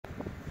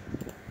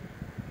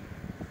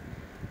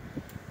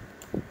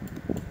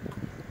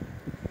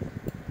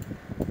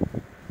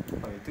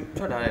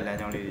ထွက်ထားတဲ့လမ်း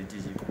ကြောင်းလေး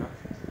တွေကြည့်ကြည့်ပါနော်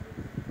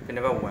pin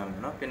number 1ပေါ့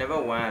နော် pin number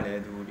 1ကလ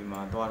ည်းသူဒီမှာ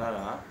သွား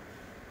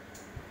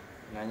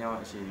ထားတာလမ်းကြောင်း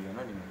အရှိကြီးပဲ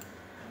နော်ဒီမှာ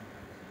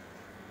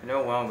pin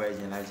number 1ကိုပဲအ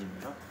ရင်လိုက်ကြည့်ပြီ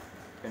နော်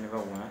pin number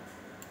 1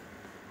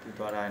သူ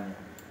သွားထားတဲ့နေ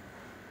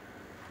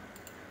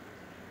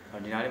ရာ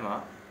ဒီနားလေး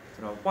မှာကျွ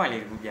န်တော် point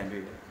လေးတစ်ခုပြန်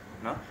တွေ့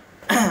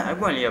တယ်နော်အဲ့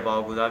point လေးကဘာ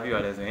ကိုကုစားပြ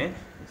ရလဲဆို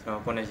ရင်ကျွန်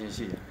တော် connection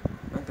ရှိတယ်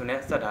နော်သူ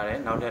နဲ့ဆက်ထားတဲ့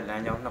နောက်ထပ်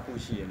လမ်းကြော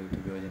င်းနှစ်ခုရှိ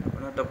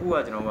တယ်လို့သူပြောချင်တာပေါ့နော်တစ်ခု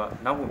ကကျွန်တော်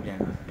ကနောက်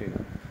ကိုပြန်လာတွေ့တ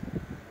ယ်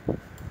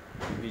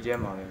ဒီ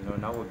ကျဲမှာပဲ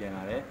ကျွန်တော်နောက်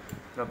ကိုပြန်လာတယ်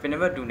ကျွန်တော် pin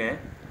number 2နဲ့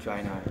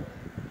join ထားတယ်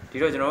ဒီ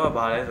တော့ကျွန်တော်က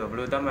ဘာလဲဆိုတော့ဘယ်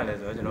လိုသတ်မှတ်လဲ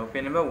ဆိုတော့ကျွန်တော်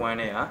pin number 1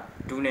နဲ့က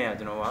2နဲ့က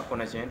ကျွန်တော်က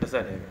connection တစ်ဆ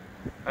က်တည်းပဲ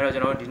အဲ့တော့ကျွ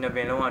န်တော်ဒီနှစ်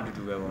ပင်လုံးက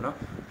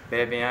အတူတူပဲပေါ့နော်ဘ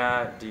ယ်ပင်က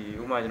ဒီ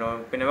ဥပမာကျွန်တော်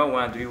pin number 1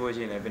 3 volt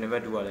ရှိရင်လည်း pin number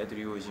 2ကလည်း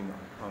3 volt ရှိမှာ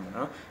ဟုတ်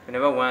မှာနော် pin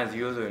number 1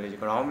 0ဆိုရင်လည်း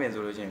ground pin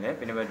ဆိုလို့ရှိရင်လည်း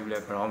pin number 2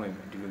လည်း ground pin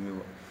ပဲဒီလိုမျိုး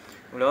ပေါ့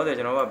ဘယ်လိုလဲ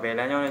ကျွန်တော်ကဘယ်လ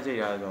မ်းကြောင်းနဲ့ချိန်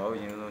ထားလဲဆိုတော့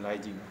အရင်ဆုံး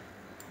လိုက်ကြည့်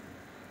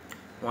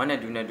ပါ1နဲ့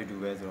2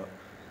နဲ့တူတူပဲဆိုတော့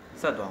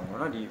ဆက်သွားမှာ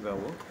နော်ဒီ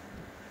ဘက်ကို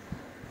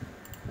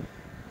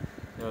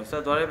ကျွန်တော်ဆ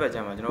က်သွားတဲ့ဘက်ကျ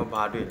မှ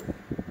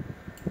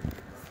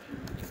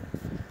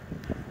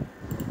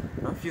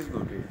ကျွန်တော်ဘာတွေ့နော် fuse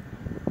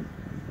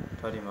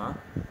ကိုတွေ့တော့ဒီမှာ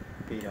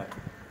ပေးထား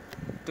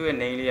တယ်သူ့ရဲ့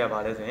name လေးကဘာ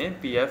လဲဆိုရင်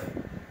PF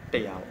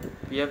 100ပေါ့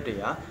PF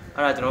 100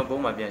အဲ့ဒါကျွန်တော်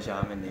ဘုံမှာပြန်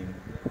ရှာရမယ် name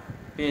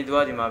ပြီးရင်သူက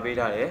ဒီမှာပေး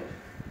ထားတယ်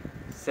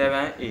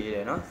 7A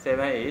တဲ့နော်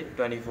 7A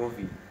 24V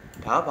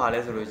ဒါ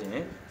ကဘာလဲဆိုလို့ရှိရ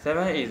င်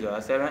 7A ဆိုတာ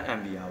7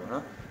 ampere ပေါ့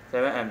နော်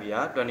7 ampere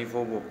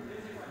 24 volt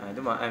အဲဒီ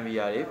မှာ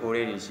ampere တွေ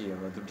volt တွေရှိ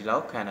ရပေါ့သူဒီလော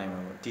က်ခံနိုင်မှာ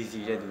ပေါ့ DC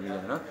တဲ့သူလေး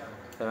ကနော်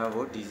7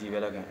 volt DC ပဲ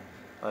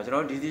လက်ခံကျွန်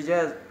တော် DC ချ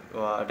က်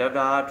ဟို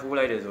adapter ထိုး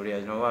လိုက်တယ်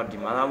ဆိုတော့ကျွန်တော်ကဒီ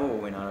motherboard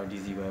ကိုဝင်လာတော့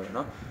DC ပဲပေါ့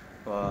နော်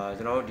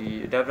ကျွန်တော်ဒီ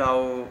adapter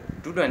ကို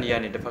220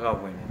ကနေတစ်ဖက်က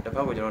ဝင်တယ်တစ်ဖ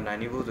က်ကိုကျွန်တော်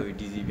90 volt ဆိုပြီး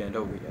DC ပြန်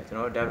ထုတ်ပေးတယ်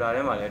ကျွန်တော် adapter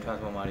ထဲမှာလည်း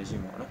transformer တွေရှိ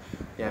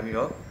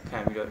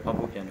မှာပေါ့နော်ပြန်ပြီးတော့ခံပြီးတော့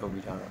output ပြန်ထုတ်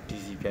ပြီးထားတော့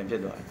DC ပြန်ဖြ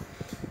စ်သွား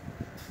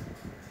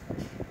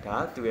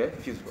တယ်ဒါသူ့ရဲ့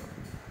fuse ပေါ့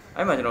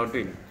အဲ့မှာ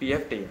ကျွန်တော်တွေ့တယ်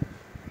PF 100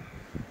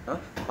နော်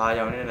ဘာ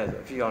ကြောင့်လဲဆို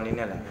တော့ fuse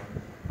လေးနဲ့လာ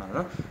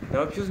တယ်ဟုတ်နော်ကျွန်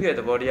တော် fuse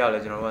ရဲ့သဘောတရားကို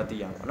လည်းကျွန်တော်တို့ကသိ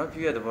ရအောင်နော်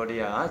fuse ရဲ့သဘောတ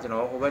ရားက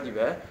ကျွန်တော်ဟိုဘက်ဒီဘ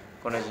က်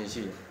connection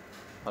ရှိတယ်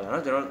ဟုတ်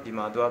လားနော်ကျွန်တော်ဒီ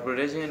မှာသူက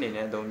protection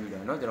အနေနဲ့အသုံးပြု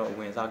တယ်နော်ကျွန်တော်အဝ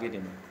င်စားခဲ့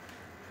တယ်မှာ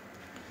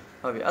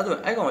ဟုတ်ပြီအဲ့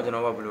ဆိုအဲ့ကောင်ကို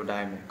ကျွန်တော်ကဘယ်လို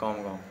တိုင်းမလဲကောင်းမ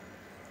ကောင်း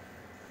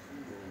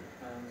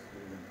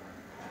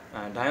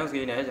diode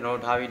scale နဲ့ကျွန်တော်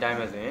တို့ထားပြီးတို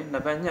င်းမယ်ဆိုရင်နှ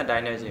စ်ဖက်ညှက်တို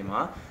င်းတဲ့အချိန်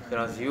မှာကျွန်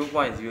တော်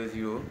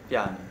 0.00 ပြ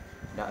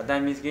နေဒါအတန်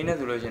မြည် scale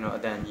နဲ့ဆိုလို့ရှိရင်တော့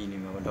အတန်ညီနေ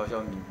မှာပေါ့တောက်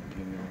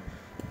လျှောက်ညီဒီလို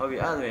မျိုးဟုတ်ပြီ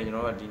အဲ့ဆိုရင်ကျွန်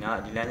တော်တို့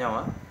ကဒီလမ်းကြောင်း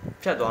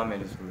ကဖြတ်သွားမယ်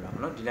လို့ဆိုလိုတာ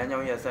ပေါ့နော်ဒီလမ်းကြော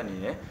င်းကြီးက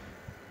ဆက်နေတယ်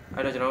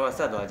အဲ့တော့ကျွန်တော်တို့ကဆ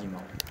က်သွားကြ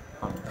ည့်မှာ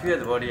ဟုတ်ဖြည့်တဲ့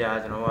သဘောတရား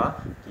ကကျွန်တော်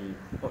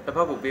ကဒီတစ်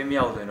ဖက်ကိုပေးမ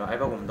ရအောင်ဆိုရင်တော့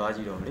အဲ့ဘက်ကိုမသွားကြ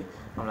ည့်တော့ဘူးလေ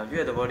ဟုတ်လားဖြည့်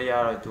တဲ့သဘောတ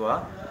ရားကတော့သူ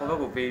ကဟို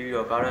ဘက်ကို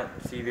ပေးပြီးတော့ current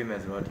စီးပေး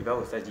မယ်ဆိုတော့ဒီ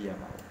ဘက်ကိုဆက်ကြည့်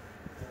ရမှာ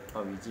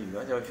ဟုတ်ပြီကြည့်ပြီး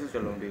တော့ကျွန်တော် fuse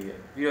တစ်လုံးတွေ့ခဲ့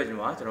ပြီးတော့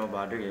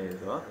ကျွန်တော်ဗာတွေ့ခဲ့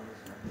ဆိုတော့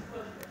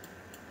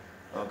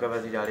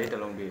capacitor လေးတစ်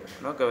လုံးတွေ့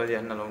နော်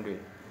capacitor နှစ်လုံးတွေ့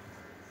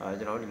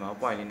ကျွန်တော်ဒီမှာ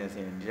point လေးနဲ့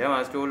ဆင်းဒီထဲမှာ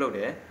store လုပ်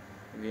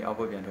တယ်ပြီး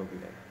output ပြန်ထုတ်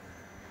ပေးလိုက်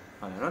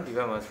ဟုတ်လားနော်ဒီဘ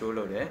က်မှာ store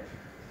လုပ်တယ်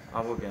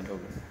output ပြန်ထုတ်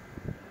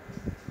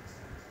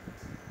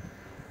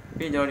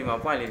ပေးပြီးကျွန်တော်ဒီမှာ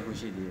point လေးတစ်ခု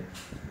ရှိသေး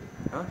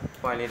တယ်နော်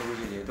point လေးတစ်ခု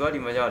ရှိသေးတယ်သူကဒီ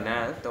မှာကျတော့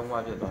LAN 3ခွ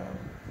ဖြစ်သွားတာ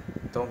ပေါ့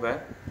3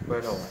ဘက်ခွဲ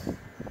ထုတ်သွား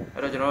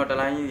အဲ့တော့ကျွန်တော်တို့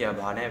တလိုင်းကြီးတွေ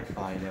ကဘာနဲ့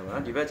ဘာ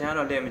တွေလဲပေါ့နော်ဒီဘက် channel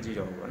တော့လှည့်မကြ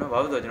ည့်တော့ဘူးပေါ့နော်ဘာ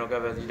လို့ဆိုတော့ကျွန်တော်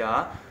capacitor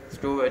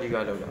store အဓိက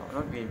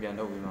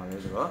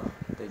လောက်တာပေါ့နော်ပြီးပြန်ထုတ်ပြီးမှပဲဆိုတော့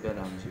တိတ်ပြတ်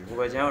တာမရှိဘူးဟို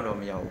ဘက် channel တော့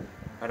မရောက်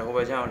ဘူးအဲ့တော့ဟိုဘ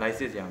က် channel light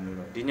စစ်ကြအောင်လို့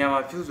တော့ဒီညမှာ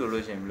fuse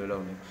ဆိုလို့ရှိရင်ဘယ်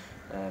လိုလုပ်လဲ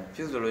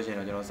fuse ဆိုလို့ရှိ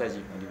ရင်တော့ကျွန်တော်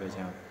ဆက်ကြည့်မယ်ဒီဘက်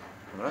channel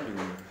ဟုတ်နော်ဒီ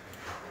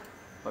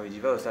လိုဟုတ်ပြီဒီ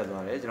ဘက်ကို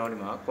ဆက်သွားတယ်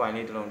ကျွန်တော်ဒီမှာ coin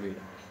လေးတစ်လုံးတွေ့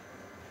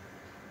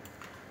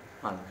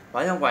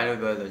တယ်ဟုတ်ဘာကြောင့် coin လို့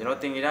ပြောလဲဆိုတော့ကျွန်တော်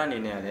သင်္ကေတအနေ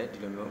နဲ့လ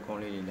ည်းဒီလိုမျိုးအကုန်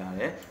လေးလာတ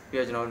ယ်ပြီး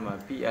တော့ကျွန်တော်ဒီမှာ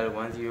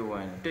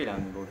PL101 တွေ့လာ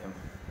မျိုးပုံထဲ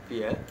မှာ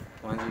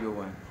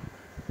PL101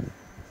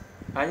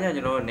အားရ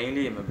ကျွန်တော် name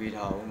လေးမ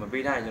ပေးထားဘူးမ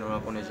ပေးထားရင်ကျွန်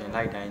တော် connection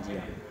လိုက်တိုင်းကြည့်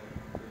ရတယ်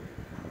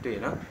တွေ့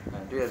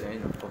ရနော်တွေ့ရဆိုရင်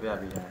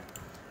ကျွန်တော်ပေါ်ပြပေးထားတယ်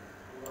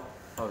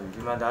ဟုတ်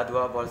ပြီဒီမှာဒါသူ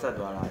ကပေါ်ဆက်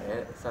သွားတာလေ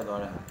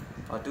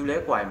ဆက်သွားတာသူလဲ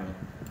coin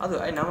မယ်အဲ့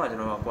ဆိုအဲ့နားမှာ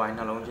ကျွန်တော်က coin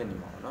နှလုံးဖြစ်နေ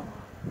ပါတော့နော်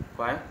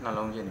coin နှ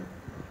လုံးဖြစ်နေ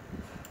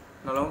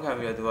နှလုံးခံ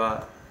ပြီးတော့သူ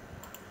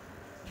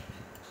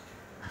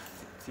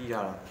ကစီး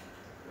ထားတာ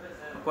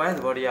coin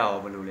သဘောတရား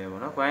ရောဘယ်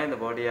လိုလဲပေါ့နော် coin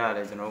သဘောတရား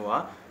ကလည်းကျွန်တော်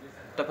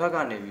ကတစ်ဖက်က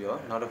နေပြီးတော့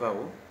နောက်တစ်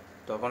ဖက်ကို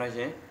တော့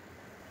connection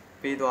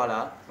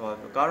ပေးသွားလားဟို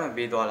current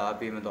ပေးသွားလား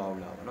ပေးမသွား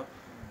ဘူးလားပေါ့နော်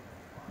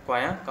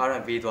coin က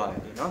current ပေးသွားတယ်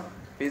လေနော်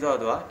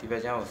ပေးသွားတော့ဒီဘ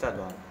က် channel ကိုဆက်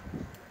သွား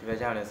ဒီဘက်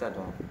channel လည်း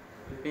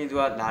ဆက်သွားပြီးရင်သူ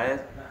ကလာတဲ့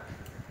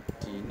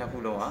ဒီနှစ်ခု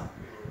လုံး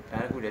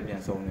ကဒါတစ်ခုလည်းပြ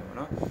န်ဆုံး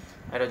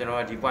တယ်ပေါ့နော်အဲ့တော့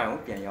ကျွန်တော်ကဒီ point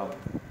ကိုပြန်ရောက်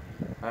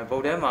ဗု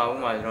ဒ္ဓထဲမှာ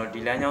ဥမာကျွန်တော်ဒီ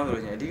လမ်းကြောင်းဆို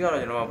လို့ရှိရင်အဓိကတော့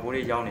ကျွန်တော်ကဘိုး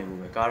လေးရောက်နေဖို့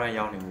ပဲ current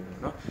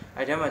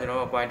ရောက်နေဖို့ပေါ့နော်အဲ့ထဲမှာကျွန်တော်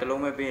က point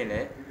တစ်လုံးပဲပေး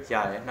ရင်လည်းရ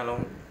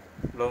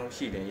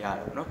တယ်နှလုံးရှိတယ်ရ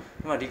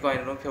တယ်ပေါ့နော်ဥမာဒီ point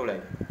တစ်လုံးဖြုတ်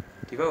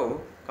လိုက်ဒီဘက်ကို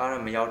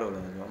current မရောက်တော့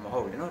လို့ဆိုတော့မဟု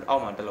တ်ဘူးနော်အော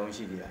က်မှာတစ်လုံး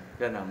ရှိသေး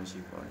တယ်ပြဿနာမရှိ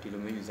ဘူးပေါ့ဒီလို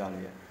မျိုးယူဆ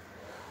လို့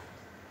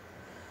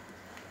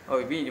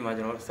ရဟုတ်ပြီဒီ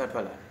မှာကျွန်တော်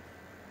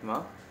ဆက်ထွက်လာဒီမှာ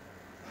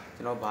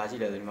ကျွန်တော်ဘာရှိ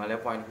လဲဆိုဒီမှာလဲ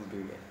point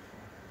တစ်ခုတွေ့တယ်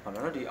ဟုတ်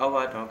လားနော်ဒီအောက်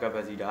ကကျွန်တော်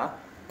capacitor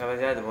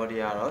သဘော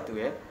တရားတော့သူ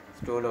ရဲ့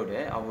store လုပ်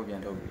တယ် output ပြ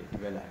န်ထုတ်ပြီးဒီ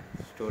ဘက်လာ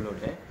store လုပ်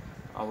တယ်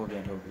output ပြ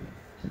န်ထုတ်ပြီး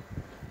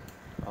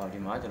ဒီ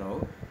မှာကျွန်တော်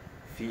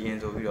v in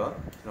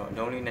ဆိုပြီးတော့ကျွန်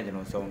တော်အလုံးလေးနဲ့ကျွန်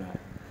တော်စုံထား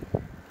တယ်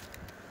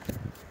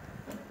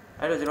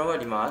အဲ့တော့ကျွန်တော်က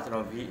ဒီမှာကျွန်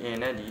တော် VN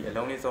နဲ့ဒီအ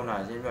လုံးလေးစုံတာ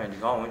ရှင်းပြရင်ဒီ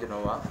ကောင်ကိုကျွန်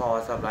တော်က power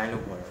supply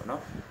လို့ခေါ်တယ်ပေါ့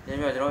နော်ရှင်း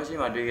ပြကျွန်တော်ရှင်း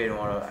မှတွေးခဲ့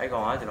တော့အဲ့ကော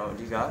င်ကကျွန်တော်အ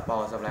ဓိက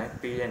power supply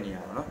ပေးတဲ့နေ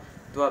ရာပေါ့နော်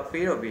သူက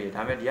ပေးတော့ပေးတယ်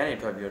ဒါပေမဲ့ဒီကနေ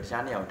ထွက်ပြီးတော့တ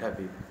ခြားနေရာကိုထပ်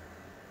ပေးတယ်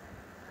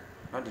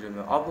နော်ဒီလို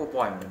မျိုး output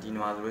point မှာဒီနေ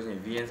ရာဆိုလို့ရှိရ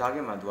င် VN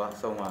circuit မှာသူက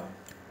စုံသွားပြီ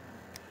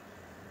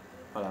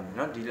ဟုတ်လား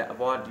နော်ဒီအ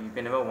ပေါ်ကဒီ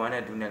pin number 1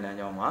နဲ့2နဲ့လမ်း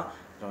ကြောင်းမှာ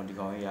ကျွန်တော်ဒီ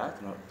ကောင်ကြီးက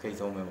ကျွန်တော်ခိတ်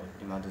ဆုံးပဲပေါ့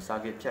ဒီမှာသူ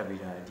circuit ဖြတ်ပေး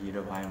ထားတယ်ဒီ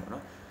လိုပိုင်းပေါ့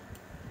နော်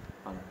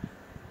ဟုတ်လား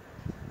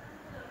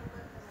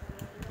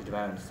ဒီတစ်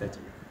ပိုင်းကိုဆက်ကြ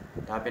ည့်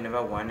ဒါ pin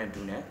number 1နဲ့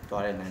2နဲ့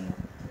သွားတဲ့လမ်းကြော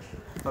င်း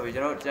ဟုတ်ပြီကျွ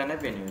န်တော်ကျန်တဲ့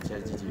pin တွေကိုချ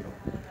က်ကြည့်ကြည့်အောင်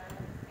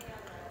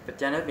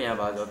ကျန်တဲ့ pin က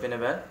ပါဆို pin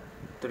number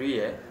 3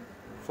ရဲ့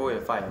4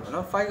ရဲ့5ပေါ့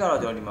နော်5ကတော့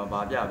ကျွန်တော်ဒီမှာ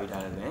ဗာပြပေး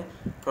ထားတယ်ဆိုရင်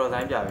cross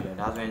line ပြပေးတယ်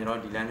ဒါဆိုရင်ကျွန်တော်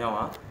ဒီလမ်းကြောင်း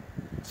က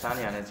ရှား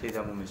နေရတဲ့ခြေဆ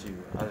က်မှုမရှိ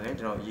ဘူးအဲဒါဆိုရင်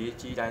ကျွန်တော်ရေး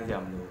ကြီးတိုင်းစရာ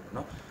မလိုဘူးเน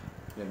าะ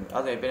အဲ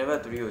ဆိုရင် pin number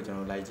 3ကိုကျွန်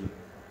တော်လိုက်ကြည့်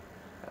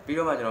ပြီး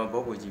တော့မှကျွန်တော်ဘု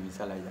တ်ကိုကြည့်ပြီးဆ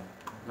က်လိုက်ရ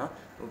เนาะ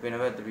ဟို pin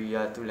number 3က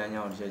သူ့လမ်း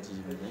ကြောင်းကိုတစ်ချက်ကြ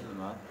ည့်ပြီးပြင်ဒီ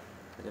မှာ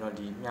ကျွန်တော်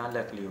ဒီမြားလ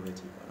က်ကလေးကိုပဲ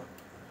ကြည့်ပါเนาะ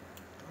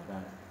ဟုတ်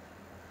လား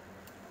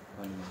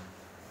ဟုတ်ပြီ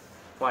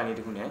point လေးတ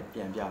စ်ခုနဲ့ပြ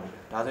န်ပြပေး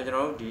တာဒါဆိုကျွန်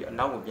တော်တို့ဒီအ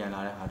နောက်ကိုပြန်လာ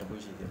တဲ့ဟာတစ်ခု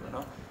ရှိသေးတယ်เน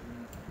าะ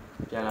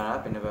ပြန်လာတာ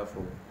pin number 4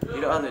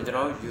ပြီးတော့အဲ့ဆိုကျွန်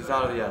တော် user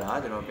လို့ရတာ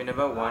ကျွန်တော် pin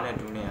number 1နဲ့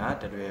2နဲ့ဟာ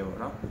တတွဲပေါ့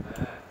နော်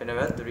pin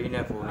number 3နဲ့4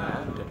နဲ့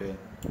ဟာတတွဲ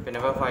pin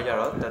number 5ကျ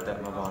တော့တက်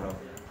မပါတော့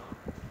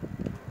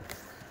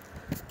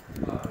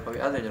ဟုတ်ပြီ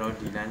အဲ့ဆိုကျွန်တော်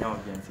ဒီလမ်းကြောင်း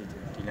ကိုပြန်စီကြ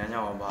ည့်ဒီလမ်းကြော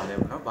င်းကဘာလဲ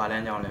ပေါ့နော်ဘာလ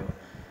မ်းကြောင်းလဲပေါ့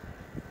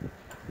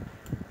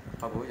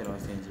ဟုတ်ဘူးကျွန်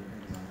တော်ဆင်ကြည့်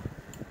ဒီမှာ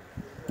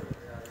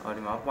အော်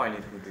ဒီမှာ point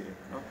လေးတစ်ခုတွေ့တယ်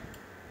ပေါ့နော်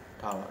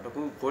ထားပါတ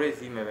ခုကိုရိတ်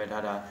စီးမယ်ပဲဒါ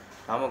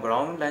မှမဟုတ်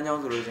ground လမ်းကြော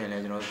င်းဆိုလို့ရှိရင်လ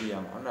ည်းကျွန်တော်သိရ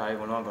မှာနော်ဒါတွေ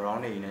ဘုံတော့ ground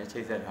နေနဲ့ချိ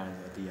တ်ဆက်ထားတယ်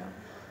ဆိုတော့သိရ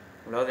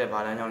ဘလို့တဲ့ဘာ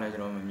လမ်းကြောင်းလဲကျွ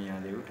န်တော်မမြင်ရ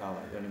သေးဘူးထား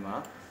ပါကျွန်တော်ဒီမှာ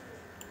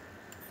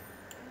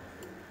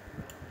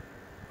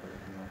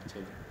ချိ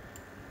န်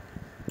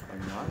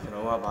ဒီမှာကျွန်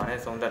တော်ကဘာနဲ့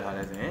ဆုံးသက်ထား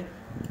လဲဆိုရင်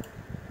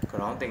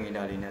ground တင်နေ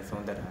တာလေးနဲ့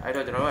ဆုံးသက်တာအဲ့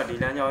တော့ကျွန်တော်ကဒီ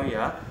လမ်းကြောင်းကြီး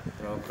က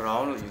ကျွန်တော်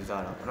ground လို့ယူဆ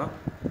တာပေါ့နော်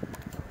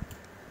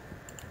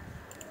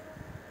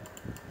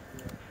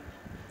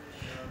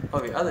ဟု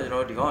တ်ပြီအဲ့ဒါကျွန်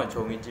တော်ဒီကောင်က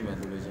ခြုံပြီးကြည့်မယ်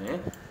ဆိုလို့ရှိရင်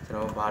ကျွန်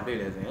တော်ဘာတွေ့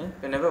လဲဆိုရင်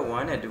pin number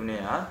 1နဲ့2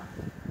နဲ့က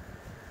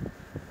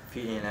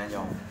VN လမ်း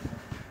ကြောင်း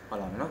ဟုတ်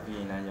လားနော်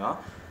VN လမ်းကြောင်း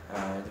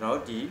ကျွန်တော်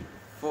တို့ဒီ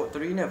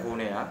3နဲ့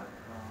4နဲ့က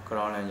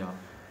ground လမ်းကြောင်း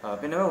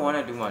pin number 1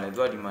နဲ့2မှာလည်းသူ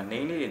ကဒီမှာ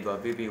name လေးတွေသူက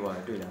ပေးသွားတ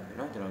ယ်တွေ့လာပြီเ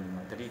นาะကျွန်တော်ဒီ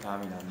မှာတတိထား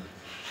မိလားမသိဘူး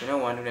pin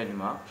number 1 2နဲ့ဒီ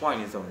မှာ point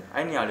လေးစုံတယ်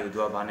အဲ့နေရာလေးကိုသူ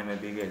ကဘာနာမည်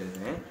ပေးခဲ့လဲ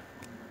ဆိုရင်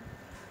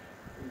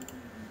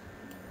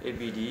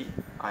APD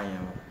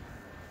IM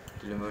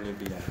ဒီလိုမျိုးလေး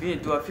ပေးတာပြီးရင်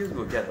သူက fuse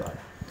ကိုပြတ်သွားတ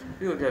ယ်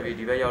fuse ကိုပြတ်ပြီး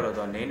ဒီဘက်ရောက်တော့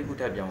သူက name တစ်ခု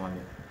ထပ်ပြောင်းသွား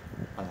ပြီ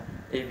ဟုတ်လား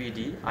APD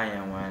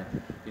IM1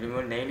 ဒီလို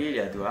မျိုး name လေး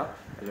တွေကသူက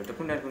အဲ့လိုတစ်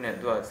ခုနဲ့တစ်ခုနဲ့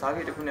သူက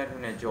circuit တစ်ခုနဲ့တစ်ခု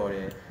နဲ့ကြော်တ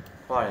ယ်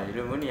ခွာတယ်ဒီ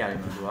လိုမျိုးနေရာတွေ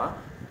မှာသူက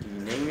ဒီ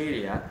name လေး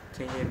တွေကချ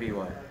င်းပေး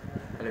သွားတယ်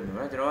အဲ့လိုမျိုး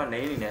နော်ကျွန်တော်က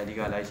name အနေနဲ့အဓိ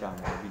ကလိုက်ရှာ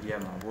မှာ PDF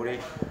မှာဘိုးလေး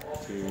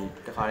ဒီ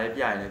တစ်ခါလေး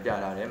ပြရင်လည်းပြ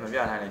လာတယ်မပြ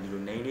နိုင်လည်းဒီ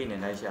လို name လေးနဲ့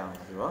လိုက်ရှာမှာ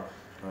ဆိုတော့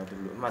ကျွန်တော်ဒီ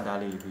လိုအမှတ်သား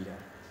လေးပြီးတာ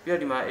ပြီးတော့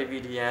ဒီမှာ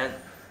APDN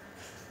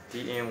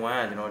DN1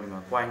 ကကျွန်တော်ဒီမှာ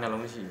coin နှ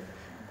လုံးရှိတယ်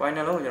coin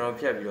နှလုံးကိုကျွန်တော်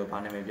ဖြတ်ပြီးတော့ဘာ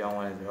နာမည်ပြောင်း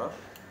သွားလဲဆိုတော့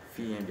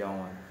VN ပြောင်း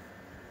သွားတယ်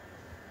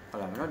ဟုတ်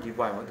လားနော်ဒီ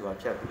point ကိုသူက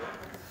ဖြတ်ပြီးတော့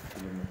ဒီ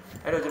လိုမျိုး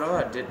အဲ့တော့ကျွန်တော်က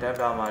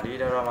data မှာဒီ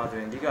data မှာဆို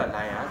ရင်အဓိက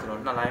line ကကျွန်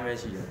တော်2 line ပဲ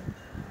ရှိတယ်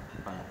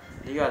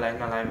အဓိက line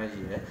 2 line ပဲ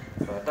ရှိတယ်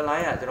တစ်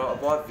line ကကျွန်တော်အ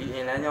ပေါ်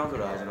VN လမ်းကြောင်းဆို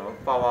တာကျွန်တော်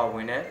power ဝ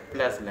င်တဲ့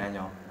plus လမ်း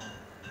ကြောင်း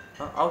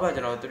နော်အောက်က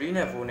ကျွန်တော်3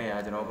နဲ့4နဲ့က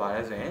ကျွန်တော်ပါ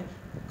လဲဆိုရင်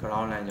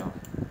ground လမ်းကြောင်း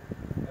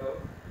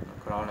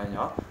ground လမ်း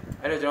ကြောင်း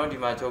အဲ့တော့ကျွန်တော်ဒီ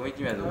မှာချုပ်ပြီးကြ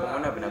ည့်မယ်ဆိုဘုံ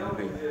နဲ့ဘယ်နှခု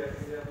ပေး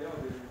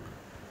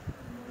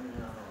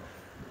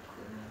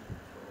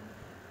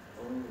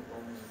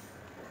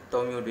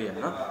3မျိုးတွေ့ရ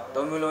နော်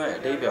3မျိုးလုံးရဲ့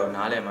အဓိပ္ပာယ်ကို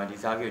နားလည်မှာဒီ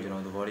circuit ကိုကျွန်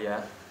တော်သဘောတ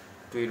ရား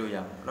တွေးလို့ရ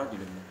မှာနော်ဒီ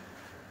လိုမျိုး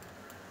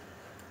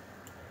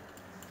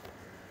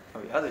ဟု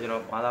တ်ပြီအဲ့ဒါကျွန်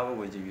တော်မာသာဘုတ်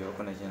ကိုကြည့်ပြီးတော့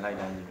connection လိုက်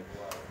တိုင်းကြည့်ပြီး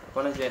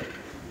connection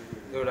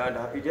လို့လား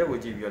ဒါ PDF ကို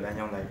ကြည့်ပြီးတော့လမ်း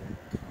ကြောင်းလိုက်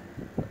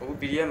အခု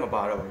PDF မ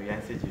ပါတော့ဘူးရို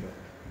င်းစစ်ကြည့်တော့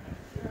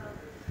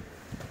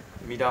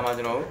မီတာမှာ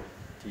ကျွန်တော်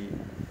ဒီ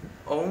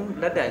အုံး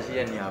လက်တန်ရှိ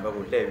တဲ့နေရာဘက်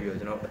ကိုလှည့်ပြီးတော့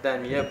ကျွန်တော်အတန်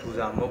မြေရဲ့ပူ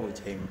ဇာမုတ်ကို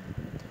ချိန်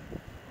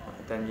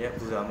အတန်မြေရဲ့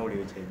ပူဇာမုတ်လေး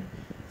ကိုချိန်က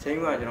ကျွ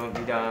န်တော်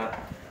မီတာ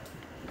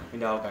ကို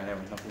ကန်လိုက်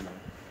မှာနှစ်ခုလား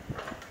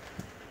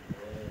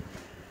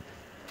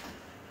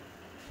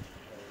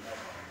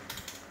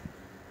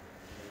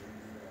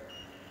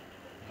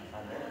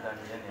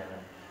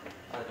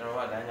ကျွန်တော်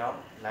ကလမ်းကြောင်း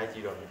လိုက်ကြ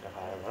ည့်တော့တ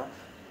ခါတော့ဗောနော်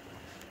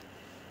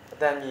အ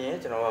တန်မြင်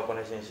ကျွန်တော်က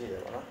connection ရှိတယ်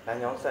ဗောနော်လမ်း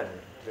ကြောင်းဆက်နေ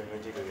ဒီလို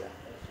မျိုးကြည့်လို့ရတယ်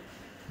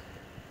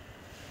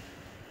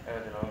အဲ့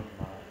တော့ကျွန်တော်ဒီ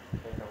မှာ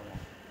ထိတ်တော့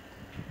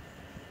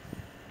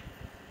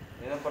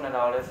ဒီတော့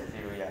connector ကိုလည်းစစ်စီ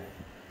လို့ရတယ်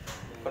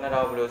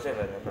connector ဘယ်လိုဆက်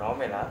လဲဆိုတော့ ground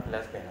မယ်လား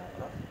plus မယ်လားဗော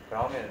နော်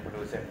ground မယ်ဘယ်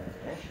လိုဆက်မလဲ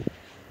ဆိုရင်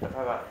တစ်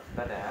ခါကတ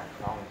က်တယ်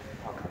ground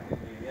ထောက်တ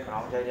ယ်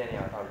ground ကြိုက်တဲ့နေ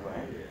ရာထောက်ပြီးရ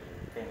င်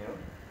ပြင်လို့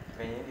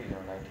ပြင်ရင်းဒီ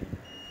လိုလိုက်ထိ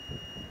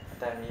အ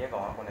တန်မြင်ကော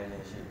င်က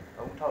connection ရှိအ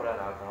ခုထောက်လာ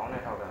တာ ground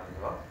နဲ့ထောက်တာဆို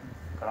တော့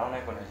ground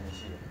နဲ့ connection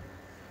ရှိတယ်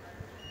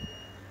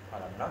ဟု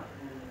တ်လားနော်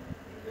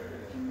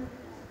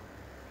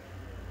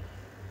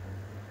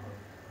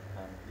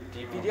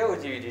ဒီ PDF ကို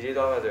ကြည့်ပြီးဒီလေး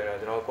သွားမှဆိုရင်တော့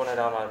ကျွန်တော်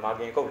connector မှာ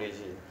marking code လေး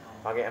ရှိတယ်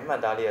marking အမှတ်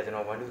သားလေးကကျွန်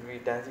တော်1 2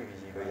 3 10 cb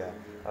ရှိလို့ရတယ်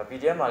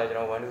PDF မှာလည်းကျွန်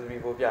တော်1 2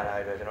 3 4ပြထား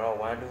ရတဲ့အတွက်ကျွန်တော်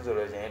1 2ဆို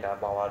လို့ရှိရင်ဒါ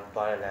power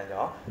သွားတဲ့လမ်း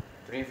ကြောင်း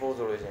2 3 4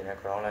ဆိုလို့ရှိရင်လည်း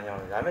ground လမ်းကြောင်း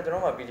တွေဒါပေမဲ့ကျွန်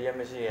တော်က PDF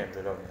မရှိရင်ဘ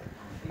ယ်လိုလုပ်မ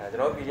လဲကျွန်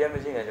တော် PDF မ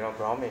ရှိရင်ကျွန်တော်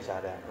ground ပင်ရှာ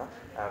တယ်နော်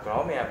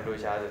ground ပင်ကဘယ်လို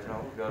ရှာလဲဆိုကျွန်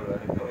တော်အခုပြောလို့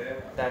လည်းပြော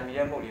တန်မီ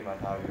ရဲ့မှုတ်လေးမှာ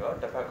ထားပြီးတော့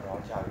တစ်ဖက်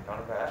ground ရှာပြီးနောက်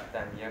တစ်ဖက်တ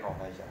န်မီရဲ့ကောင်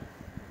လိုက်ရှာ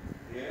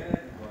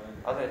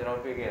အဲ့ဒါကျွန်တော်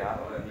တွေ့ခဲ့တာ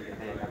ဒီတစ်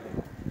နေ့နှစ်ပင်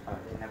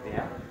နှစ်ပင်က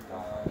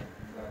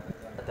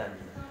အတန်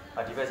မီ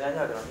ဒီဘက်ဆန်းကျ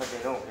ကျွန်တော်နှစ်ပ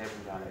င်လုံးကိုဖဲပူ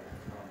ထားလိုက်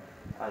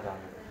အားကြောင့်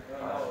အဲ့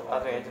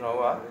ဒါရင်ကျွန်တော်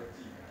က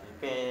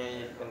ပင်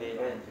အနေ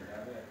နဲ့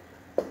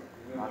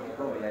မာမီ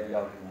ကိုရ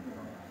ရောက်ပြီး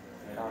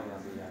တောင်းရ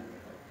ပြီးရ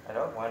အဲ့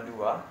တော့1 2က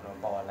ကျွန်တော်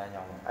power လမ်း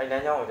ကြောင်းပါအဲ့လ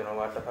မ်းကြောင်းကိုကျွန်တော်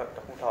ကတစ်ဖက်တ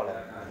စ်ခုထောက်လိုက်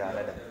ဒါလ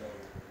ည်း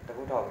တစ်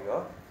ခုထောက်ပြီး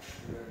တော့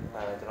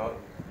ကျွန်တော်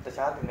တ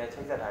ခြားသူနဲ့ချိ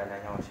တ်ဆက်ထားတဲ့လ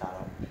မ်းကြောင်းကိုရှာ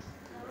တော့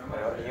အဲ့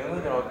တော့အရင်က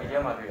ကျွန်တော်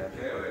PDF မှာတွေ့တာဖြ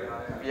စ်တယ်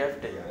PDF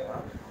တရ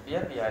နော်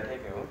PDF ပြရထိ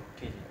ပ်ကို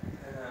ထိကြည့်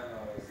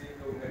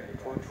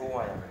ထိုးရ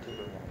ရမယ်ထိ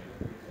လို့ရတယ်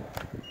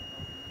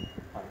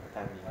ဟုတ်တ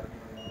မ်းပြီဒါ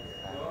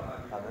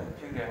ဆို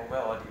ဖြစ်ခဲ့ဟိုဘ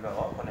က်ရောဒီဘက်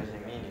ရော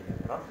connection မိနေတယ်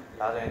နော်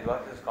ဒါဆိုရင်သူက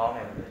fix ကောင်းတ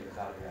ယ်လို့ယူဆ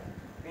လို့ရတယ်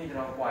ပြီးကျွန်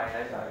တော် point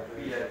လိုက်ရှာတယ်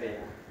PDF တရ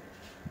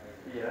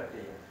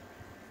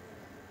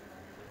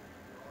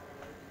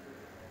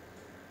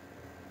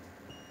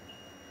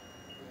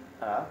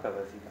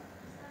capacity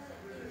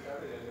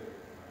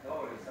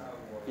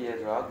ပြည်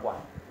ဆိုတာ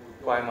point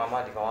မှာမှ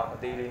ဒီကောင်ကအ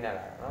သေးလေးနဲ့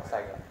လာတာเนาะ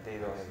site ကအသေး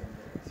ဆုံးလေး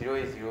0805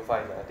ဆို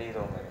တာအသေး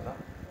ဆုံးပဲเนาะ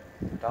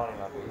တောင်းနေ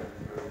မှာပြီးတယ်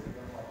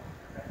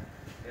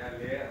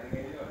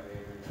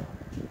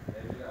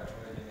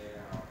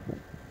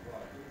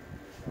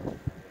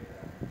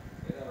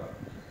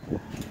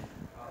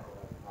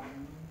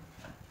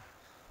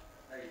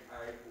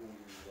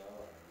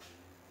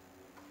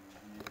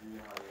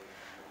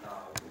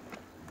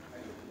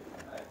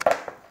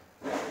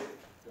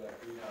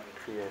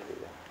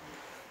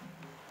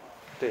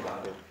对的，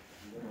对。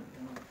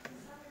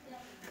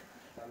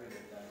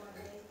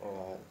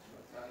哦。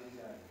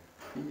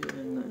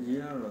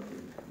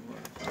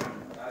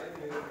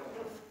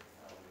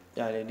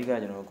ရတယ်ဒီက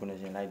ကျွန်တော်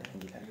connection လိုက်တိုင်း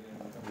ကြည့်လိုက်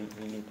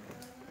ဒီလေး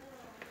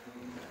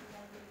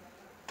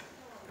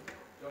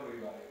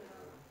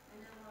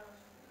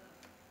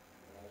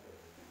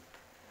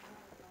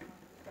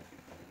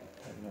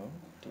နော်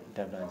ဒီ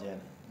adapter ကျန်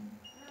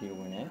ဒီကို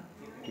ဝင်နေ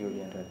ဒီကိုပြ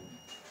န်ထွက်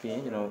ပြီးရ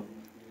င်ကျွန်တော်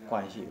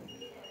point ရှိတယ်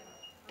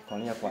ခေါ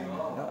င်းလေးက point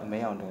နော်အမဲ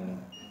အောင်တုံးနေ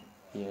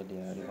ပြီးရ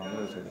တဲ့ဒီခေါင်း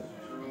လေးဆိုလို့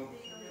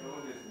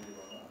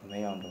အမဲ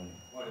အောင်တုံးနေ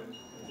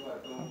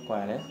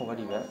point လဲဟိုဘက်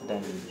ဒီဘက်အတ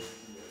န်းကြီး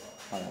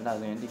ဟုတ်လားအဲ့ဒါ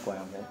ဆိုရင်ဒီ point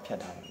အောင်ပဲဖြတ်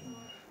ထားတယ်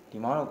ဒီ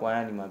မှာတော့ point က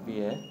ဒီမှာပြီး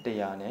ရ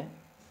100နဲ့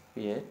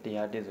ပြီးရ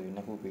101ဆိုပြီး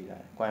နှစ်ခုပေး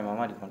ထားတယ် point မှာ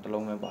မှဒီကောင်တစ်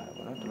လုံးပဲပါတယ်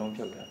ပေါ့နော်တစ်လုံး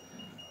ဖြုတ်ထား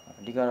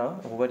အဓိကတော့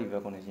ဟိုဘက်ဒီဘ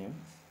က် connection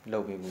လု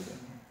ပ်ပေးဖို့ပဲ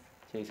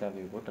ချိတ်ဆက်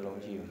ပေးဖို့တစ်လုံး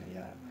ရှိလို့လည်းရ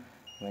တယ်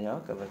ဒီမှာရော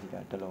capacity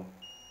တစ်လုံး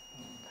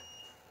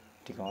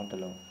ဒီကောင်တ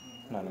စ်လုံး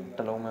နှစ်လုံးတ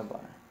စ်လုံးပဲပါ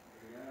တယ်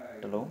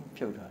တစ်လုံး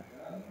ဖြုတ်ထားတယ်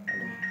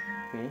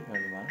ပြီး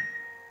ဒီမှာ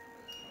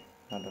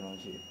နောက်တစ်လုံး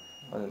ရှိ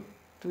ဟုတ်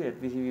သူ့ရဲ့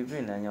PCB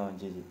print လမ်းကြောင်း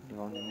ကြည့်ကြည့်ဒီ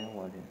ကောင်နည်းနည်း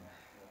ဟောတယ်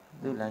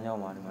သူ့လမ်းကြော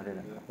င်းမှာဒီမှာတက်တ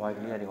ယ် Y က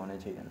လေးကဒီကောင်နဲ့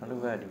ချိန်တယ်နောက်တ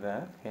စ်ခါဒီဘက်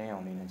ခင်းအော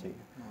င်လေးနဲ့ချိန်တ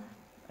ယ်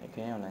အဲခ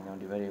င်းအောင်လမ်းကြောင်း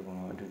ဒီဘက်တွေက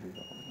တော့အတူတူ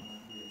တော့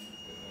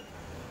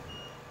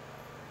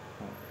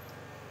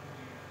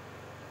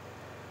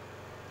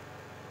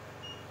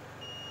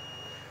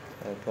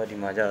တော့ဒီ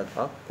မှာကျ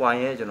တော့ coin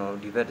ရဲ့ကျွန်တော်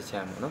ဒီဘက်တစ်ချ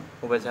မ်းပေါ့နော်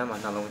ဟိုဘက်ချမ်းမှာ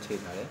နှလုံးချိန်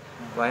ထားတယ်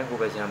coin ဟို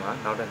ဘက်ချမ်းမှာ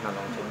နောက်တစ်နှ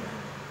လုံးချိန်တယ်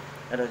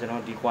အဲ့တော့ကျွန်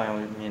တော်ဒီ coin ကို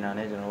မြင်တာ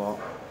နဲ့ကျွန်တော်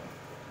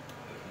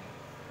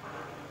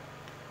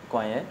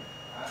coin ရဲ့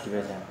ဒီဘ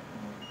က်ချမ်း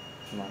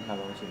ဒီမှာနှ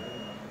လုံးရှိတယ်ဒီ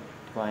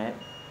coin ရဲ့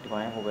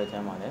ဟိုဘက်ချ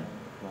မ်းမှာလည်း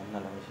ဒီမှာနှ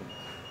လုံးရှိတယ်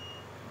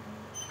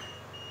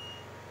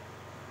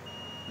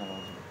နှ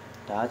လုံးရှိ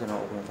ဒါကကျွန်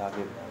တော် open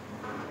circuit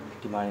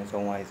ဒီမှာရင်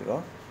ဆုံးသွားပြီဆို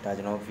တော့ဒါ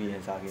ကျွန်တော်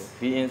VN circuit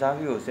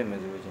ကိုစစ်မယ်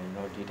ဆိုလို့ကျွန်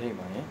တော်ဒီထိပ်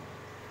မှာရင်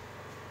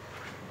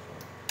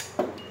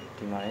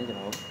ဒီမှာလည်းကျွန်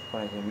တော်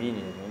connection မိ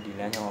နေတယ်ဆိုရင်ဒီ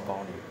လမ်းကြောင်းကပေါ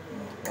င်းနေတယ်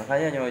။ခါ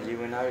ကျရင်ကျွန်တော်ကြီး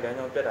ဝင်လာပြီးလမ်း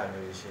ကြောင်းပြတ်တာ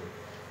မျိုးရှိတ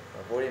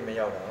ယ်။ဘိုးလေးမ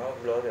ရောက်တာနော်။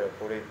ဘလောဆိုတော့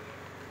ဘိုးလေး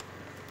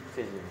စ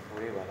စ်ကြည့်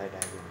ဘိုးလေးပါလိုက်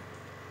တိုင်းကြည့်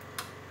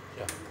။ရ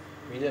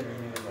။မိတဲ့မီး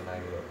နေနဲ့မနို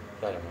င်ဘူးတော့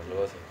ရတယ်မ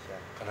လို့ဆင်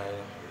။ခဏ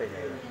လေးပိတ်နေ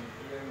တယ်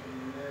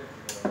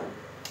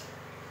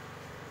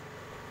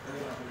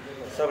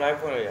။ supply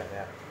ဖွင့်လို့ရတ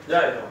ယ်။ရ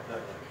တယ်တော့။ဟု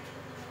တ်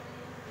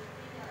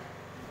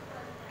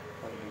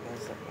ပြီ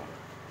။ supply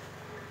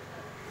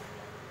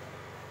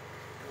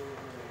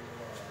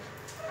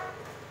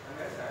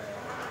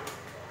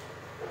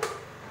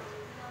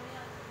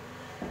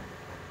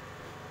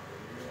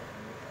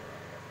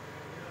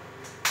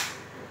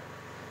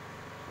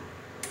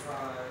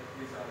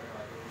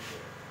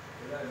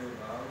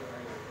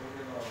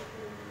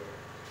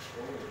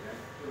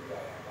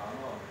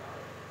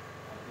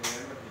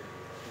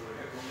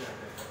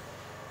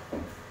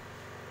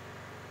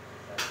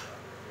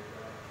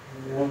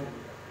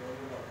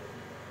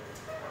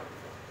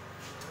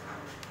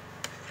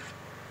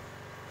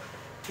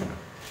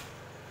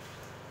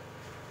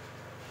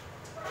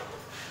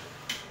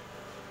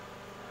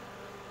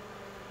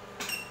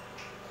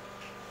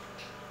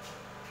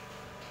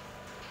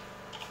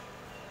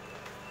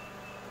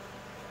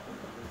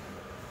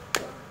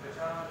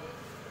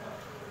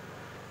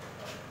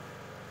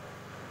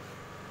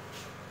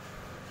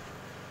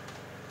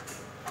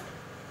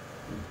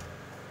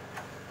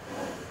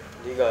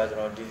ကကျွန်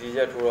တော် DC ချ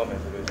က်ထိုးရမယ်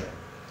ဆိုလို့ရှိရင်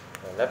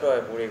laptop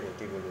ရဲ့ဘိုးတွေကို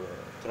တီးဖို့လိုတယ်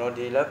ကျွန်တော်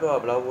ဒီ laptop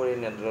ကဘယ်လောက်ဘိုးတွေ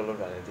နဲ့လောက်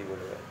တာလဲတီးဖို့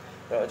လိုတယ်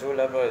အဲ့တော့အချို့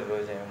laptop ဆို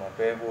လို့ရှိရင်ဟိုမှာ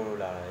တွဲဘိုးလို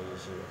လာတာ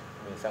ကြီးရှိတယ်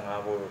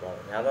15ဘိုးလိုပါ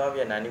တော့ညာတော့အပြ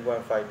ည့် 90.5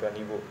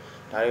 20ဘိုး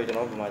ဒါတွေကိုကျွန်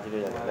တော်ဒီမှာကြည့်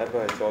လို့ရတယ်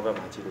laptop ရဲ့ကြောဘက်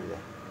မှာကြည့်လို့ရတ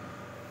ယ်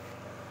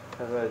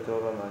laptop ရဲ့ကြော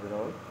ဘက်မှာကျွန်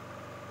တော်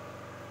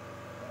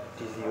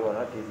DC ပေါ့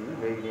နော် DC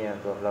radiant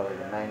ဆိုတော့ဘယ်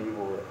လောက်လဲ90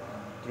ဘိုး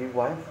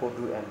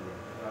 3.42 ampere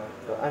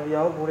ဆိုတော့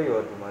ampere ဘိုးတွေ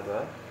ရောဒီမှာဆို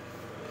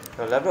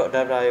တော့ laptop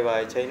adapter တွေပါ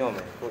ချိန်တော့မ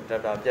ယ်ဟို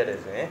adapter ပြတ်တယ်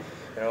ဆိုရင်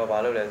ကျွန်တော်ဘာ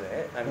လုပ်လဲဆိုရ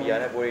င် ampere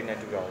နဲ့ဘိုးတွေနဲ့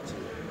တူတာကိုကြ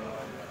ည့်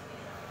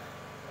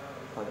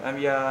ဟုတ်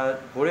ampere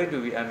ဘိုးတွေတူ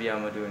ပြီး ampere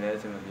မတူနဲ့အ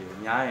ဆင်မပြေ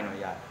ဘူးညားရင်တော့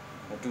ရတယ်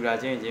တူတာ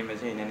ချင်းချင်းမ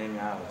ချင်းနည်းနည်း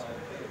များအောင်ကြည့်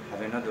ဒါ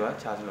ပေမဲ့တော့သူက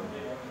charge လုပ်တ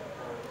ယ်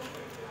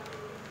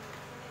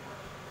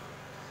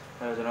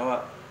အဲ့တော့ကျွန်တော်က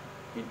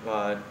ဒီ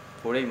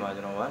ဘိုးတွေမှာ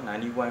ကျွန်တော်က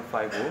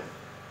 90.5 ကို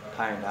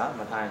ထားရင်ဒါမ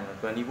ထားရင်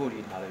ကျွန်တော်20 volt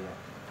ထိထားလို့ရတယ်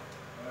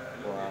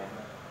ဟို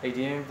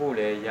18 volt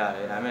လည်းရတ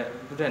ယ်ဒါပေမဲ့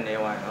သူ့ထက်န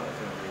ည်းဝိုင်းတော့အဆ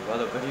င်မပြေဘူးဘာ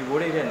လို့ဘက်ထရီဘိုး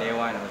တွေထက်နည်း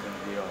ဝိုင်းတော့အဆင်မ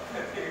ပြေတော့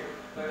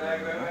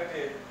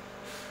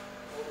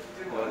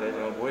ဟိုလည်းကျွ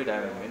န်တော်ဘိုးတွေတို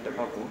င်းပဲတစ်ဖ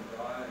က်ကို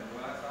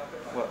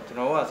ဟိုကျွန်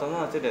တော်ကစော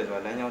စောစစ်တယ်ဆို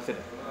တာလမ်းကြောင်းစစ်တ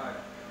ယ်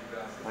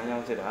လမ်းကြော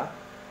င်းစစ်တာ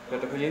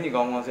တခုချင်းစီ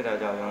ကောင်းကောင်းစစ်တာ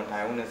ကြောင့်ကျွန်တော်ဒို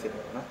င်ယိုနဲ့စစ်တ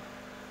ယ်ပေါ့နော်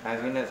ဒိုင်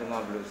ယိုနဲ့စမဘ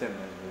ယ်လိုစစ်မ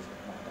လဲဆိုလို့ဆို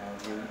တော့ဒိုင်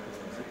ယိုစ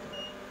စ်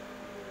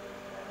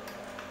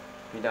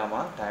မီတာ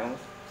မှာဒိုင်ယို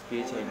စ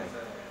ကေးချိန်လိုက်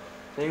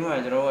ချိန်က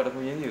ကျွန်တော်ကတခု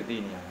ချင်းစီကိုသိ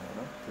နေရတယ်ပေါ့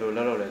နော်ဘယ်လို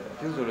လောက်လဲဆို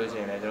ပြုဆိုလို့ရှိ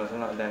ရင်လည်းကျွန်တော်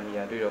ဆုံးတော့အတန်မီ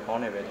ယာတွေ့တော့ကော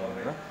င်းတယ်ပဲထင်တ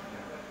ယ်နော်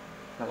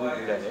နှစ်ခုပြ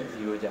လိုက်တယ်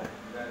0ကျတယ်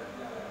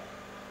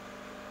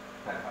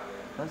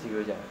နော်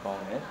0ကျကော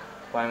င်းတယ်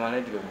ပိုင်းမှာလ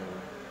ည်းဒီလိုမျိုး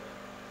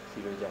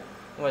0ကျ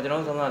ဟိုမှာကျွန်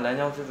တော်ဆုံးတော့လမ်း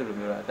ကြောင်းစစ်စစ်လို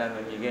မျိုးတော့အတန်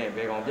မီခဲ့ရင်ဘ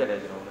ယ်ကောင်ပြက်လဲ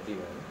ကျွန်တော်မသိ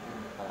ပါဘူး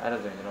အဲ့ဒါ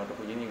ဆိုရင်ကျွန်တော်တ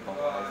ခုချင်းစီကောင်း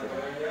တယ်စစ်တယ်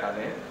ဒါလ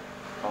ည်း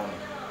ကောင်းတယ်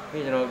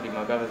ပြီးကျွန်တော်ဒီ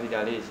မှာ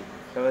capacitor လေးရှိ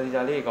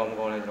capacitor လေးကောင်းမ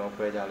ကောင်းလဲကျွန်တော်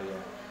ခွဲကြလို့ရတ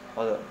ယ်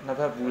ဟုတ်ဆိုနှစ်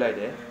ဖက်ပူးလိုက်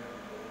တယ်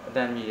အတ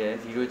န်မြည်တယ်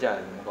0ကျတ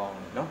ယ်မကောင်း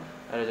ဘူးเนาะ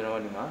အဲ့တော့ကျွန်တော်က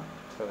ဒီမှာ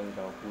capacitor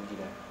ကိုပူးကြည့်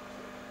လိုက်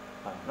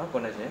ဟာเนาะ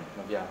connection မ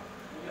ပြ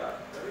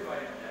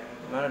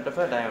ဘူးမင်းတစ်ဖ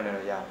က်တိုင်းအောင်လ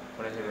ည်းရ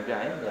connection မပြရ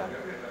င်ရ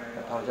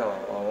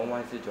1600ပါ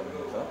1.6ကျော်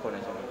လို့ဆိုတော့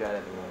connection မပြ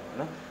တဲ့လူပေါ့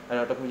เนาะအဲ့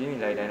တော့တစ်ခုချင်း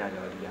ကြီးလိုက်တိုင်းတာကျွ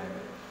န်တော်ဒီတိုင်း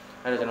ပဲ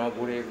အဲ့တော့ကျွန်တော်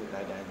ဘိုးလေးကို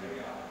လိုက်တိုင်းကြည့်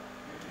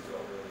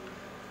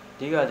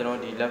ဒီကကျွန်တော်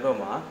ဒီ laptop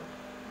မှာ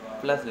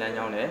plus လမ်း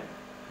ကြောင်းနဲ့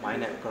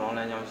minus ground လ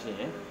မ်းကြောင်းရှိ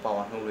ရင်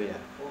power နှိုးလို့ရတ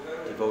ယ်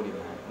ဒီ volt ဒီ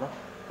မှာเนาะ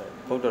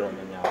volt တော်တော်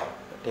များများ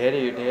ဒဲ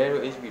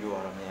တို့ HP တို့က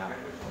တော့မရ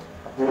ဘူး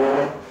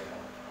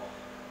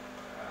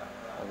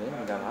ဟုတ်တယ်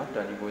ဒီကမှာ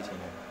20 volt ချိန်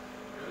တယ်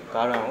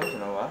ကားရောကိုကျွ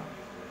န်တော်က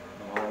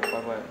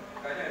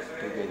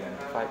5.2 kg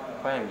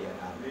 5 ampere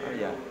ထားအဲ့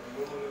ရဒီ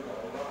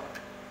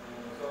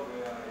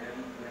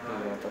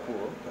တော့တစ်ခု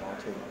ကိုကျွန်တော်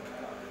ချိန်ဟု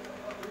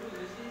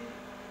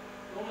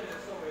တ်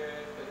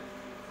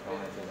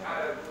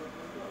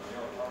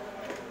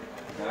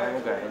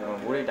ကဲ့ကျွန်တော်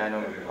ဘိုးလေးတိုင်း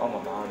တော့အောက်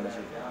မှာဘာမှမ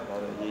ရှိဘူးဒါ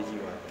တော့ရေးကြ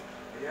ည့်ပါ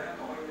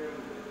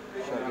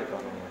ရှော့ပြ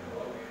တော့မယ်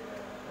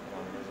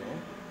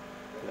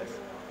plus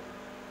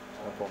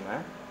ပုံမှ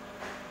န်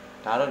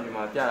ဒါတော့ဒီ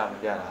မှာပြတာမ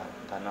ပြတာ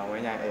ဒါနောက်ဝ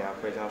င်းညာအဲ့ရ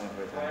ခွဲခြားမှု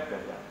ပြပြ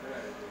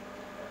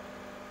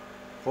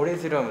ဘိုးလေး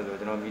စစ်တော့မယ်ဆို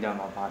ကျွန်တော်မီတာ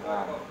မှာပါ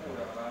ထား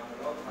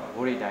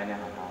ဘိုးလေးတိုင်းနဲ့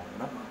ဟာထား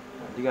နော်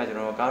အဓိကကျွန်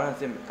တော်ကားရ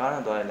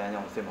န်သွားတဲ့လမ်း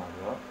ကြောင်းစစ်မှာ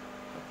ဆိုတော့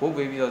ဘိုး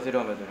ပေးပြီးတော့စစ်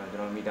တော့မယ်ဆိုတော့ကျွ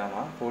န်တော်မီတာ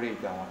မှာဘိုးလေး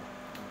ပြောင်းသွား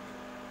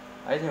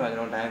အဲ့ဒီအချိန်မှာကျွန်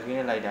တော်ဒိုင်စကင်း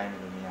နဲ့လိုက်တိုင်းနေ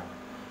လို့မရဘူး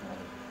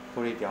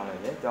ဘိုးလေးပြောင်းလို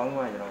က်တယ်ပြောင်း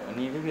သွားရင်ကျွန်တော်အ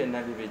နီးပြပြအန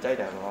က်ပြပြကြိုက်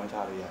တာကောင်းချ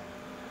လို့ရတယ်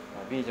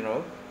ပြီးကျွန်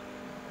တော်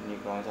ဒီ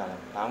ground ချလို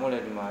က်ဒါမှမဟုတ်လ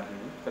ည်းဒီမှာဒီ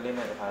clip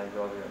နဲ့တစ်ခါ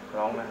ပြောပြီးတော့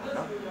ground ပဲဟာ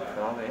နော်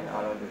ground ဆိုရင်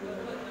အားလုံးဒီလို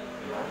ပဲဒီ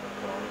မှာ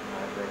ground မှာ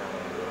တွေ့ကြတ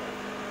ယ်ပြော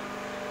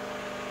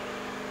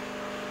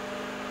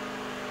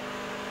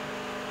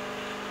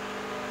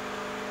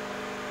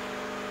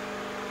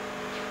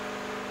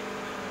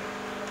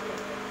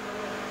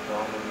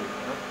ground မျိုး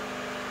နော်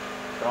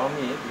ground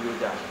မျိုးဒီလို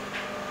ကြာဒီ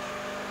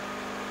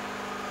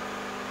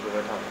လို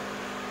ပဲထားတယ်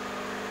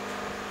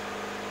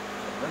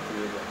နော်ဒီ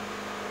လိုကြာ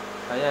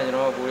အဲ့ရကျွန်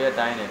တော်ကိုရီးယား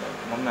တိုင်းနေတယ်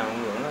မမှန်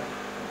ဘူးလို့နော်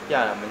ပြ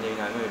တာမငြိမ်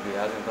နိုင်မျိုးတွေ့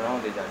အဲ့ဒါဆို ground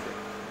သေးကြစစ်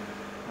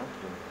နော်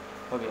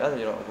ဟုတ်ပြီအဲ့ဒါဆို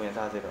ကျွန်တော်အဝင်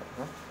စားစစ်တော့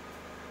နော်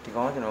ဒီ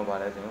ကောင်ကကျွန်တော်ပါ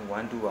လဲဆိုရင်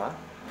1 2ပါ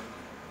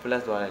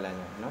plus သွားတဲ့လမ်း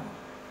ကြောင်းနော်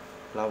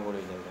ဘယ်လောက်ပို့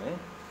လို့လဲဆိုရင်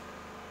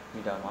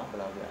မီတာမှာဘယ်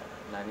လောက်ပြ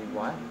90.95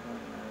ဟု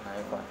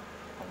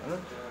တ်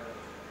နော်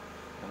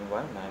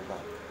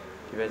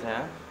90.95ဒီဘက်ဆ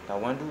န်ဒါ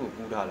1 2ကို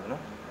ကူးထားလို့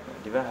နော်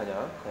ဒီဘက်ဟာကျ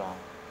တော့ ground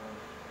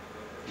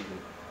ဒီ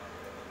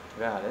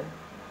ဘက်ဟာလဲ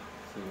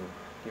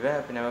0ဒီဘက်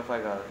pin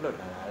 5ကတော့လွတ်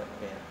ထားတာအဲ့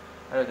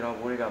တော့ကျွန်တော်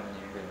ဘိုးတွေကမ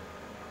ငြိဘူး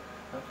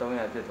နော်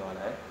300ပြစ်သွား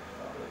လိုက်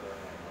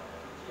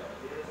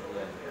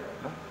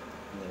နော်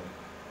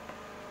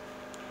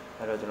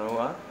အဲ့တော့ကျွန်တော်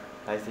က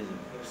live စ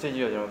စ်ကြ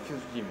ည့်တော့ကျွန်တော်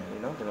fuse ကြည့်မယ်လေ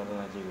နော်ကျွန်တော်သုံး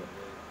သပ်ကြည့်ပြီး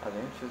အဲ့ဒါ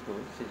fuse ကို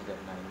စစ်ကြည့်တဲ့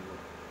90ကို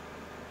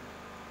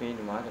ပြီး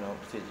ဒီမှာကျွန်တော်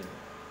စစ်ကြည့်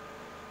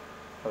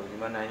ဟုတ်ဒီ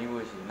မှာ90ကို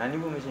ရှိ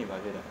90ကိုမရှိရင်ဘာ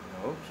ဖြစ်လဲကျွန်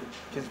တော်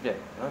fuse ပြတ်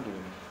နော်ဒီ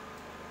လို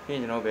ပြီး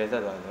ကျွန်တော်ဘယ်ဆ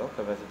က်သွားဆို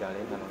capacitor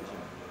လေးနှလုံးရှိ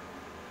တယ်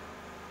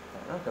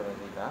နော်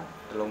capacitor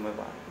တစ်လုံးပဲ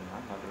ပါတယ်ဒီမှာ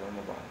တစ်လုံးမ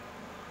ပါတယ်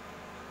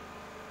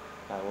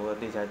ဒါကို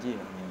တေချာကြည့်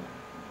နေမြင်တယ်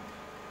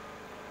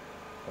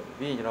ဟုတ်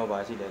ပြီးကျွန်တော်ဗာ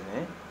ရှိတယ်ဆိုရ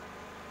င်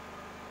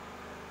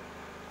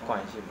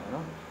coin ရှိမှာ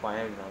နော် coin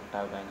ရဲ့ကျွန်တော်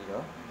တောက်တိုင်းကြည့်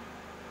တော့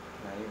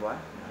90 watt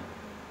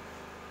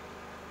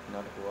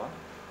not go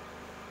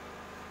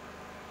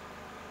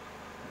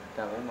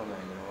ta cũng mà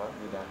mình nó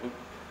vì là lúc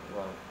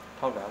và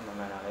thâu đã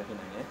mà là cái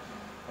này nhé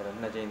rồi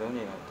là trên giống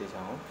như là thì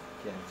sao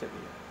thì sẽ bị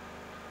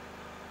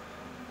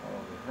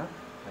nó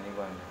là như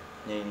vậy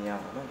nhìn nhau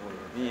nó vui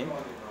vì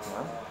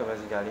đó các bạn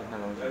sẽ đi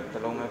hàng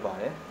lông mới bảo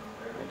đấy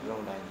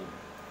lông đại gì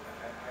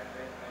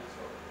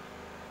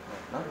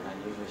nó là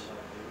như vậy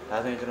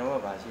đã thấy cho nó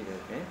bà chỉ được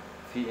cái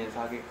phi in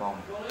sao cái con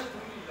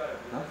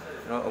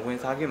nó ở bên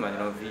sao cái mà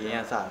nó phi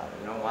in sao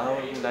nó quá lâu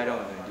lại đâu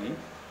mà đi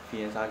phi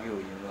in sao cái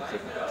gì nó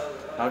xịt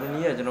nào thì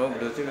như cho nó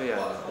được xịt rồi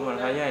mà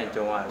thấy như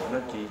trồng à nó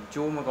chỉ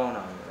chú mà con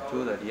nào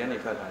chú rồi đi anh ấy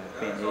phát là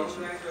pin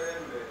gì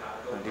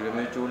thì cái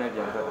mấy chú nàyပြ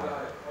န်phát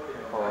là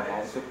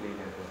họ xúc đi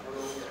này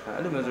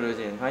rồi lúc mà rồi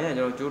gì thấy như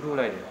cho nó chú thu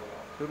lại đấy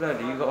chú lại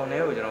đi con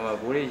nếu cho nó mà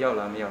bố đi giao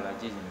làm nhiều là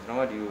chi gì nó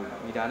mà điều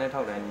đi đá này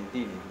thâu đá nhìn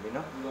tỉ này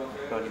nó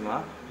rồi đi mà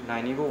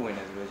này ní vô mình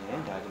là rồi gì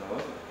đã cho nó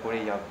bố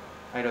đi giao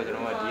ai rồi cho nó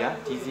mà đi á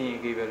chi gì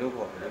cái về lúc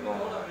họ còn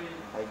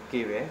ai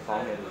cái về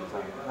con này thì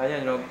sao thấy như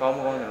nó con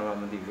mà con cho nó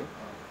làm gì đấy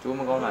chú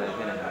mà con là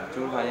thế này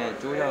chú thấy như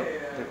chú giao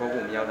thì có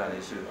cùng giao là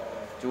để xử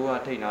chú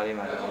thấy nào đi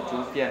mà chú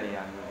tiền này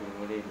à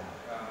bố đi là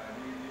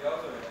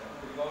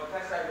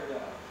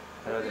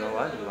rồi cho nó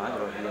quá thì quá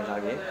rồi đi ra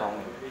cái con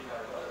này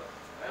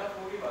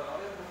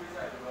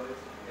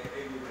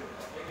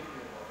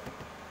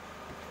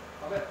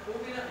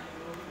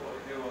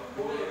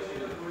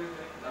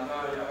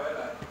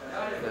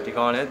thì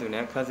con đấy tụi nó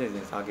khá dễ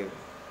sao kiểu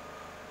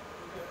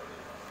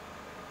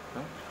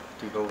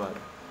thì câu vậy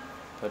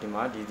thôi thì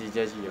má đi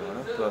chơi gì đó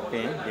nó tụi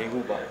pin lấy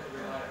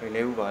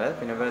gu bảo đấy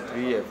pin number 3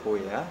 है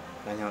 4 है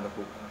là nhau được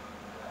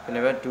pin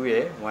number 2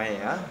 है 1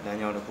 है là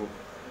nhau được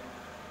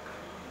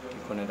thì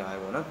con này đại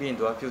bảo nó pin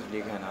tụi fuse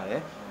lấy khăn nào đấy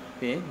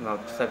pin mà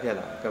sắp hết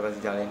là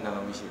capacity lấy năm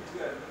long gì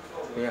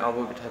pin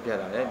output bị thấp hết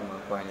là đấy mà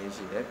quan lý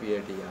gì đấy pid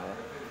à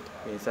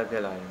pin sắp hết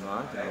là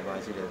mà tụi nó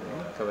bao gì đấy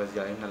capacity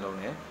lấy năm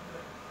long này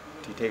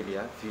thì thế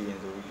kia phi hiện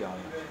rồiပြောင်း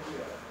တယ်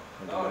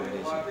ဒီလို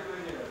လေးရှိ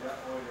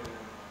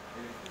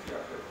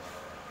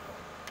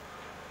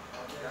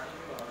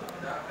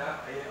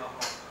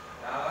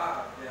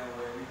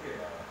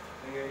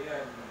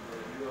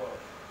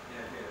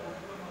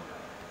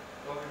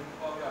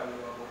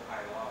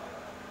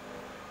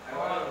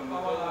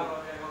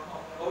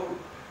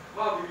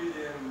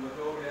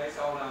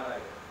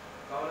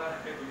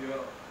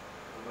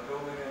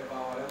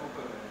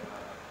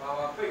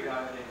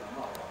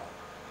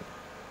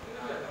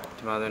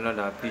ဒီမှာဆိုတော့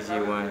ဒါ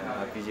psid1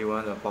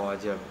 psid1 ဆို power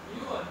jet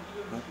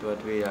နော်သူက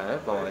တွေ့ရတယ်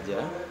power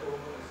jet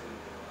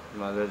ဒီ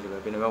မှာဆို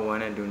တော့ပင်နံပါတ်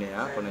1နဲ့2နဲ့က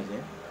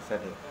connection ဆက်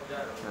တယ်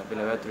ပင်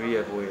နံပါတ်3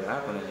ရဲ့4ရဲ့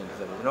connection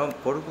ဆက်တယ်ကျွန်တော်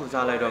ဘုတ်တစ်ခု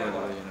စားလိုက်တော့မယ်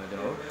ဆိုလို့ကျွ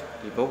န်တော်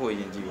ဒီဘုတ်ကိုအ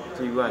ရင်ကြည့်ကြည့်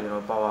ပြီးကကျွန်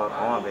တော် power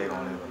ကောင်းကပဲကော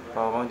င်းတယ်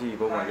power ကောင်းကြည့်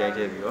ဘုတ်မှာရိုက်ထ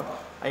ည့်ပြီးတော့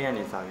အဲ့က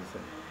နေစားပြီးဆ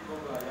က်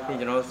ပြီး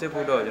ကျွန်တော်စစ်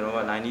ဖို့တော့ကျွန်တော်က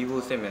90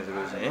 volt စစ်မယ်ဆို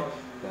လို့ရှိရင်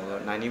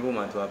90 volt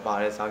မှာသူကပါ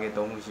တဲ့ circuit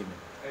 3ခုရှိမယ်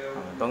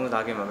3ခု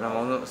circuit မှာပထမ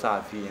ဆုံးအစ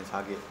VN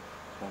circuit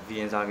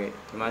VN circuit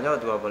ဒီမှာကျတော့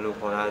သူကဘယ်လို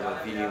ခေါ်ထားလဲဆို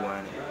VA1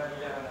 နဲ့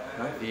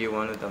နော်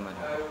VA1 လို့သတ်မှတ်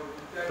ထားတယ်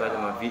သူကဒီ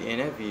မှာ VN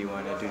နဲ့ VA1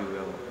 နဲ့အတူတူ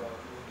ပဲပေါ့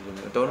ဒီ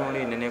လိုအတုံးလုံး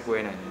လေးနည်းနည်းကွဲ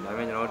နိုင်တယ်ဒါ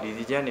ပေမဲ့ကျွန်တော် DC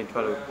jet နေထွ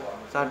က်လို့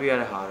စတွေ့ရ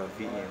တဲ့ဟာကတော့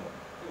VN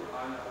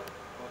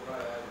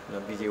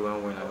ပေါ့ PJ1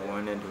 ဝင်လာ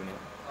1နဲ့2နဲ့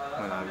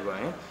ဝင်လာပြီးပါ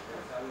ရင်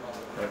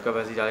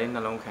capacitor လေးနှ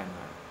လုံးခံ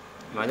တာ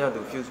ဒီမှာကျတော့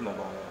သူ fuse မ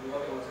ပေါ့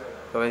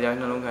capacitor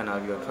နှလုံးခံတာ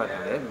ပြီးတော့ထွက်လာ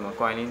တယ်ဒီမှာ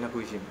coin လေးနှစ်ခု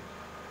ရှိမယ်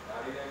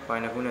coin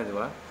နှစ်ခုနဲ့သူ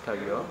ကထပ်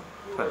ပြီးတော့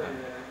ထွက်လာတ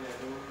ယ်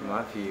ဒီမှာ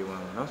VA1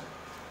 ပေါ့နော်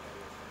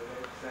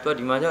သူက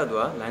ဒီမှာကျတော့သူ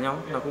ကလမ်းကြောင်း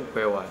နှစ်ခု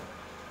ခွဲသွားတယ်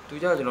သူ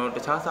ကျတော့ကျွန်တော်တ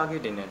ခြား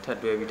circuit တွေနဲ့ထပ်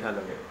တွဲပြီးထပ်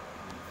လုပ်တယ်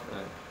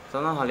စော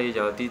င်းဟာလေးကျ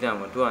တော့တီးတန့်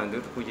ပေါ့သူကသူ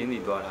တစ်ခုချင်းစီ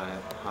တွားထားတဲ့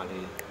ဟာ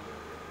လေး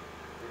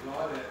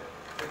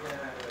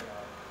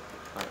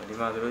ဒီ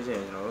မှာဆိုလို့ရှိရ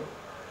င်ကျွန်တော်တို့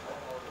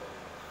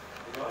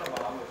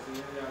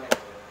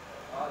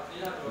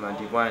ဒီမှာ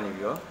ဒီ point နေ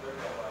ပြီးတော့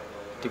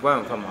ဒီ point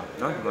ကိုဖတ်မှာ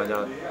เนาะဒီမှာကျ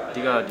တော့အ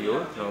ဓိကတော့ဒီကို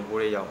ကျွန်တော်ပိုး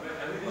လေးရောက်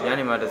ဒီက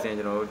နေမှတစ်ဆင့်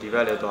ကျွန်တော်တို့ဒီဘ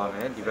က်လည်းသွားမ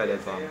ယ်ဒီဘက်လ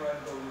ည်းသွားမယ်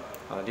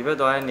ဒီဘက်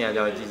သွားတဲ့နေရာကျ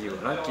တော့ကြည့်ကြည့်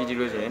ပေါ့နော်ကြည့်ကြည့်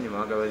လို့ရှိရင်ဒီ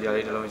မှာ capacitor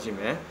လေးတစ်လုံးရှိ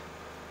မယ်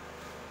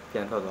ပြ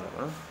န်ထွက်သွားတာ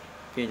ပေါ့နော်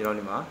ပြီးရင်ကျွန်တော်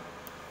ဒီမှာ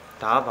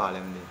ဓာတ်ပါ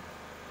လဲမသိ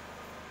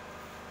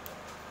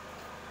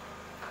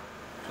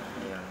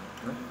ဘူးရ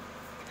နော်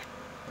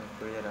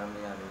ကိုရတာမ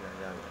ရသေးဘူး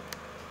ရပြီ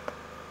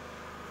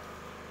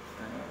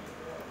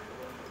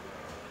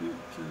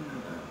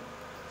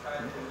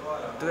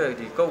သူက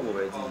ဒီကုတ်ကို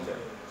ပဲကြည့်ကြတယ်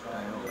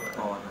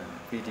ဟော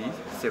PD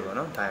စစ်ပေါ့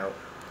နော်ဒိုင်ဟု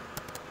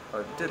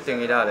တ်တစ်တင်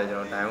ကြတာလည်းကျွန်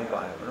တော်ဒိုင်ဟုတ်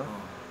ပါတယ်ပေါ့နော်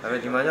ဒါပေ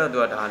မဲ့ဒီမှာကျတော့သူ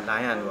ကဒါ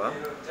line ရသူက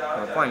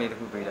point လေးတစ်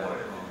ခုပေးတာ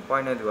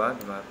point နဲ့သူက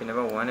ဒီမှာပင်နံ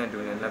ပါတ်1နဲ့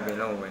2နဲ့နှစ်ပင်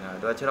လုံးဝင်လာ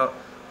သူက6တော့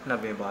နှစ်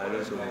ပင်ပါတယ်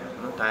လို့ဆိုတယ်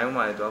နော်ဒိုင်ဟုတ်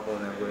မှာလည်းသူကပုံ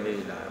စံကွင်း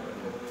လေးလာတယ်ပေါ့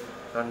သူ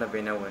ကနှစ်ပ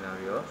င်နဲ့ဝင်လာ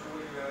ပြီးတော့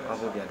အောက်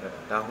ကိုပြန်ထွက်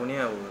ဒါဟိုနေ့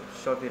ကဟို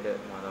short ဖြစ်တဲ့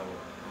မှာတော့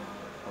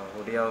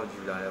ဟိုတယောက်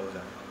ယူလာတဲ့ဥစ္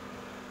စာ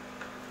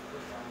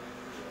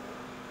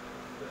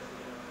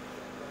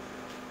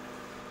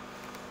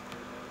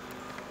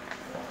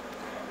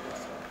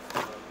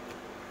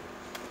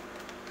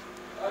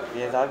ပြ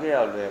င်စားပြရ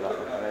လွယ်ပါ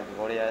ဒါပေမဲ့ဒီ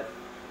ဘောလေးက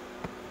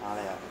အား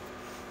လိုက်ရ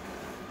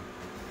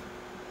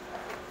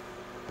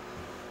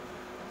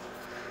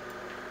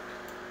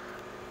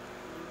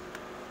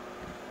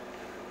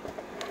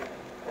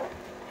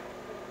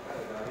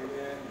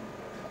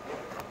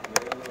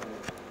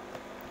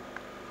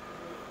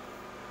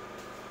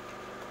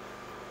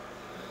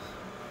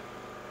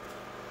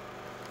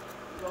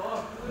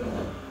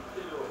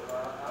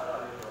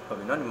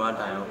ပြီနော်ဒီမှာ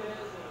တိုင်အောင်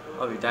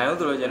ဟုတ်ပြီတိုင်အောင်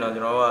ဆိုလို့ကျွန်တော်က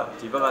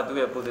ဒီဘက်ကသူ့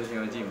ရဲ့ position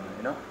ကိုကြည့်မှာ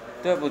နော်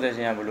သူ့ရဲ့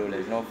position ကဘယ်လိုလဲ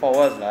ကျွန်တော်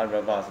forward လား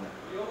reverse လား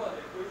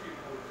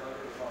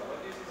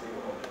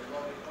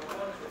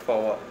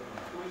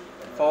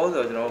forward ဆို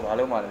တော့ကျွန်တော်ဘာ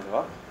လုပ်မှာလဲဆို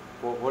တော့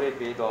ဘိုးလေး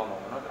ပေးသွားမှာ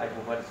ပေါ့နော်အဲ့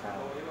ဘိုးဘက်တစ်ချမ်း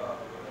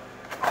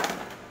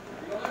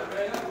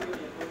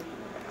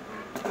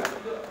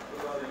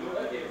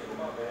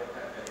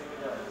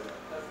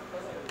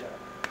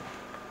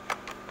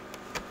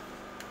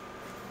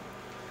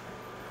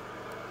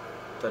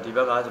ဒီဘ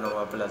က်ကကျွန်တော်က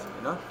plus ပဲ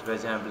เนาะဒီဘက်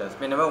ချမ်း plus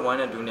pin number 1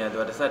နဲ့2နဲ့သူ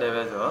ကတစ်ဆက်တည်း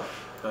ပဲဆိုတော့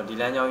ကျွန်တော်ဒီ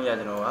လမ်းကြောင်းကြီးက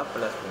ကျွန်တော်က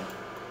plus ပဲဆို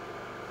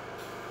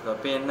တော့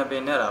pin 2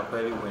 pin နဲ့တာခွဲ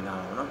ပြီးဝင်လာ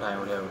တာပေါ့เนาะဒိုင်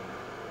ယိုလေးကို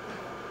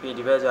ပြီး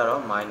ဒီဘက်ကျ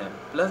တော့ minus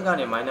plus က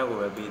နေ minus ကို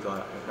ပဲပြီးသွား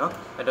တာเนาะ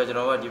အဲ့တော့ကျွန်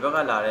တော်ကဒီဘက်က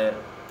လာတဲ့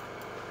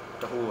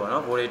တခုပေါ့เนา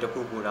ะဘိုးလေးတစ်ခု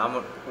ခုဒါမှမ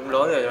ဟုတ်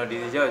လောဆယ်ကျွန်တော်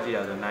DC ကြောက်ကြည့်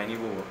တာဆို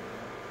90ဘို့ပေါ့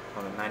ဟု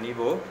တ်လား90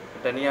ဘို့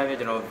တနည်းအားဖြင့်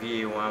ကျွန်တော်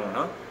VA1 ပေါ့เ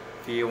นาะ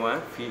VA1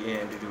 VA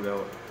အတူတူပဲ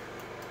ပေါ့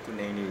ဒီ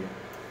နေလေး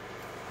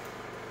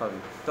ဟုတ်ပြီ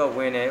တော့ဝ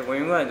င်နေဝ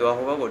င်ဝင်ကသူက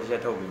ဟိုဘက်ကိုတစ်ချ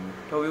က်ထုတ်ပြီး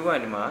ထုတ်ပြီးက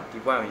နေမှာဒီ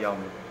point ကိုရောက်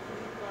မယ်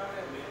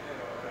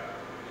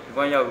ဒီ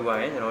point ရောက်ပြီး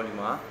ရင်ကျွန်တော်ဒီ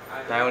မှာ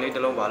ဒိုင်ယွန်လေးတ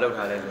စ်လုံးပါလောက်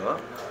ထားလဲဆိုတော့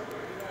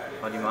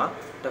ဟောဒီမှာ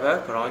တစ်ဖက်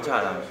ground ချ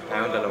တာဒိုင်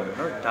ယွန်တစ်လုံးเ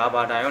นาะဒါ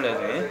ပါဒိုင်ယွန်လဲ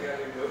ဆိုရင်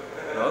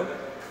เนาะ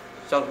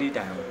shortly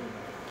ဒိုင်ယွန်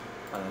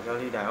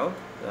shortly ဒိုင်ယွန်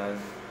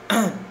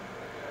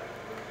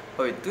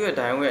ဟုတ်ပြီသူ့ရဲ့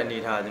ဒိုင်ယွန်ရဲ့အနေ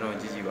ထားကျွန်တော်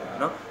ကြည့်ကြည့်ပါ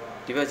เนาะ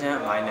ဒီဘက်ချမ်း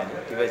minus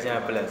ဒီဘက်ချမ်း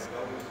plus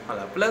ဟုတ်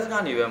လား plus က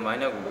နေပဲ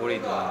minus ကိုပို့လို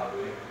က်သွား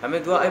ဒါပေ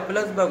မဲ့ तू ကအဲ့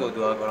plus ဘက်ကို तू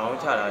က ground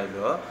ချတာလေ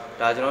ဆိုတော့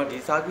ဒါကျွန်တော်ဒီ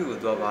circuit ကို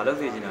तू ကဘာလုပ်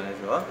စေချင်တာလဲ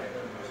ဆိုတော့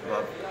ဟို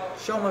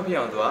short မဖြစ်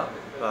အောင် तू က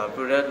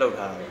product လုပ်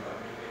ထားတာ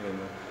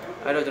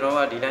အဲ့တော့ကျွန်တော်က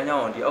ဒီလမ်းကြော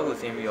င်းအောင်ဒီအောက်ကို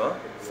ဆင်းပြီးတော့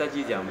ဆက်ကြ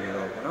ည့်ကြမှာ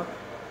တော့ပေါ့နော်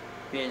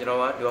ပြီးရင်ကျွန်တော်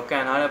ကဒီက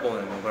န်ထားတဲ့ပုံ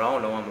စံကို ground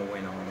ကိုလုံးဝမဝ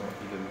င်အောင်လို့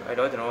ဒီလိုမျိုးအဲ့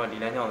တော့ကျွန်တော်ကဒီ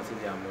လမ်းကြောင်းကိုစစ်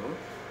ကြမလို့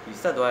ဒီ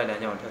ဆက်သွားတဲ့လ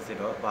မ်းကြောင်းကိုထပ်စစ်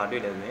တော့ဘာ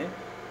တွေ့လဲဆိုရင်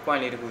point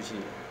လေးတစ်ခုရှိ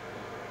တယ်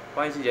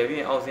point ရှိတယ်ပြီး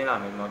ရင်အောက်ဆင်းလာ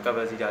မယ်ဒီမှာ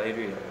capacitor လေး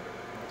တွေ့တယ်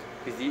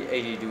psid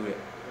တဲ့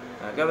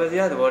capacity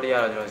သဘောတ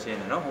ရားတော့ကျွန်တော်ရှင်း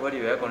တယ်နော်ဟိုဘက်ဒီ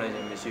ပဲ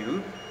connection မရှိဘူး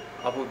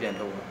output ပြန်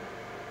ထုတ်ပါ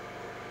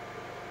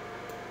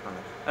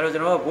အဲ့တော့ကျွ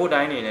န်တော်က board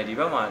တိုင်းနေနဲ့ဒီ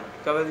ဘက်မှာ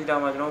capacitor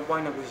မှာကျွန်တော်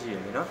point တစ်ခုရှိရ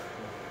တယ်နော်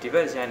ဒီဘ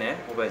က်ချမ်းနဲ့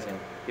ဟိုဘက်ချမ်း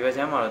ဒီဘက်ချ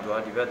မ်းမှာတော့သူက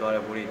ဒီဘက်သွား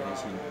တဲ့ board တွေတိုင်း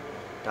ရှိတယ်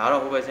ဒါက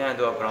တော့ဟိုဘက်ချမ်းက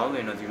သူက ground ဆို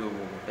ရင်တော့0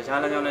ဘူးတခြား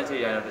လမ်းကြောင်းနဲ့ချိ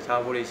န်ရတော့တခြား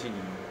board တွေရှိ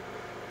နေတ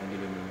ယ်ဒီ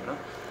လိုမျိုးနော်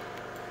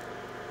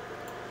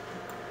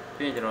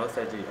ပြီးရင်ကျွန်တော်ဆ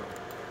က်ကြည့်တော့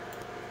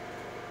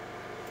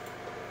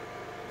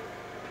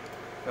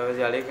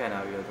capacitor လေးခံ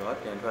ထားပြီးတော့သူက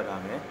ပြန်ထွက်လာ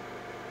မယ်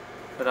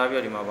ထွက်လာပြီး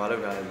တော့ဒီမှာဘာလု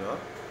ပ်ထားလဲဆိုတော့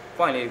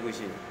point လေးတစ်ခု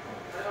ရှိတယ်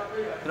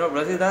ကျွန်တော်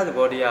resistor သ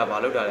ဘောတရားဘာ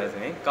လုပ်တာလဲ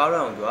ဆိုရင်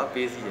current ကိုသူက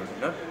ပေးစီးတယ်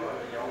နော်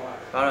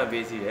current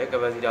ပေးစီးတယ်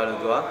capacitor လို့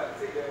သူက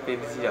ပေး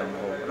စီးတာမ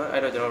ဟုတ်ဘူးနော်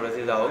အဲ့တော့ကျွန်တော်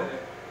resistor ကို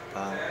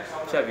ဒါ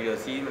ဖြတ်ပြီးတော့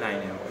စီးမနိုင်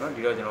တယ်ပေါ့နော်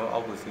ဒီတော့ကျွန်တော်အော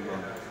က်ကိုစီး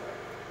သွားမယ်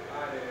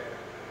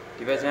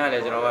ဒီဘက်ချမ်းကလ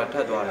ည်းကျွန်တော်ကထ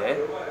ပ်သွားတယ်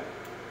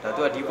ဒါ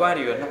သူကဒီ point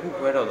တွေရောနှစ်ခု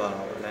ခွဲတော့သွား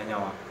တာပေါ့လမ်းကြော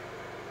င်းက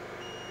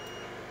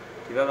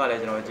ဒီဘက်ကလည်း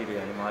ကျွန်တော်ကြည့်လို့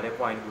ရတယ်ဒီမှာလည်း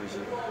point တစ်ခု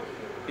ရှိတယ်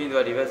ပြီး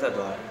တော့ဒီဘက်ဆက်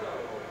သွားတယ်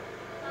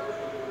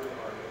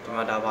ဒီ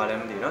မှာဒါပါလည်း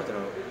မသိဘူးเนาะကျွန်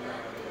တော်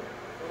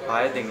ဘာ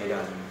ရဲ့တင်ကြရတ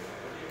ယ်ဟ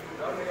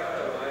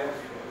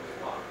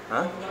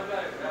မ်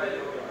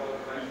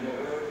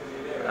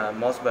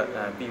MOSFET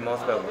P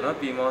MOSFET ပေါ့နော်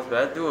P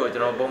MOSFET သူ့ကိုကျွ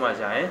န်တော်ပုံမှန်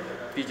ရှာရင်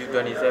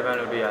PG27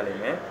 လို့တွေ့ရလိ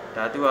မ့်မယ်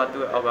ဒါသူ့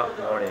အောက်က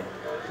model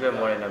သူ့ရဲ့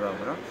model number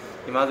ပေါ့နော်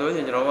ဒီမှာဆိုလို့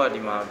ရှိရင်ကျွန်တော်က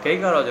ဒီမှာ gate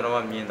ကတော့ကျွန်တော်က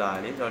မြင်သားတ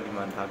ယ်လေကျွန်တော်ဒီ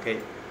မှာဒါ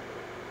gate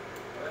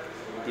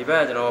ဒီဘ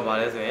က်ကကျွန်တော်ကဘာ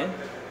လဲဆိုရင်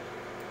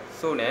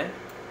source နဲ့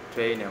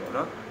drain နဲ့ပေါ့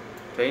နော်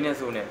drain နဲ့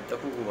source နဲ့တစ်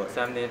ခုခုပေါ့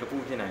something တစ်ခု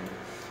ဖြစ်နိုင်တယ်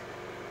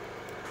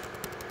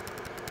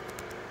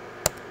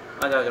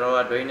အဲ့ဒါကျွန်တော်က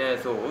drain နဲ့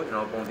source ကိုကျွန်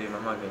တော်ပုံစံ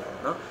မှတ်ခဲ့တာ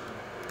ပေါ့နော်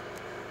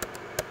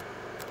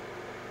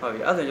ဟုတ်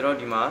ပြီအဲ့ဒါကျွန်တော်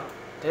ဒီမှာ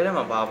ထဲ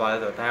မှာပါလဲ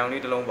ဆိုတော့ဒိုင်ယွန်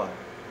လေးတစ်လုံးပါတ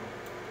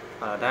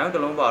ယ်ဒိုင်ယွန်တ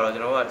စ်လုံးပါတော့ကျွ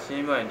န်တော်ကရှ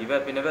င်းပြရင်ဒီဘ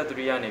က် pin number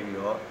 3ကနေပြီး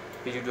တော့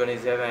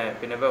PG27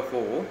 pin number 4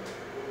ကို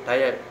ဓာတ်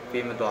ရိုက်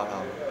ပေးမသွားတာ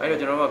ဘူးအဲ့တော့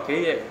ကျွန်တော်က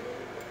gate ရဲ့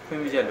ခွင့်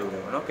ပြုချက်လိုတ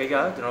ယ်ပေါ့နော် gate က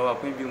ကျွန်တော်က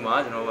ခွင့်ပြုမှာ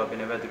ကျွန်တော်က pin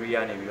number 3က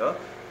နေပြီးတော့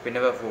pin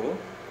number 4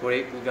ကို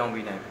ရေးကူးပြောင်း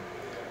ပေးနိုင်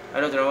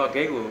အဲ့တော့ကျွန်တော်က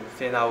gate ကိုစ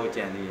ဉ်းစားဖို့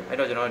ကြံသေးတယ်အဲ့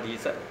တော့ကျွန်တော်ဒီ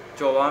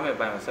ကြော်သွားမယ့်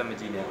ဘိုင်းကိုဆက်မ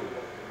ကြည့်နဲ့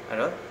အဲ့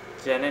တော့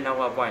ကြံတဲ့နောက်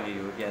က point လေး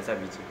ကိုပြန်ဆက်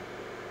ပြီးကြည့်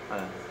ဟုတ်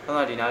လားအဲ့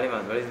တော့ဒီနားလေးမှာ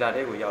resistor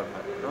ထဲကိုရောက်တာ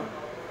နော်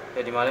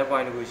အဲဒီမှာလည်း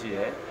point တစ်ခုရှိတ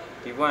ယ်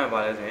ဒီ point ကဘာ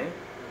လဲဆိုရင်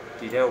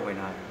ဒီထဲကိုဝင်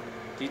လာတယ်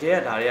ဒီထဲက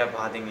ဒါတွေက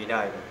ဘာသင်္ကေတတွေ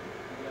လဲဟ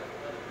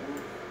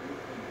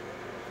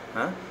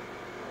မ်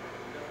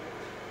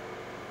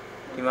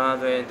ဒီမှာ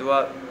ဆိုရင် तू က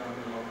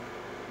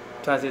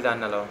transistor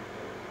နှလုံး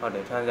ဟုတ်တ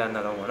ယ် transistor နှ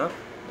လုံးပေါ့နော်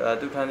ဒါ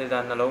သူ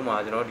transistor နှလုံးမှာ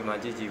ကျွန်တော်ဒီမှာ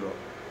ကြည့်ပေါ့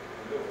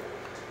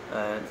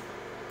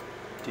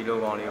ဒီလို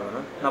ကောင်လေးပေါ့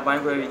နော်နှစ်ပို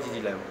င်းခွဲပြီးကြ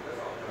ည့်လိုက်ပေါ့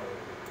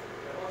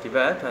ဒီဘ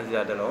က်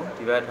transistor တစ်လုံး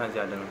ဒီဘက်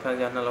transistor တစ်လုံး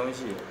transistor နှလုံး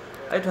ရှိတယ်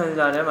အဲ့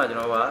transistor ထဲမှာကျွန်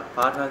တော်က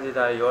ဘာ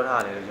transistor ရော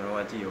ထားတယ်လို့ကျွန်တော်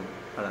ကကြည့်အောင်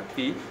ဟုတ်လား P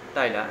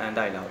တိုက်လား N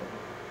တိုက်လားပေါ့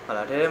ဟုတ်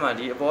လားထဲမှာ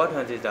ဒီအပေါ်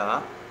transistor က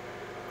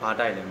ဘာ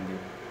တိုက်လဲမသိ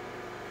ဘူး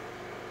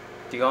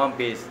ဒီကောင်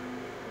base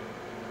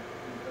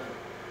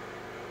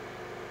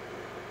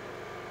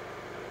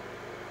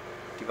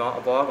ဒီကောင်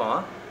အပေါ်ကောင်က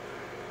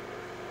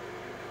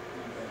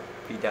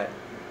P တိုက်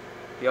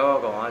ဒီအောက်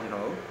ကောင်ကကျွန်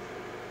တော်တို့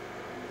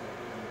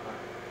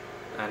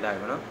N တိုက်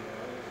ပေါ့နော်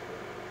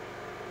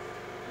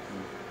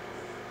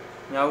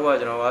မြောက်က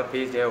ကျွန်တော်က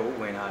base ထဲကို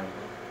ဝင်ထားတယ်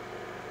ဟု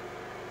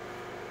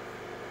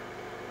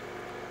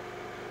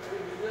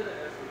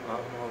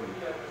တ်ပြီ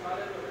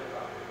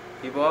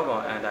ဒီဘောကော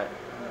င် and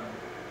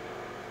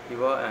ဒီ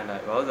ဘော and ဘာ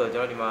လို့ဆိုတော့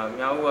ကျွန်တော်ဒီမှာ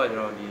မြောက်ကကျွန်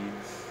တော်ဒီ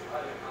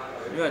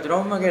ကျွန်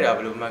တော်မှတ်ခဲ့တာဘ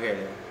ယ်လိုမှတ်ခဲ့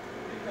လဲ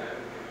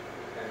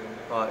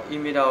ဟော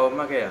emitter ကို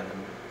မှတ်ခဲ့တာလား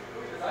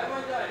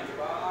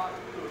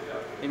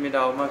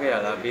emitter ကိုမှတ်ခဲ့ရ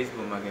လား base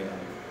ကိုမှတ်ခဲ့ရလား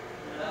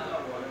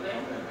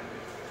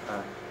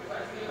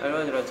အဲ့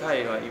တော့ကျွန်တော်ခြားရ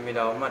တော့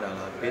emitter ကိုမှတ်တာ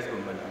လား base ကို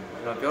မှတ်တာ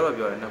ကျွန်တော်ပြောတော့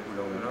ပြောတယ်နှစ်ခု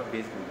လုံးနော်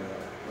base ကိုပြောတာ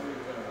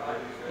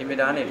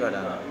emitter နဲ့ထွက်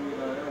တာ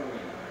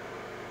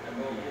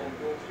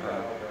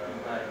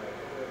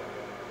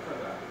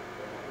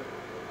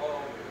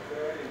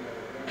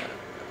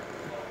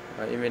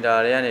emitter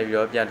တွေကနေပြီး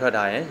တော့ပြန်ထွက်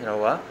ထားရင်ကျွန်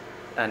တော်က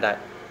and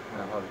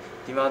ဟုတ်ပြီ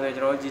ဒီမှာဆိုရင်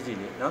ကျွန်တော်ကြည့်ကြည့်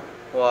လေနော်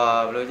ဟိုဟာ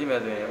ဘယ်လိုကြည့်မလဲ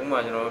ဆိုရင်ဥပမာ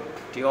ကျွန်တော်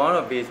ဒီကောင်က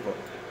တော့ base ပေါ့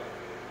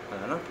ဟုတ်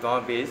လားနော်ဒီကောင်က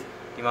base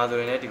ဒီမှာဆို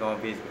ရင်လည်းဒီကောင်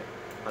base ပဲ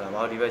ဟုတ်လားဘာ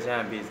လို့ဒီဘက်ချမ်း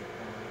က base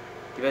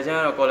ဒီဘက်ချမ်း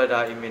ကတော့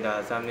collector emitter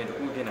sampling တစ်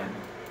ခုဖြစ်နိုင်တ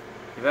ယ်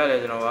ဒီဘက်လည်း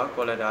ကျွန်တော်က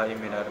collector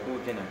emitter တစ်ခု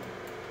ဖြစ်နိုင်တယ်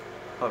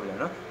ဟုတ်ပြီလား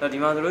နော်အဲ့ဒီ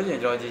မှာဆိုလို့ရှိရ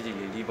င်ကျွန်တော်ကြည့်ကြည့်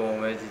လေဒီပုံ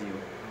ပဲကြည့်ကြည့်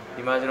ပေါ့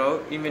ဒီမှာကျွန်တော်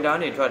emitter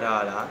နေထွက်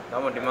ထားတာဒါ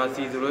မှမဟုတ်ဒီမှာ C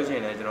ဆိုလို့ရှိရ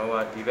င်လည်းကျွန်တော်က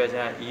ဒီဘက်ချ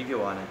မ်း E ဖြစ်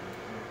သွားနိုင်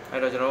အဲ့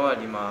တော့ကျွန်တော်က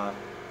ဒီမှာ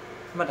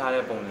မှတ်ထား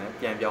တဲ့ပုံနဲ့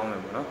ပြန်ပြောင်းမ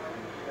ယ်ပေါ့နော်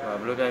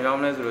ဘယ်လိုပြန်ပြောင်း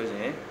မလဲဆိုလို့ရှိ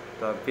ရင်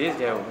သူ base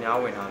တွေကိုများ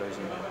ဝင်ထားလို့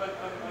ရှိရင်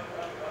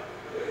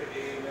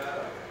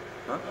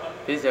နော်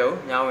base တွေကို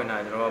များဝင်တာ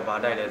ကျွန်တော်ကဘာ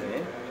တိုက်လဲဆိုရ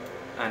င်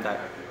and တိုက်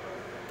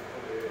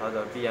ဟော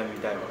ဆို PMB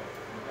တိုက်ပေါ့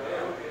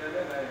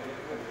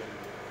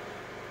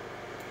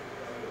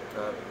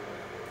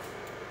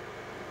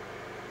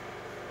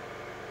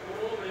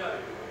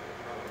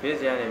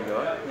base ရနေပြီး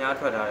တော့ညား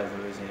ထွက်ထားတယ်ဆို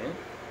လို့ရှိရင်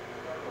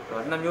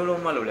နှစ်မျိုး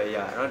လုံးမှတ်လို့လည်းရတ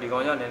ယ်เนาะဒီကော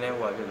င်ကြောင့်နည်းနည်း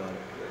ဟိုဖြစ်သွားတ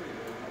ယ်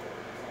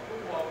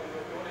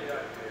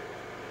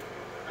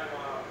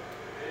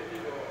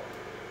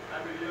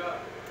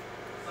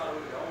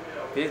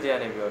base ရ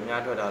နေပြီးတော့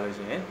ညားထွက်ထားလို့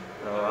ရှိရင်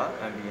တော့က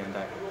ambient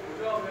တိုက်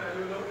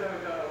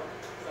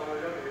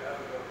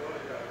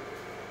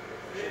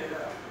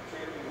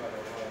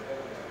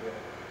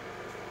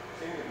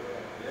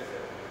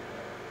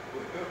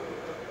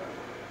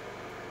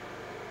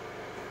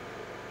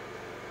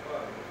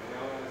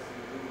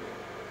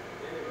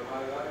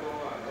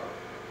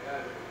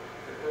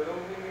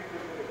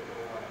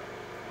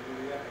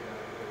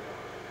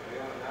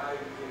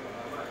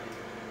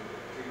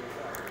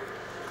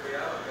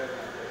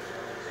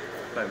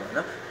ပဲပေါ့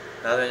နော်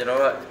ဒါဆိုရင်ကျွန်တော်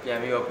တို့ပြန်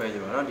ပြီးတော့ခွဲကြ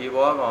ည့်ပါနော်ဒီ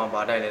ဘောကောင်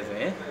ဘာတိုက်လဲဆို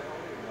ရင်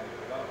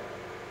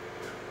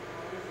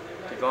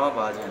ဒီကောင်က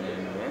ဘာ channel လဲ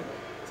ကျွန်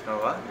တော်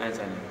က n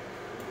channel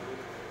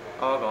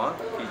အောက်ကောင်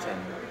p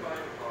channel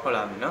ဟုတ်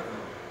လားမင်းနော်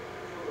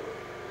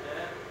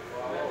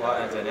ဘာ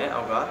n channel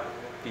အောက်က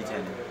p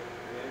channel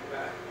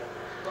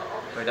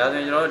ဒါဆိုရ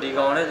င်ကျွန်တော်တို့ဒီ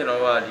ကောင်နဲ့ကျွန်တော်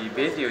တို့ကဒီ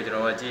base ကိုကျွန်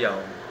တော်ကကြည့်ရအော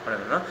င်ဟုတ်တ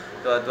ယ်နော်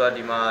သူက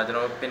ဒီမှာကျွန်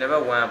တော် pin number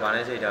 1ကဘာ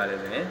နဲ့ချိန်ထားလဲ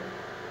ဆိုရင်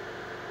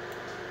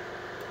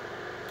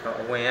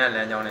အဝင်ကလ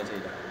မ်းကြောင်းနဲ့ချိ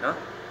န်ထားတယ်နော်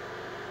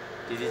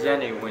ဒီစီချမ်း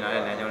တွေဝင်လာ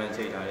တဲ့လမ်းကြောင်းနဲ့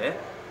ချိန်ထားတယ်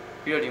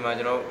ပြီးတော့ဒီမှာ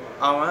ကျွန်တော်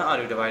R1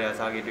 R2 divider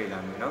circuit တွေ့လာ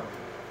မယ်နော်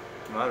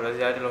ဒီမှာ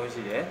resistor တစ်လုံး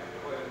ရှိတယ်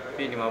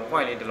ပြီးဒီမှာ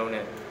point လေးတစ်လုံး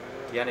နဲ့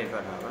ဒီကနေထွ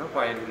က်တာပါနော်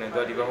point လေးနဲ့သူ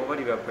ကဒီဘက်ဟိုဘက်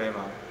ဒီဘက်ခွဲ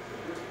မှာ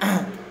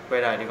ခွဲ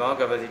တာဒီကောင်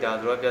capacitor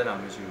ဆိုတော့ပြဿနာ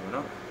မရှိဘူး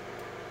နော်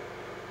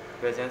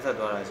ဒီဘက်ချမ်းဆက်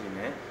သွားတာရှိမ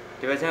ယ်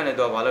ဒီဘက်ချမ်းလည်း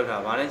သူကဘာလုပ်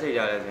ထားဘာနဲ့ချိန်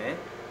ထားလဲဆိုရင်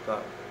သူက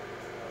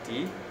ဒီ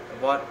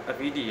watt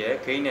FET ရဲ့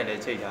gain နဲ့လ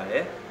ည်းချိန်ထားတ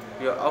ယ်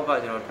ပြီးတော့အောက်က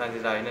ကျွန်တော်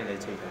transistor နဲ့လ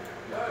ည်းချိန်ထားတယ်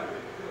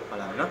ဟုတ်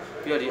လားနော်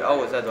ပြီးတော့ဒီအောက်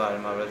ကိုဆက်သွားတ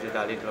ယ်မှာ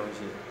resistor လေးတစ်လုံး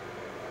ရှိတယ်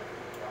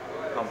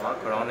အောက်မှာ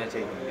ground နဲ့ချိ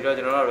န်တယ်ပြီးတော့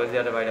ကျွန်တော်တို့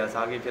resistor divider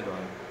circuit ဖြစ်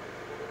သွားတယ်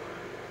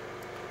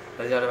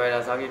resistor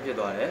divider circuit ဖြစ်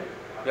သွားတယ်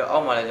ပြီးတော့အော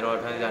က်မှာလည်းကျွန်တော်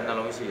တို့ transistor နှ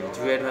လုံးရှိတယ်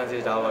dual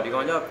transistor ပေါ့ဒီ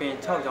ကောင်ကျတော့ pin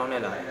 6ချောင်း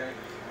နဲ့လာတယ်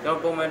ကျွန်တော်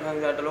ပုံမှန်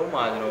transistor တစ်လုံး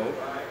မှာကျွန်တော်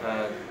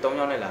3ချော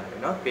င်းနဲ့လာတယ်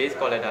နော် base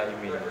collector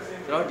emitter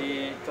ကျွန်တော်ဒီ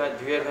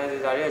dual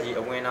transistor တွေကကြီး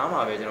အဝင်နားမှာ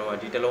ပဲကျွန်တော်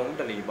ဒီတစ်လုံး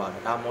တစ်လီပါတ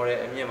ယ်ဒါ model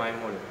အမြင့်ပိုင်း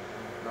မို့လို့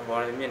နော်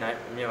model အမြင့်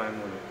ပိုင်း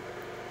မို့လို့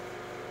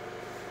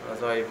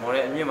ဆိုရင်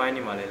model အမြင့်ပိုင်း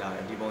နေမှာလည်းလာတ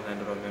ယ်ဒီပုံစံ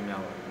တော်တော်များများ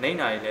ပါနှိမ့်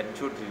တာတွေလည်းတ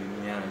ချို့ဒီမြ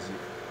င်ရတာရှိ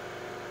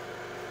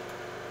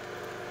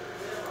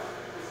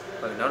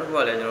ဟုတ်နောက်တစ်ခုက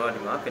လည်းကျွန်တော်ကဒီ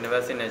မှာ pin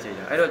number 6နဲ့ချိန်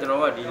တာအဲ့တော့ကျွန်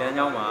တော်ကဒီလမ်း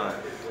ကြောင်းမှာ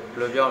ဘယ်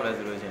လိုပြောရမလဲ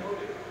ဆိုလို့ချင်း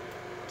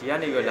ဒီက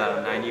နေပြီးလာ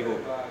တော့90ဖို့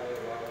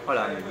ဟုတ်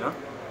လားနော်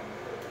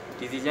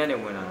DC ချမ်းတွေ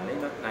ဝင်လာတယ်လေ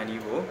နော်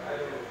90ဖို့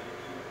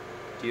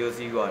DOC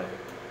กว่าတယ်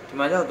ဒီ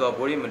မှာကျတော့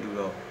ဘိုးလေးမတူ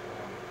တော့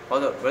ဘာ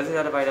လို့ဆို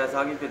resistor divider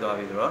circuit ဖြစ်သွား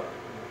ပြီဆိုတော့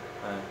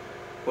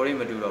ဘိုးလေး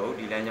မတူတော့ဘူး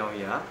ဒီလမ်းကြောင်း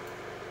ကြီးက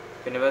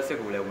pin number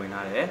 6ကိုလည်းဝင်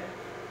ထားတယ်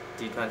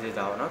ဒီ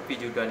transistor ပေါ့နော်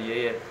PQ28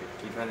 ရဲ့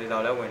ဒီ transistor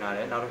ကိုလည်းဝင်ထားတ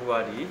ယ်နောက်တစ်ခုက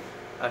ဒီ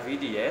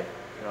FET ရဲ့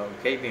ကျွန်တော်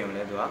gate pin ကိုလ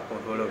ည်းသူက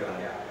control လုပ်ထား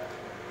တယ်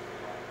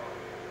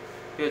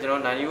ပြီးတော့ကျွန်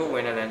တော်90ဖို့ဝ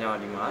င်တဲ့လမ်းကြောင်း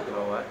ဒီမှာကျွန်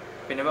တော်က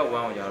pin number 1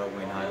ကိုကြာတော့ဝ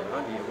င်ထားတယ်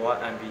နော်ဒီဘောက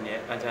MP နဲ့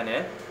N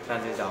channel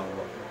transistor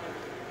ပေါ့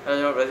အဲ့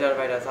တော့ကျွန်တော် resistor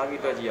divider circuit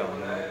တွက်ကြည့်အောင်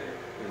နော်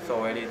ဒီ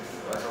software လေး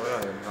software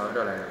ကိုငါတို့တွ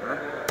က်လိုက်တယ်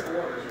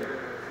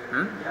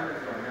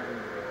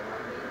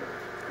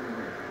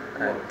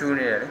နော်တူ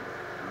နေတယ်လေ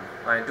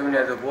တူနေ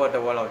ဆိုဘောကတ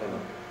စ်ဝက်လောက်တယ်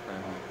နော်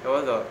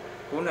တော့ဆို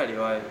9နယ်လီ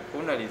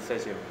9နယ်လီဆက်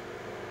ရှိ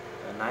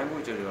9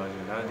ဘူးကျော်ကျော်ရှိ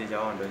တယ်ဒါပေမဲ့ဒီကြော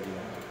င်အောင်တွက်ကြည့်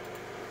လိုက်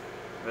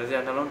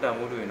resistor နှလုံးတန်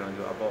မှုတွေတော့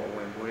အပေါ်အဝ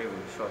င်ပိုးတွေကို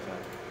short ချတယ်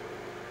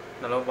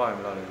နှလုံးပေါက်ရင်ဘ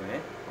ယ်လောက်လဲဆိုရ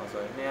င်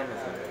sorry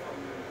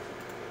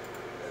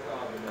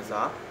 220အ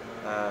စား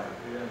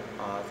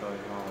sorry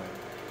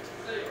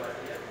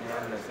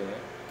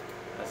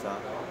 220အစား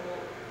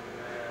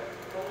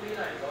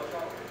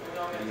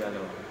ဒီရ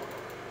တော့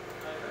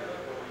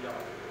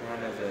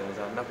220အ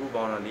စားနှစ်ခု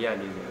ပေါင်းတော့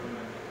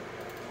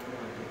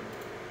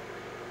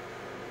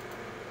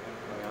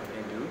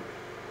440into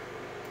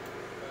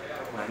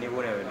 90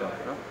 volt နဲ့ပဲတော့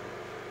နော်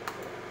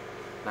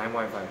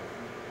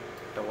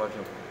 9.5 တဝက်ဖြ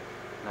စ်ပေါ့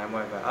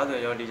 9.5 အဲ့ဆို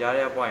ကျွန်တော်ဒီကြား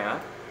ရဲ့ point က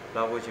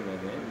လောက်ဖို့ရှိမယ်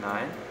ဆိုရင် 9.5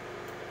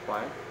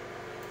 volt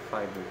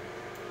အဲ့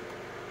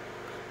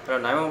တော့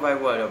 9.5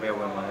 volt ကတော့ဘယ်ဝ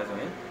င်မှာလဲဆို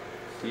ရင်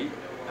ဒီ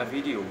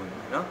FED ကိုဝင်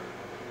မှာနော်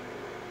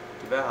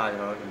ဒီဘက်ဟာကျွ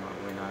န်တော်တို့ဒီမှာ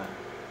ဝင်လာတယ်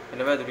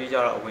ဒီဘက်3ကျ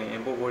တော့အဝင်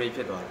input volt ဖြ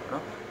စ်သွားတယ်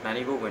နော်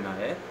90 volt ဝင်လာ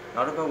တယ်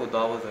နောက်တစ်ခါကို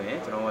သွားဖို့ဆိုရင်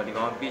ကျွန်တော်ကဒီ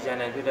ကောင် P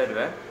channel ဖြစ်တဲ့အတွ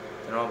က်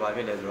ကျွန်တော်ကဘာဖြ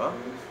စ်လဲဆိုတော့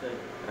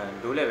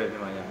low level ဖြ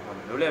စ်မှာရအောင်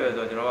low level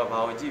ဆိုတော့ကျွန်တော်ကဘာ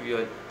ကိုကြည့်ပြီး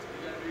တော့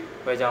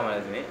ခွဲခြားမှာ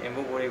လဲဆိုရင်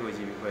input volt ကိုကြ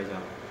ည့်ပြီးခွဲ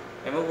ခြား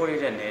input volt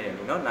တဲ့နည်းတယ်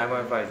နော်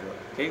 9.5 ဆိုတော့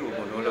gate ကို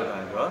control လုပ်တာ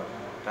ဆိုတော့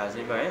ဒါရှ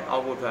င်းပြရင်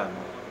output ထွက်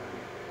မှာ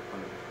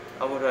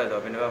output ထွက်ဆို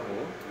တော့ဘယ်နှဘက်ကို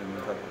ဒီ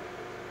လိုထွက်တယ်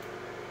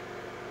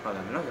ဟုတ်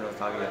လားနော်ကျွန်တော်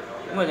စားခဲ့တယ်ဥ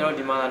ပမာကျွန်တော်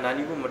ဒီမှာ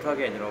90ခုမထွက်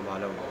ခဲ့ရင်ကျွန်တော်ဘာ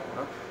လုပ်မလဲ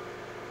နော်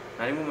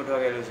90ခုမထွက်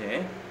ခဲ့လို့ရှိရ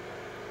င်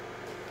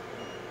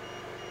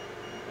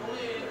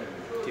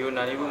ဒီကို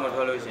90ခုမထွ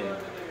က်လို့ရှိရင်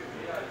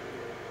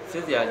စ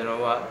စ်စရာကျွန်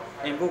တော်က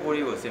input volt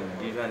ကိုစစ်မယ်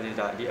ဒီ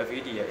transistor ဒီ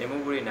FED ရဲ့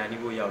input volt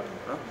 90ခုရောက်တယ်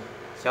နော်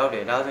ရောက်တ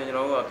ယ်ဒါဆိုရင်ကျွန်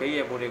တော်က gate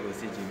ရဲ့ volt ကို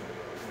စစ်ကြည့်မယ်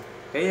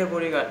gate ရဲ့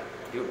volt က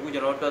ဒီအခုကျွ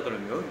န်တော်တွက်တယ်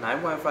လို့မျိုး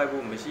 9.5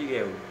 volt မရှိ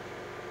ခဲ့ဘူး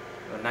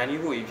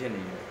90ခုကြီးဖြစ်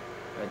နေတယ်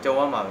ကြော်ရ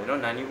မှာပဲနော်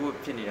90ခု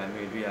ဖြစ်နေတာ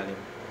မျိုးတွေ့ရလိ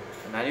မ့်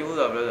မယ်90ခု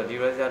ဆိုတော့ဘယ်လိုဆိုဒီ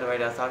resistor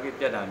divider circuit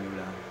ပြတ်တာမျိုး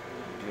လား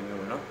ဒီလို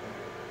မျိုးနော်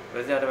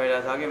resistor divider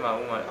circuit မှာ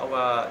ဥမာအောက်က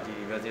ဒီ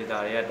resistor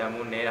တွေကတန်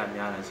ဖိုးနည်းတာ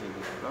များတာရှိ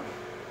သေးတယ်နော်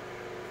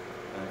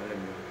အဲ့လို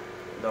မျိုး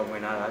တော့ဝ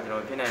င်လာတာကျွန်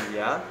တော်ဖြစ်နိုင်ပြီ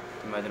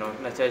ဒီမှာကျွန်တော်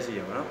နှစ်ချက်ရှိ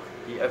ရပါတော့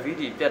ဒီ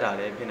FED ပြတ်တာ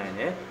လည်းဖြစ်နိုင်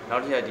တယ်နော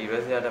က်တစ်ချက်ဒီ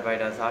resistor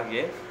divider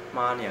circuit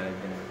မှားနေရတယ်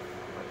ဖြစ်နိုင်တယ်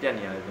ပြတ်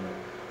နေရတယ်ဖြစ်နိုင်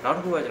နောက်တ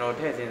စ်ခုကကျွန်တော်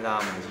ထည့်စဉ်းစားရ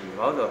မှာရှိတယ်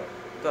ဘာလို့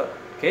ဆိုတော့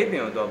gate pin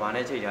ကိုတော့ဗာ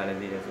နဲ့ချိန်ထားလဲ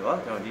သိတယ်ဆိုတော့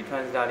ကျွန်တော်ဒီ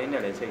transistor လေး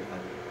နဲ့လည်းချိန်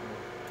ထားတယ်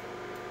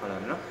ဟုတ်လား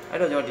နော်အဲ့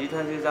တော့ကျွန်တော်ဒီ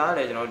transistor ကလ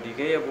ည်းကျွန်တော်ဒီ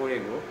gate ရဲ့ volt တွေ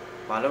ကို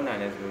မလုပ်နိုင်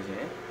လဲဆိုလို့ရှိ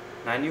ရင်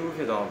90 volt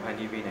ဖြစ်သွားအောင်ဖန်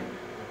တီးပေးနိုင်တယ်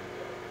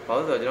ဘာ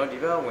လို့ဆိုတော့ကျွန်တော်ဒီ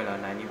ဘက်ကဝင်လာ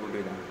90 volt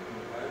တွေ့တာ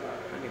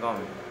ဒီကောင်း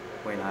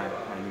ဝင်လာ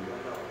90 volt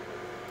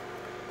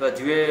သူက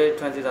dual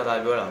transistor သာ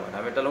ပြောတာပါဒါ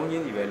ပေမဲ့တစ်လုံးချ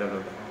င်းစီပဲလုပ်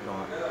လို့တော့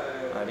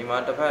ဒီမှာ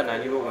တစ်ဖက်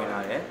90 volt ဝင်လာ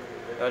တယ်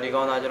တော့ဒီ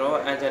ကောင်သာကျွန်တော်က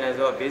n channel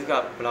ဆိုတော့ base ကဘ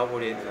ယ်လောက်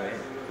volt တွေဆိုရင်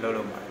လုပ်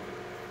လို့ပါတယ်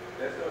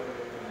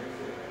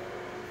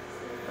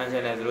n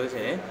channel ဆိုလို့ရှိ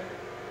ရင်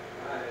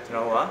ကျွန်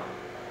တော်က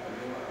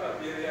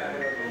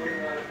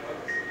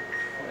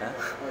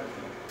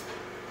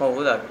ဟုတ်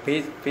ဘူးလား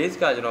base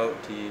ကကျွန်တော်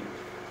ဒီ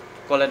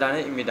collector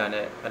နဲ့ emitter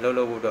နဲ့အလုပ်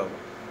လုပ်ဖို့တော့ဘ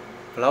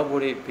ယ်လောက်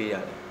volt တွေပေးရ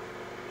တယ်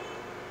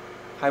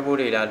high volt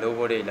တွေလား low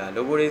volt တွေလား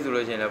low volt တွေဆို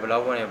လို့ရှိရင်လည်းဘယ်လော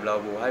က် volt နဲ့ဘယ်လော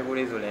က် volt high volt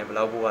တွေဆိုရင်ဘယ်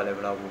လောက် volt ကလည်းဘ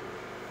ယ်လောက် volt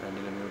ဒီ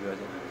လိုမျိုးပြော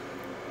ချင်တယ်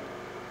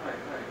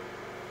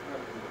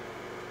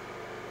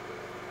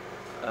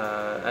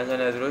n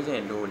channel ဆိုလို့ရှိရ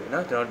င် low လေ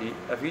နော်ကျွန်တော်ဒီ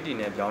FED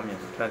နဲ့ပြောင်းမြန်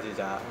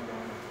transistor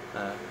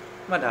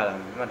မှတ်ထားလား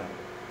မှတ်ထား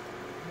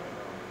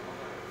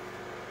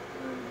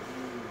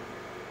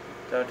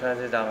ကျွန်တော်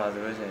transistor မှာ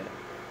ဆိုလို့ရှိရင်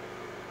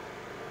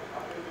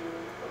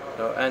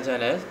တော့ n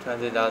channel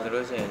transistor ဆို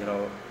လို့ရှိရင်ကျွန်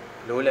တော်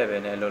low level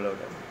နဲ့လုပ်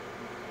တယ်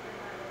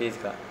base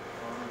ကမှတ်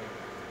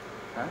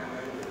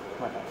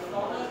ထား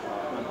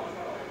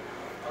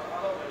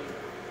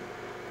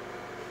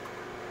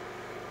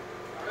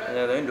အဲ့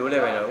ဒါဆိုရင် low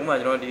level တော့ဥပမာ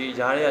ကျွန်တော်ဒီ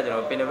ဂျားတွေကကျွန်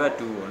တော် pin number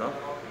 2ပေါ့နော်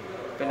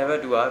pin number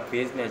 2က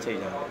base နဲ့ချိန်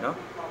ထားတယ်နော်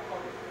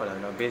ဟုတ်လား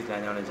နော် base လ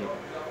မ်းကြောင်းနဲ့ချိန်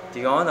ဒီ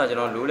ကောင်ကကျွန်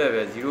တော် low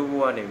level 0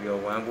 volt ကနေပြီး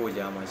တော့1 volt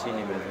ကြာမှာရှိ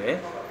နေပြီဆိုရင်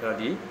ကျွန်တော်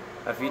ဒီ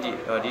FED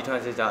ဒီ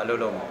transistor အလု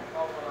ပ်လုပ်မှာ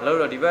အလုပ်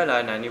တော့ဒီဘက်လာ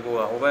90 volt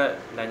ကဟိုဘက်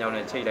လမ်းကြောင်း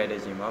နဲ့ချိန်လိုက်တဲ့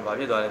အချိန်မှာဘာ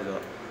ဖြစ်သွားလဲဆို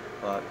တော့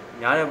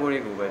ညားတဲ့ volt တွေ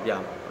ကိုပဲပြ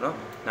မှာပေါ့နော်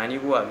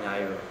90 volt ကအများ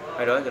ကြီးပဲ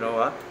အဲ့တော့ကျွန်တော်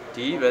က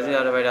ဒီ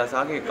resistor divider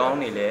circuit ကောင်း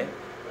နေလဲ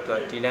သူက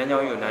ဒီလမ်းကြော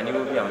င်းကြီးကို90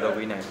 volt ပြအောင်လုပ်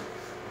ပေးနိုင်တယ်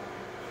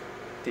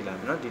တိလာ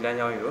နော်ဒီလမ်း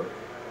ကြောင်းကြီးကို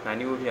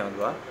90 volt ပြအောင်သူ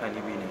ကဖန်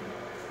တီးပေးနေတယ်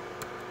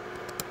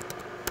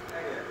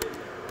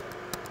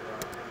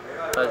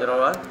အဲ့ကျွန်တော်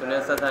ကသူ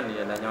နဲ့ဆက်ဆက်နေ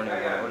တဲ့လမ်းကြောင်းတွေ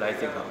ကိုလိုက်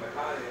စစ်ပါ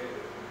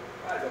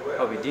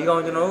ဟုတ်ပြီဒီကော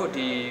င်ကျွန်တော်တို့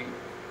ဒီ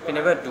pin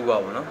number 2ပါ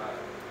ပေါ့နော်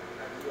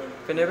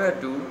pin number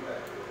 2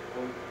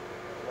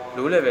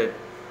 low level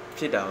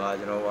ဖြစ်တာက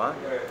ကျွန်တော်က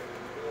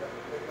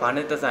ဘာ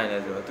နဲ့သက်ဆိုင်လဲ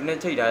ဆိုတော့သူနဲ့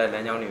ချိန်ထားတဲ့လ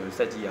မ်းကြောင်းတွေကိုဆ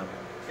က်ကြည့်ရမှာ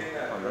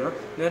ဟုတ်နော်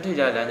သူနဲ့ချိန်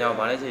ထားတဲ့လမ်းကြောင်း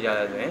ဘာနဲ့ချိန်ထား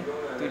လဲဆိုရင်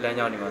သူလမ်း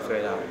ကြောင်းတွေမှာဆွဲ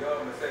ထားတယ်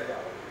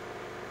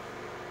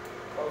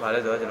ဘာလဲ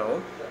ဆိုတော့ကျွန်တော်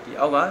တို့ဒီ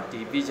အောက်ကဒီ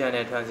P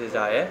channel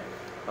transistor ရဲ့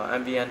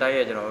ambient တိုက်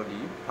ရဲ့ကျွန်တော်တို့ဒီ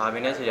ဘာပ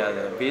င်နဲ့ချိန်ထား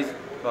လဲ base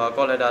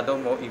collector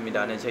သုံးဖို့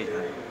emitter နဲ့ချိန်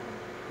ထားတယ်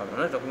ဟုတ်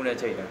နော်တစ်ခုနဲ့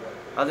ချိန်ထား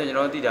အဲ့ဒါဆိုကျွန်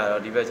တော်တို့သိတာ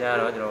တော့ဒီဘက်ချမ်းက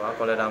တော့ကျွန်တော်က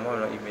collector မဟုတ်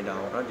တော့ emitter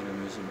ပေါ့နော်ဒီလို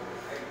မျိုးရှိမှာ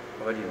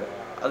ဟုတ်ဒီဘက်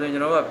အဲ့ဒါဆိုကျွ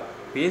န်တော်က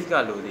base က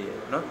လိုသေးတယ်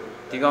နော်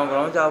ဒီကောင်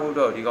ground ချဖို့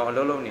တော့ဒီကောင်အ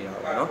လုပ်လုပ်နေတာ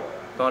ပေါ့နော်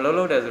ကောင်အလုပ်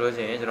လုပ်တယ်ဆိုလို့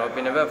ရှိရင်ကျွန်တော်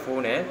pin number 4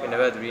နဲ့ pin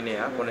number 3နဲ့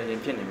က connection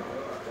ဖြစ်နေမှာ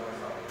ပေါ့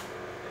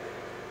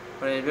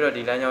connection ပြီးတော့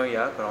ဒီလမ်းကြောင်းကြီး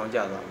က ground ကျ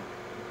သွားမှာ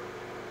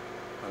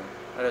ဟုတ်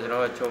အဲ့တော့ကျွန်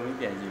တော်ကခြုံပြီး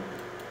ပြန်ကြည့်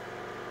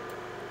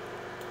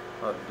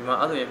ဟုတ်ဒီမှာ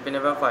အဲ့ဆိုရင် pin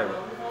number 5 ပေါ့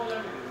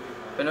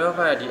pin number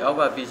 5ကဒီအောက်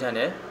က P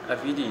channel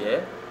FVD ရဲ့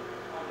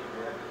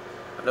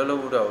အလုပ်လုပ်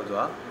ဖို့တော့ဆို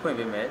တာဖွင့်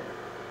ပေးမယ်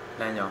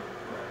လမ်းကြောင်း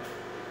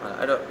ဟုတ်လား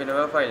အဲ့တော့ pin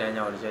number 5လမ်း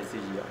ကြောင်းကိုတစ်ချက်ကြ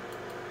ည့်ကြည့်အောင်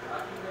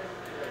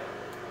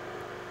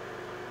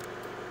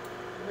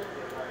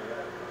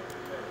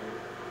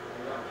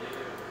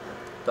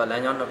တော့လ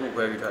မ်းကြောင်းတစ်ခု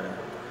ခွဲပြီးထွက်တယ်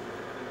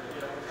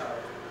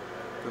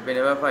ဒီ pin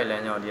number 5လ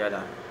မ်းကြောင်းဒီရ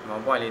တာဒီမှာ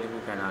point လေးတစ်ခု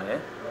ခံထားတယ်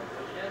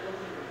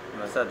ဒီ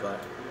မှာဆက်သွားတ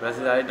ယ်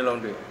resistor လေးတစ်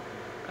လုံးတွေ့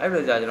အဲ့ဒါ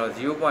ကြာကျွန်တော်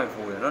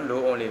 0.4 တယ်နော်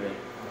low on လေးပဲ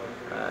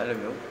အဲ့လို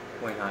မျိုး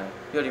ဝင်ထားတယ်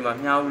ပြီးတော့ဒီမှာ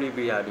မြားဦးလေး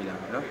ပေးရပြီလား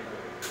နော်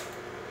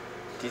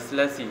ဒီ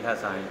slash c ဟတ်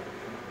ဆိုင်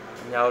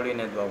မြားဦးလေး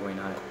နဲ့တော့ဝင်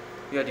ထားတယ်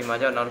ပြီးတော့ဒီမှာ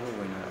ကျတော့နောက်တစ်ခု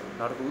ဝင်ထားတယ်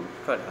နောက်တစ်ခု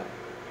ထွက်ထားတယ်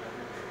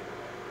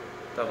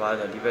တော့ပါ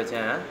ဆိုဒီဘက်ချ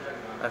မ်း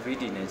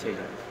FVD နဲ့ချိန်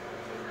ထားတယ်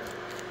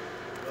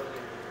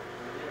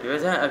ဒီဘ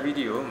က်ချမ်း FVD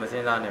ကိုမစ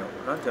င်းစားနဲ့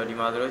ဘူးเนาะကျွန်တော်ဒီ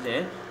မှာဆိုလို့ရှိရ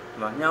င်ဒီ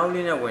မှာမြားဦး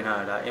လေးနဲ့ဝင်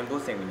ထားတာ input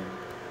signal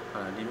ဟု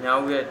တ်လားဒီမြား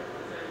ဦးရဲ့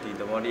ဒီ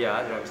သဘောတ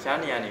ရားကျွန်တော်ရှား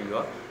နေရနေပြီး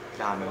တော့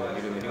လာမယ်ပေါ့ဒီ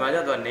လိုမျိုးဒီမှာကျ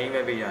တော့ name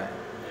ပဲပေးရတယ်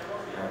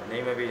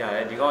name ပဲပေးရတ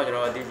ယ်ဒီကောင်ကျွန်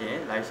တော်အသိချင်း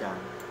လိုက်ရှာ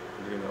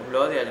ဒီလိုမျိုး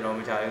လောဆရာကျွန်တော်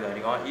မချရဘူးဆိုတော့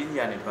ဒီကောင် easy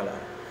ကနေထွက်လာ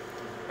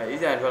တယ်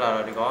easy ကနေထွက်လာ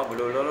တော့ဒီကောင်ကဘယ်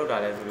လိုလုပ်တာ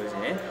လဲဆိုလို့ရှိ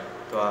ရင်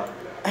သူက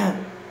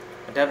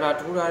adapter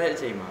ထိုးထားတဲ့အ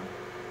ချိန်မှာ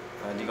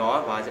ဒီကောင်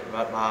က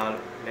ဘာ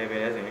level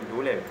လဲဆိုရင်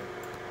low level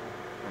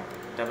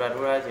adapter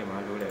ထိုးထားတဲ့အချိန်မှာ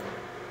low level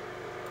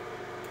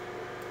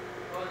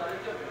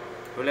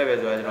ဆို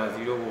တော့ကျွန်တော်0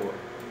ဖို့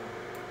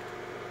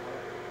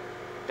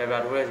adapter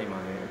ထိုးတဲ့အချိန်မှာ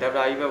လည်း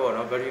adapter ကြီးပဲပေါ့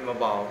နော် battery မ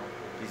ပေါအောင်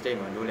ဒီ state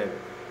မှာ low level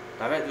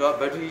ဒါပေမဲ့သူက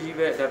battery ကြီး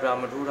ပဲ adapter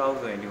မထိုးထား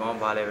ဘူးဆိုရင်ဒီကောင်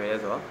ဘာ level လဲ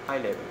ဆိုတော့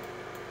high level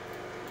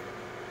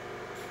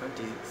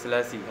ဒီ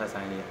slash c ထပ်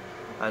ဆိုင်လေး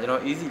ကျွန်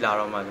တော် easy လာ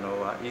တော့မှကျွန်တော်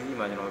က easy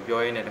မှာကျွန်တော်ပြော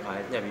ရင်းနဲ့တခါ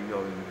လေးညှက်ပြီးပြော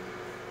ပြီး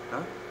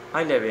နော်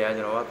high level က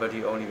ကျွန်တော်က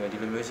battery only ပဲဒီ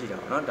လိုမျိုးရှိတာ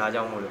ပေါ့နော်ဒါ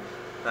ကြောင့်မို့လို့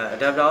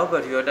adapter ကို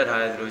battery ကိုတက်ထား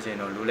ရဲဆိုလို့ရှိရင်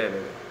တော့ low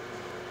level ပဲ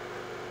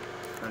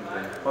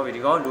ဟုတ်ပြီ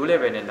ဒီကောင် low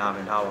level နဲ့လာမ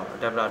ယ်ထားပါ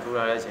adapter ထိုး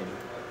ထားတဲ့အချိန်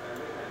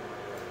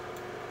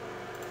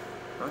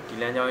နော်ဒီ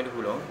လမ်းကြောင်းကြီးတစ်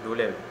ခုလုံး low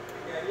level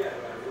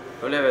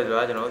ဆို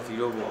တာကျွန်တော်0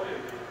ပေါ့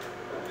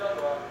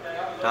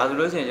ဒါဆို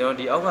လို့ရှိရင်ကျွန်တော်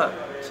ဒီအောက်က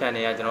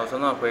channel ကကျွန်တော်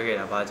ဆုံးသွားခွဲခဲ့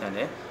တာဘာ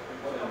channel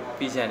P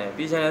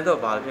channel တော့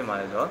ဘာဖြစ်မှာ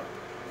လဲဆိုတော့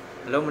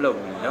အလုံးမလုပ်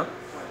ဘူးနော်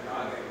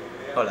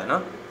ဟုတ်လား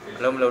နော်အ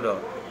လုံးမလုပ်တော့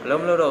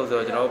ဆို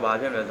တော့ကျွန်တော်ဘာ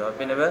ဖြစ်မလဲဆိုတော့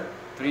pin number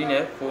 3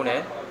နဲ့4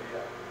နဲ့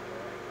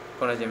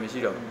connection မရှိ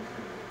တော့ဘူး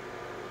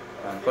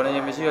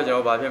connection မရှိတော့ကျွန်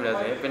တော်ဘာဖြစ်မလဲ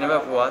ဆိုရင် pin number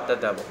 4ကတ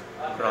က်ပေါ့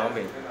ground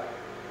pin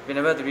pin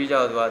number 3ကျ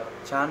တော့သူက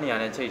ချားနေရာ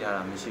နဲ့ချိန်ထား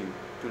တာမရှိဘူး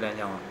တူလမ်း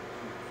ကြောင်းက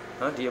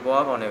နော်ဒီအ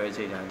ပေါ်ကောင်နဲ့ပဲ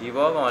ချိန်ထားဒီ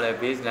ဘောကောင်ကလည်း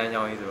base လမ်း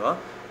ကြောင်းကြီးဆိုတော့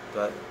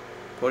သူက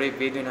ကိုရီ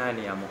ပေးသွင်းထားတဲ့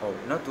နေရာမဟုတ်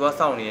ဘူးเนาะ तू က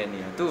စောင့်နေတဲ့နေ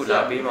ရာသူ့ကိုလာ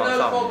ပေးမှ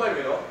စောင့်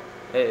နေ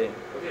အေး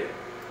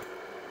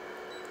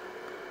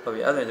ဟုတ်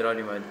ပြီအဲ့ဒါကျွန်တော်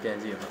ဒီမှာပြန်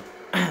ကြည့်အောင်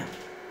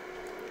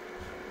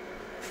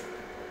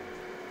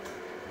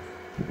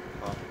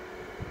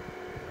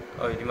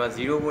ဟုတ်ဒီမှာ0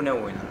ဖို့နဲ့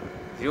ဝင်လာ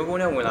0ဖို့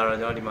နဲ့ဝင်လာတော့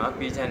ကျွန်တော်ဒီမှာ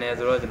P channel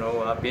ဆိုတော့ကျွန်တော်က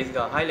base က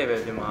high level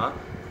ဖြစ်မှာ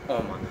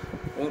on မှာ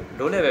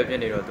low level ဖြစ်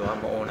နေတော့သူက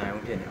မ on နိုင်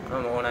ဘူးဖြစ်နေအော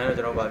င်မ on နိုင်တော့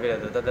ကျွန်တော်ဘာဖြစ်လဲ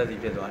ဆိုတော့တက်စီ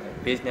ဖြစ်သွားတယ်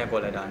base နဲ့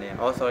collector နဲ့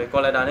sorry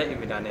collector နဲ့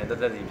emitter နဲ့တ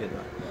က်စီဖြစ်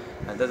သွား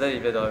တယ်တက်စီ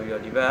ဖြစ်သွားပြီး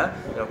တော့ဒီဘက်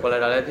ကျွန်တော်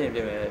collector လည်းဖြ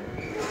စ်မယ်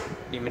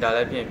emitter လ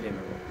ည်းဖြစ်မယ်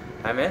ပေါ့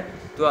ဒါပေမဲ့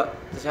သူက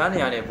တခြားနေ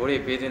ရာနဲ့ဘိုးတွေ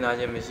ပေးသွင်းသား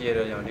ခြင်းမရှိရ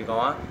တော့ကြောင့်ဒီကော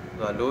င်က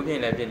သူက low ဖြစ်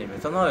လည်းဖြစ်နေမယ်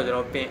စောစောကကျွန်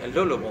တော် pin အ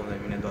လွတ်လိုပုံစံ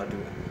မျိုးနဲ့သူကတူ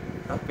တယ်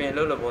နော် pin အ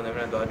လွတ်လိုပုံစံ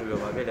မျိုးနဲ့သူကတူ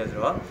တော့ဘာဖြစ်လဲဆို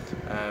တော့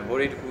ဘိုး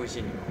တွေတစ်ခုရှိ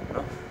နေမှာပေါ့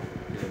နော်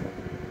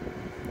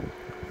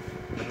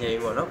မငြိမ်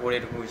ဘူးပေါ့နော်ဘိုးတွေ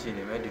တစ်ခုရှိ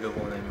နေမယ်ဒီလို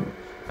ပုံစံမျိုး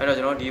အဲ့တော့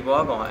ကျွန်တော်ဒီဘော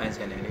ကောင်က n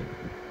channel လေး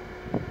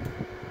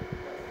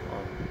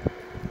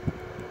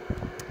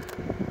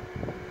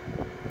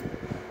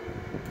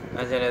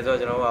n channel ဆိုတော့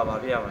ကျွန်တော်ကဘာ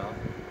ဖြစ်ရမလဲ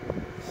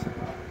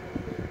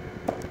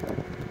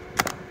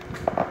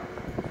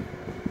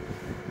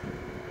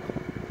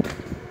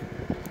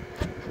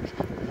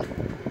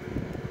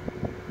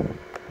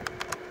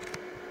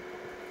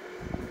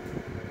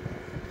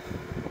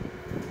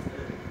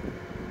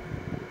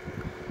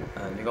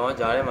ဒီကောင်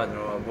ကြားထဲမှာကျွ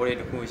န်တော်ဘိုးလေး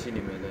တစ်ခုရှိ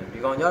နေမယ်လေဒီ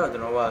ကောင်ကြတော့ကျွ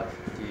န်တော်က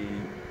ဒီ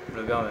ဘယ်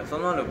လိုပြောမလဲစော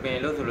စောလို့ပင်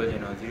လို့ဆိုလို့ရှိရ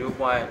င်တော့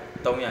 0.300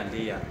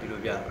 400ဒီလို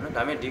ပြတာပေါ့နော်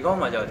ဒါပေမဲ့ဒီကောင်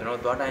မှာကျတော့ကျွန်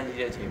တော်သွားတိုင်းကြည့်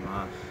တဲ့အချိန်မှာ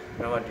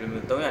ကျွန်တော်ကဒီလို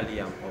မျိုး300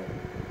 400မဟုတ်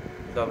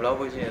ဘူးတော့ဘယ်လောက်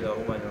ဖို့ရှိနေတော့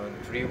ဥပမာကျွန်တော်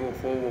3ဖို့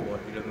4ဖို့ပေါ့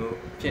ဒီလိုမျိုး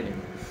ဖြစ်နေ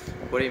မှာ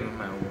ဘိုးလေးမ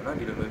မှန်ဘူးပေါ့နော်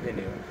ဒီလိုမျိုးဖြစ်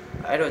နေတော့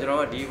အဲ့တော့ကျွန်တော်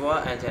ကဒီဘောက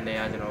n channel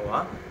ကကျွန်တော်က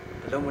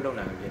အလုံးမလုံး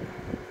နိုင်ဘူးဖြစ်တယ်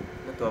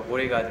သူကဘိုး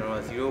လေးကကျွန်တော်က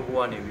0ဖို့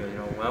ကနေပြီးတော့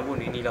ကျွန်တော်1ဖို့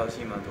နီးနီးလောက်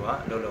ရှိမှသူက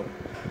အလုံးလုံး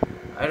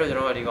အဲ့တော့ကျွန်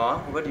တော်ကဒီကောင်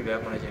ကဟိုဘက်ဒီဘက်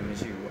connection မ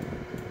ရှိဘူး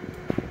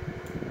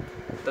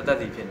တက်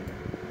စီဖြစ်နေ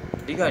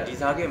အဓိကဒီ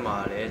စားကစ်မှာ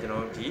လည်းကျွန်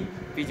တော်ဒီ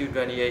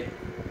PG28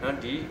 เนาะ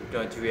ဒီ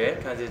ဂျူရဲ့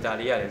transistor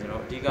လေးရတယ်ကျွန်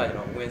တော်အဓိကကျွန်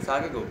တော်ဝင်စား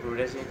ကစ်ကို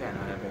protection ခံ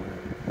ထားတဲ့ပုံစံ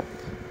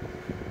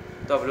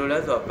တော့ဘယ်လိုလဲ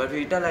ဆိုတော့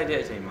battery တက်လိုက်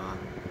တဲ့အချိန်မှာ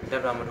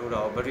adapter မထိုး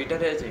တော့ battery တ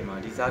က်တဲ့အချိန်မှာ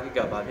ဒီစားကစ်က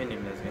ဘာဖြစ်နေ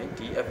မလဲဆိုရင်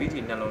ဒီ FVD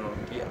နှလုံးလုံး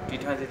ဒီ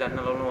transistor နှ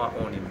လုံးလုံးက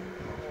on နေမှာ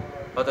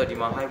ဟုတ်တော့ဒီ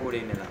မှာ high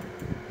voltage နဲ့လာ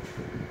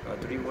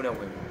3 volt နဲ့ဝ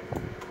င်မှာ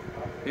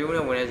3 volt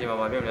နဲ့ဝင်တဲ့အချိန်မှာ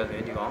ဘာဖြစ်မလဲဆိုရ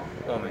င်ဒီကောင်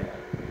on မယ်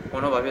on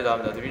တော့ဘာဖြစ်သွား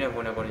မလဲဆိုတော့3နဲ့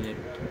 4နဲ့ connection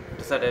တ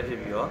စ်ဆက်တည်းဖြစ်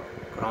ပြီးတော့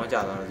ground ကျ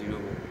သွားတော့0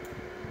ဖို့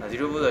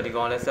0ဖို့ဆိုတော့ဒီ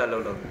ကောင်လည်း set လု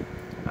ပ်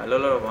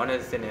လောဘောင်းနဲ့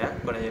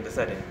စစ်နေကွန်နက်တစ်ဆ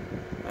က်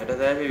တယ်တစ်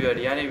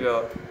ဆက်ပြပြီးဒီကနေပြီး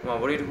တော့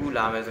ဟိုဘော်ဒီတစ်ခု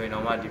လာမယ်ဆို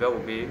ရင်တော့မှဒီဘက်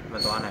ကိုပေး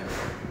မသွားနိုင်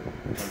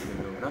ဘူးဒီလို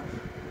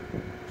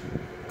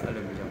မျိုးနော်အဲ့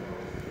လိုမျိုးကြော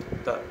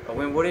င့်အ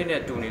ဝင်ဘော်ဒီနဲ့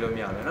တူနေလို့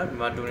မရ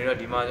ဘူးနော်ဒီမှာတူနေတော့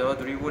ဒီမှာကျွန်တော်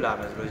3 volt လာ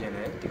မယ်ဆိုလို့ရှိရင်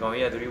လည်းဒီ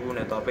ကောင်ကြီးက3 volt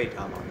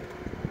နဲ့သွားပိတ်ထားပါ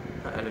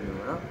မယ်အဲ့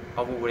လိုမျိုးနော်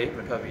အောက်ဘော်ဒီမ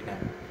ထွက်ပေးနို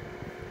င်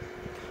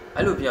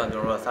အဲ့လိုပြောင်းကျွ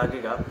န်တော်တို့က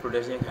circuit က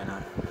protection ခံ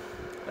ထားတယ်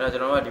အဲ့တော့ကျွ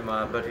န်တော်တို့ကဒီမှာ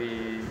battery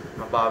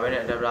မပါဘဲနဲ့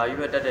adapter ကြီး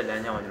ပဲတက်တဲ့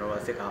လမ်းကြောင်းကိုကျွန်တော်တို့က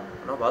စစ်ခါမှာ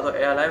เนาะဘာလို့ဆို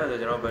air light ပဲ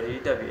ဆိုကျွန်တော် battery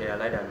တက်ပြီး air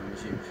light တာမျိုးမ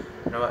ရှိဘူး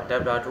ကျွန်တော်က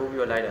adapter ထိုးပြီး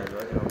တော့လိုက်တာဆို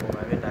တော့ကျွန်တော်ပုံမှ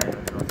န်ပဲတိုင်း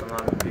တော့ကျွန်တော်သ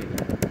မားလို့တွေ့တ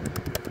ယ်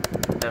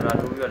adapter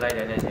ထိုးပြီးတော့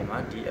လိုက်တဲ့အချိန်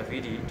မှာဒီ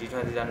FED ဒီ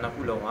transistor နှစ်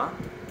ခုလုံး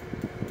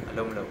ကအ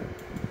လုံး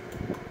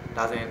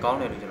မလုံးဒါဆိုရင်ကော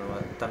င်းတယ်လို့ကျွန်တော်က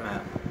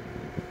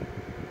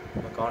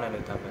သတ်မှတ်မကောင်း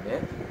တယ်လို့သတ်မှတ်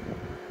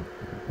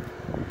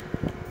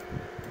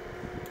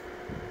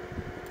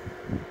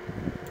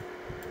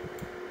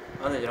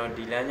တယ်အဲ့ဒါ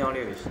ကျွန်တော်ဒီလမ်းကြောင်း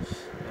လေးကို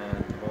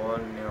သဘော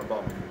နေတော့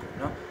ပေါ့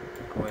နော်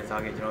အဝင်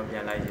စားကြီးကျွန်တော်ပြ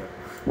န်လိုက်ကြည့်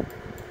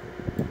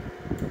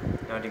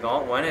အောင်ဒီကောင်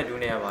1နဲ့2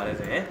နဲ့ရပါလဲ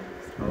ဆိုရင်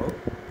ဟို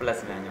plus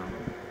လမ်းကြော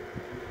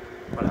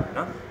င်းဟုတ်လား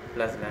နော်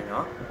plus လမ်းကြော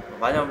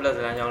င်းဘာကြောင့် plus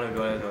လမ်းကြော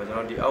င်းလို့ပြောလဲဆိုတော့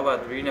ကျွန်တော်ဒီအောက်က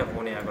3နဲ့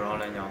4နဲ့ ground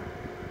လမ်းကြောင်း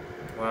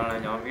1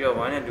လမ်းကြောင်းပြီးတော့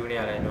1နဲ့2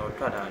နဲ့ရလဲ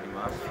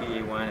ကျွန်တော်ထွက်တာဒီမှာ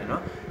PA1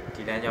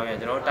 နဲ့နော်ဒီလမ်းကြောင်း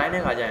ရကျွန်တော်တိုင်း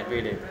တဲ့ခါကျရင်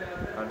တွေးလေ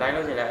တိုင်း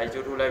လို့ရှိရင်လည်း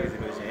အကျိုးထိုးလိုက်ပြီ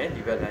ဆိုလို့ရှိ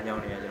ရင်ဒီဘက်လမ်းကြော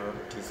င်းတွေကကျွန်တော်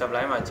ဒီ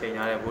supply မှာချိန်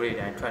ထားတဲ့ဘိုး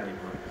တွေတို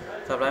င်းထွက်နေမှာ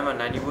supply မှာ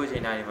90 volt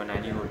ချိန်ထားရင်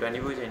90 volt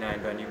 20 volt ချိန်ထား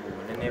ရင်20 volt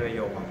နည်းနည်းပဲ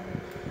ရော့ပါ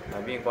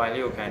ပြီးရင် coil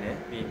လေးကိုခံ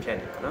တယ်ပြီးရင်ဖြတ်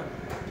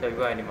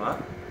တယ်ပေါ့နော်ဖြတ်ပြီးတော့ဒီမှာ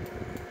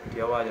ဒီ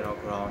ရောကကျွန်တော်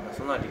ground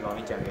အဆုံးသဒီ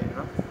ကောင်ကြီးကြံခဲ့တယ်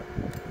နော်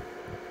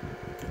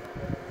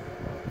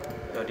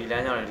ဒီ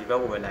လမ်းကြောင်းနဲ့ဒီ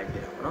ဘက်ကိုပဲ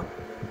လိုက်ခဲ့တာပေါ့နော်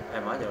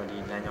အဲ့မှာ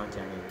ကျွန်တော်ဒီလမ်းကြောင်း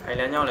ကြံခဲ့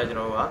အဲ့လမ်းကြောင်းလည်း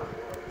ကျွန်တော်တို့က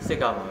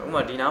စစ်ကပါဥပ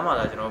မာဒီနားမှာ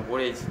လာကျွန်တော်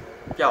voltage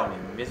ပျောက်နေ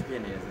miss ဖြ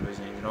စ်နေတယ်ဆိုလို့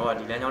ရှိရင်ကျွန်တော်က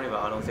ဒီလမ်းကြောင်းတွေပါ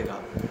အားလုံးစစ်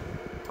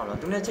ကဟုတ်လား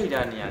သူနဲ့ချိန်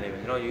ထားတဲ့နေရာ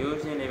လေးပဲကျွန်တော်ရိုးရိုး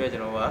ရှင်းလေးပဲ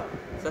ကျွန်တော်က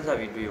ဆက်ဆက်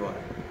ပြီးတွေးသွား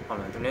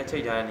တယ်ဟုတ်လားသူနဲ့ချိ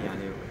န်ထားတဲ့နေရာ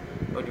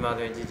လေးကိုဟိုဒီမှာ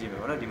ဆိုရင်ကြည့်ကြည့်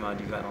မယ်ပေါ့နော်ဒီမှာ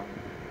ဒီ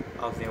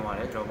ကောင်အောက်ဆင်းသွား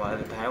တယ်ကျွန်တော်ပါ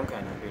ဒိုင်အောင်ခံ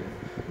တာတွေ့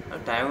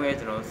တယ်ဒိုင်အောင်ရဲ့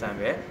ကျွန်တော်ဆန်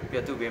ပဲပြီး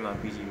တော့သူ့ဘေးမှာ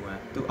PG1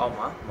 သူ့အောက်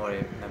မှာ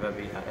model နံပါတ်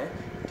ပေးထား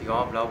တယ်ဒီကောင်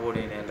က block board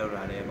တွေနဲ့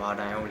လောက်လာတယ်ဘာ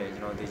ဒိုင်အောင်လဲ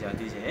ကျွန်တော်သေချာ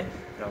သိချင်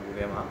ကျွန်တော်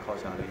Google မှာခေါက်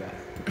ချလို့ရတယ်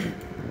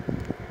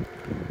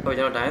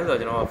ဟိုကျွန်တော်ဒိုင်အောင်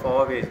ဆိုတော့ကျွန်တော်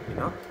forward base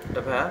ပြီနော်တ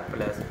စ်ဖက်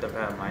plus တစ်ဖ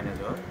က် minus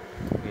ဆိုတော့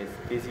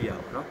AC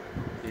ရပါတော့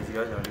AC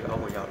တော့ကျွန်တော်ဒီအောက်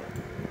ကိုရောက်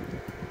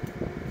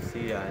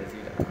တယ်စီးရတယ်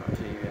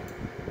စီးတာရှင်း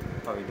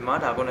ပြီဟုတ်ပြီဒီ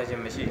မှာဒါ connection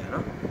မရှိတာ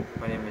နော်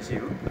connection မရှိ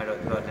ဘူးအဲ့တော့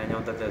သူကလ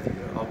မ်းကြောင်းတက်တက်စီ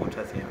ဆိုတော့အောက်ကိုထ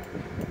ပ်ဆင်း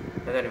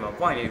အောင်အဲ့ဒါဒီမှာ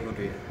point လေးတစ်ခု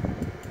တွေ့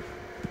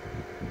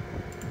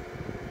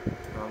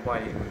တယ်ဒီမှာ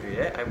point လေးတစ်ခုတွေ့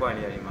တယ်အဲ့ point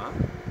လေးကဒီ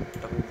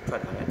မှာတစ်ခုထွ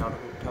က်ထားတယ်နောက်တစ်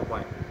ခုထပ်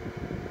point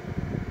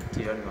ကြ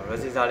ည့်တော့ဒီမှာ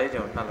resistor လေးကျွ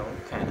န်တော်နှလုံး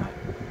ခံထားတယ်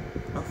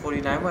နော်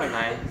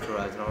 49.9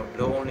 ဆိုတာကျွန်တော်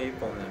low only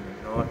ပုံစံမျိုး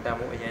ကျွန်တော်တန်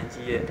ဖိုးအရင်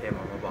ကြီးရဲ့အထဲ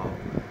မှာမပါ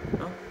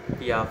ဘူးနော်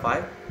PR5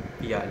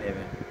 PR11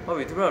 ဟုတ်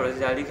ပြီသူတို့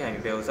resistor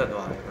လေးခံပြီးဘယ်ကိုဆက်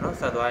သွားလဲပေါ့နော်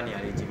ဆက်သွားတဲ့နေရာ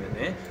လေးကြည့်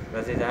မယ်ဆိုရင်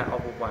resistor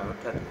output point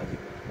ကိုထပ်သွားကြ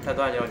ည့်ထပ်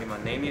သွားကျွန်တော်ဒီမှာ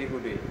name လေးတစ်ခု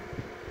တွေ့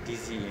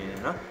DC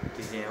ရယ်နော်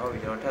DC ရယ်ဟုတ်ပြီ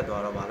ကျွန်တော်ထပ်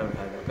သွားတော့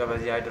မလုပ်ထားဘူး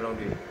capacity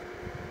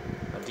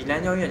တစ်လုံးတွေ့ဒီလ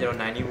မ်းကြောင်းကြီးကကျွန်တော်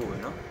90 volt ပဲ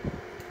နော်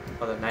ဟု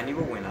တ်တယ်90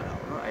 volt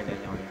ဝင်လာတာပေါ့နော်အဲ့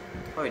လမ်းကြော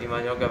င်းကြီးဟုတ်ပြီဒီ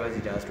မှာကျွန်တော်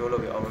capacity store လု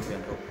ပ်ပြီး output ပြ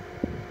န်ထုတ်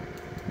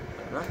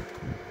နော်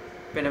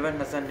ပင်နံပါတ်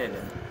22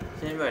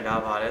တယ်ရှင်းပြတာ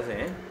ပါလဲ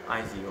ဆိုရင်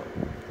IC ပေါ့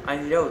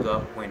IC တဲ့ကိုသူ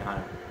ကဝင်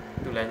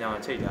ထားတာသူလမ်းကြောင်း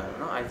ကိုချိန်ထားတယ်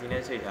နော် IC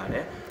နဲ့ချိန်ထားတ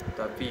ယ်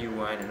သူ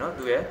PU1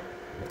 နဲ့နော်သူရဲ့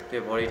ဒီ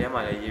body ထဲ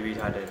မှာလည်းရေး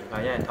ပေးထား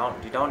တယ်ဒီခါကျရင်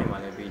ဒီတောင်းနေ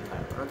မှာလည်းပေး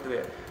ထားတယ်ပေါ့နော်သူ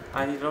ရဲ့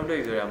IC လုံးတွေ့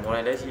ဆိုတာ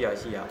model လည်း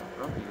ရှိရပါ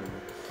နော်ဒီလို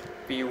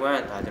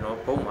P1 ဒါ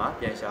ကျွန်တော်ပုံ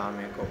မှာပြန်ရှာရမ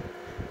ယ်ကုန်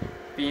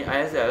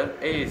PISL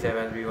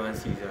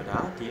 8731C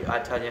ဆိုတာဒီ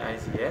chargin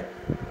IC ရဲ့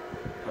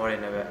model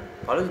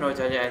နဲ့ပဲဘာလို့ကျွန်တော်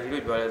chargin IC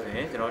လို့ပြောလဲဆိုရ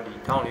င်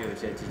ကျွန်တော်ဒီထောင်းလေး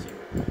ကိုချက်ကြည့်ကြ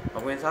ည့်အ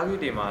ဝင်စားကြီး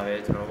တွေမှာပဲ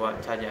ကျွန်တော်က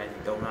chargin IC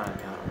သုံးလာတာ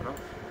များတော့နော်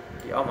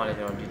ဒီအောက်မှာလည်း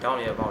ကျွန်တော်ဒီထော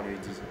င်းလေးရဲ့ပေါက်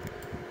လေးကိုကြည့်ကြည့်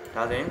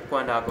ဒါဆိုရင်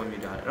quanta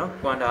computer လေနော်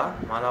quanta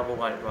မာသာဘုတ်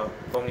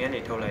ကနေပုံရင်းနေ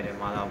ထုတ်လိုက်တဲ့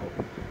မာသာဘုတ်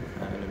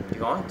ဒီ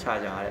ကောင်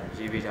charger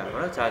တဲ့ရေးပေးထား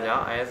တယ်ပေါ့နော် charger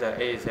ISL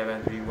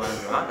 8731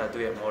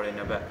ဆိုတာဒါသူ့ရဲ့ model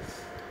နံပါတ်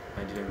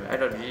ဒီလိုမျိုး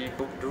အဲ့တော့ဒီ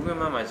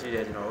document မှာရှိ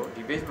တဲ့ကျွန်တော်တို့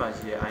ဒီ page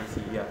မှာရှိတဲ့ IC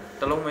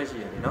ကတစ်လုံးပဲ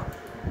ရှိရ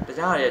တယ်နော်တ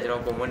ခြားဟာတွေက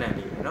ကျွန်တော် component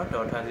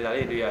လေးနော်တော့ transistor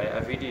လေးတွေ့ရတယ်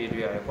FET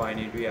တွေတွေ့ရတယ် coil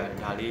တွေတွေ့ရ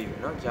တယ်ဒါလေးပဲ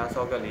နော်တခြား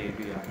socket လေးတွေ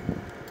တွေ့ရတယ်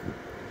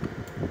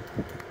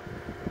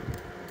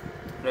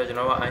အဲ့တော့ကျွန်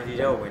တော်က IC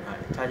တဲ့ကိုဝင်ထား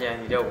တယ် charging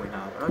IC တဲ့ကို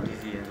ဝင်ထားတာပေါ့နော်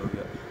DC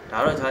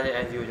ဆိုပြီးတော့ဒါတော့ charging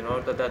IC ကိုကျွန်တော်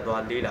တို့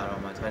တက်သွားလေးလာ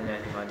တော့မှ charging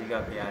IC မှာအဓိက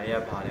PR တွေက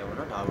ပါလဲပေါ့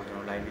နော်ဒါကိုကျွန်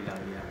တော်လိုက်လေးလာ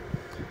လေးရ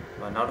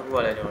နောက်တစ်ခု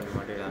ကလည်းကျွန်တော်ဒီ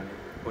မှာတွေ့လာမယ်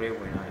ကိုလေး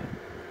ဝင်ထားတယ်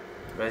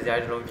resistor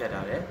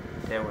တစ်လုံးဖြတ်ထား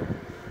တယ်ထဲဝင်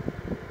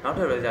နောက်ထ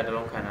ပ် resistor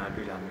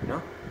တစ်လုံးခံတာတွေ့လာမယ်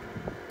နော်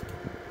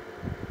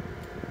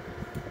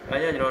အဲ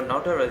ကြောင့်ကျွန်တော်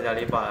နောက်ထပ် resistor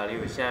လေးပါတာလေး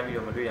ကိုရှမ်းပြီး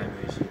တော့မတွေ့ရ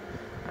မျိုးရှိ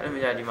အဲ့လို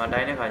မျိုးဒီမှာ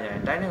တိုင်း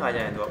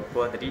တဲ့ခါကျရင်သူ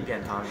ကကိုယ်ကတတိပြ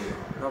န်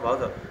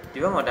ထားနေတော့နော်ဘာလို့ဆိုဒီ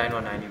ဘက်မှာတိုင်း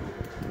တော့90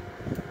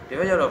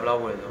ဘူးဒီဘက်ကျတော့ဘယ်လောက်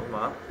ပို့လဲဆိုဥ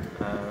ပမာ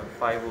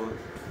5 volt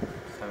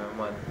 7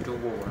 volt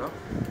 2 volt ပေါ့နော်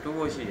2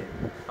 volt ရှိတယ်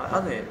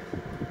အဲ့ဒါဆို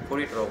ရင်ကို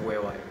ရီတော်တော်ဝဲ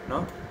သွား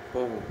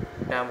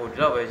ပြီနော်ပို့ဖို့တန်ဖို့ဒီ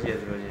လောက်ပဲရှိ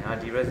ရဆိုလို့ရှိရင်ဟာ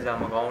ဒီ resistor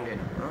မကောင်းတင်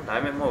တော့နော်ဒါပေ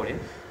မဲ့မဟုတ်လေ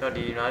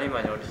ကျွန်တော်ဒီနားလေးမှာ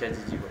ကျွန်တော်တစ်ချက်ကြ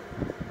ည့်ကြည့်ပေါ့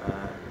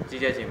ကြ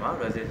ည့်တဲ့အချိန်မှာ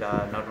resistor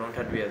နောက်တစ်လုံး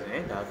ထပ်တွေ့ရဆိုရ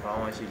င်ဒါ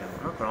ground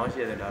ရှိတာပေါ့နော် ground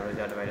ရှိရဆိုရင်ဒါ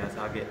resistor divider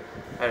circuit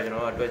အဲ့ဒါကျွန်တော်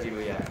ကတွက်ကြည့်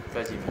လို့ရတယ်တွ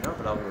က်ကြည့်မယ်နော်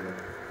ဘယ်လောက်လို့လဲ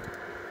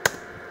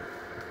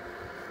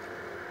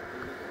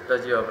တ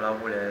က်ကြည့်တော့ဘယ်လောက်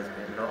ပို့လဲဆိုရ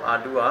င်ကျွန်တော်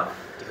R2 က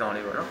ဒီကောင်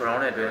လေးပေါ့နော် ground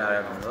နဲ့တွဲထား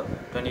တဲ့ကောင်ဆို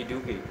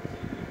 22k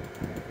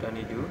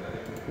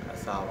 22အ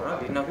စားပေါ့နော်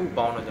ဒီနှစ်ခု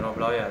ပေါင်းတော့ကျွန်တော်ဘ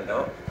ယ်လောက်ရလဲဆို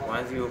တော့104.5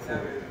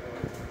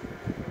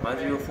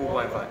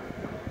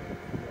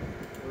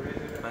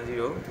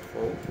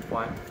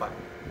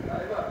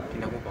 104.5 ဒီ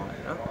နှစ်ခုပေါင်းတ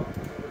ယ်နော်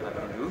အဲ့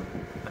ဒါ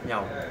အမြော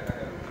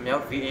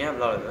က် VN ကဘယ်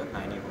လောက်လဲဆိုတော့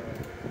90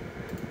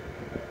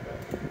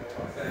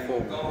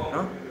ပေါ့4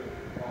နော်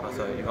အဲ့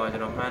ဆိုဒီကောင်ကျွ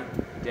န်တော်မှန်း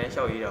တန်း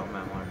လျှောက်ရေးတော့မှ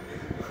န်သွားတယ်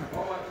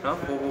နော်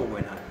4ဝ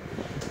င်လာတယ်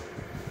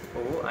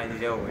4 IC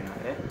တဲ့ဝင်လာ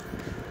တယ်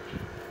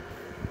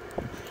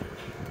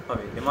ဟုတ်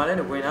ပြီဒီမှာလည်း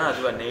ဝင်လာတာ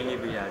သူက name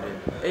လေးပေးရတယ်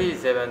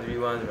8731ဆိုတာ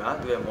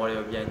သူရဲ့ model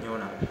ကိုပြန်ညွှ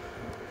န်းတာ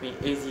ပြီး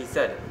AC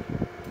set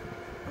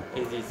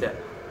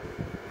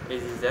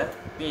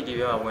ပြီးဒီ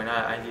ဘက်မှာဝင်လာ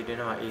တဲ့ IC တွင်း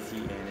ထဲမှာ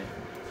ACN နဲ့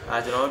အဲ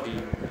ကျွန်တော်တို့ဒီ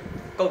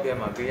ကုတ်ထဲ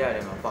မှာပေးရတ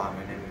ယ်မှာပါမ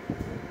ယ်နဲ့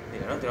ဒီ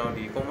နော်ကျွန်တော်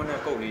ဒီ component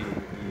ကုတ်လေး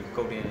ဒီ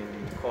ကုတ်တင်ဒီ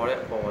ခေါ်တဲ့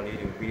အပေါ်လေး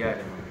တွေကိုပေးရတ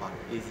ယ်မှာပါ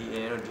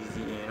ACN တို့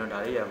DCN တို့ဒါ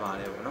လေးရပါ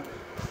တယ်ပေါ့နော်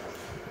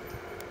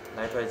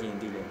live ထွက်ကြည့်ရင်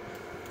သိလိမ့်မယ်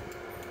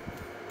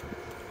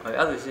အဲ့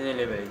ဒါဆိုရှင်းရှင်း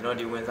လေးပဲကျွန်တော်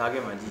ဒီဝင်စား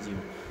ခဲ့မှာကြည့်ကြည့်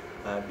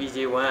psid1 က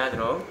ကျွန်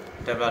တော်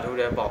developer ထိုး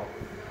တဲ့ပေါက်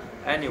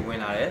အဲ့ဒီဝင်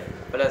လာတယ်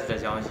plus တ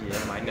စ်ချောင်းရှိတ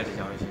ယ် minus တစ်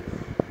ချောင်းရှိတ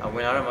ယ်ဝ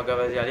င်လာတော့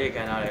capacity လေး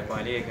ခံထားတယ်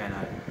coin လေးခံ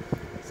ထားတယ်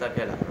ဆက်ပြ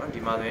က်လာတယ်နော်ဒီ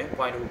မှာဆိုရင်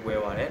point တစ်ခုပွဲ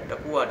သွားတယ်တစ်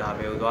ခုကဒါဘ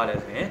ယ်ကိုသွားလဲ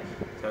ဆိုရင်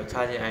ကျွန်တော်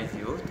chargin IC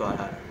ကိုသွား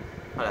ထားတယ်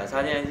ဟုတ်လား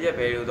chargin IC ရဲ့ဘ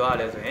ယ်ကိုသွား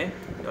လဲဆိုရင်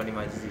ကျွန်တော်ဒီ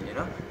မှာကြည့်ကြည့်နေ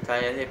နော်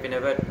chargin IC ပင်န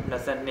ယ်ဘက်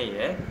22ရ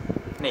ယ်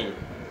2ရယ်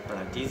ဟုတ်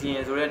လား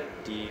DCN ဆိုတဲ့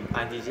ဒီ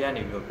ITC က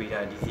နေပြီးတော့ပေး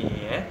ထား DCN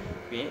ရယ်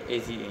ပြီးရင်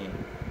ACN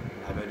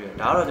ဒါပဲတွေ့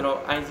ဒါကတော့ကျွန်တော်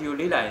IC ကို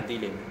လေ့လာရင်သိ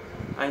လိမ့်မ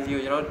ယ် IC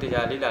ကိုကျွန်တော်တ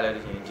ရားလေ့လာလိုက်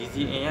လို့ရှိရင်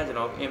DCN ကကျွန်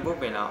တော် input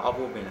ပင်လား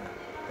output ပင်လား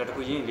ကျွန်တော်တ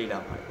ခုချင်းလေ့လာ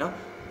ပါတယ်နော်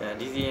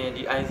DCN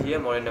ဒီ IC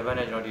ရဲ့ model တစ်ပတ်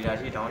နဲ့ကျွန်တော် data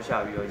sheet တောင်းရှာ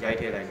ပြီးတော့ရိုက်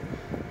ထည့်လိုက်တယ်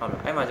ဟုတ်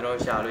လားအဲ့မှာကျွန်တော်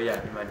ရှာလို့ရတယ်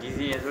ဒီမှာ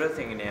DCN ဆိုတဲ့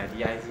signal က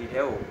DIC ထဲ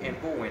ကို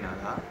input ဝင်တာ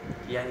လား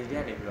DIC ထဲ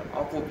ကနေပြီးတော့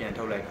output ပြန်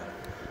ထုတ်လိုက်တာ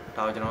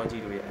ဒါကိုကျွန်တော်ကြ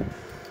ည့်လို့ရတယ်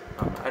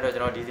ဟုတ်လားအဲ့တော့ကျွ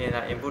န်တော် DCN က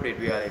input တွေ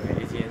တွေ့ရလိမ့်မယ်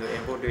ACN ဆို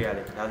input တွေ့ရ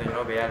လိမ့်မယ်ဒါဆိုကျွန်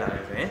တော်ဘယ်ရလာ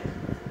လဲဆိုရင်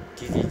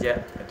DC jet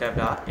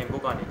adapter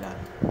input ကနေလာတ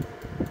ယ်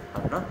ဟု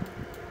တ်နော်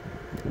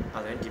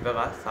အဲ့ဒါဒီဘက်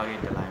က circuit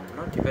တစ် line ပေါ့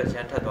နော်ဒီဘက်ရှ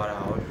မ်းထပ်သွားတာ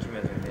ကိုကြည့်မ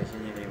ယ်ဆိုရင်လည်းရှ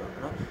င်းရှင်းလေးပါ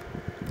နော်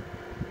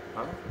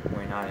ဟုတ်ဝ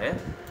င်လာတယ်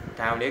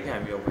ဒိုင်လေးခံ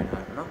ပြီးတော့ဝင်လာ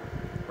တယ်နော်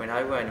ဝင်လာ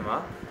ပြီးဒီမှာ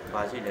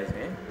ပါရှိလဲဆို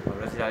ရင်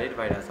resistor လေး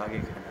divider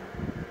circuit ခံတာ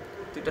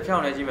ဒီတစ်ဖြော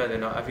င်းလေးကြည့်မယ်ဆိုရ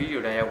င်တော့ video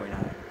တိုင်းရဝင်လာ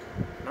တယ်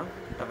နော်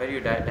video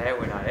တိုင်းရ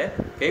ဝင်လာတယ်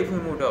gate ဖွ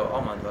င့်မှုတော့အော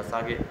က်မှာသူက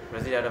circuit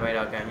resistor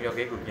divider ခံပြီးတော့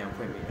gate ကိုပြန်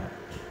ဖွင့်ပေးတာ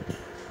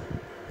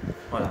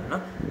ဟုတ်လား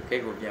နော်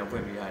gate ကိုပြန်ဖွ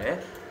င့်ပေးရတယ်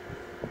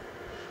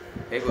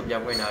ဂိတ်ကိုပြ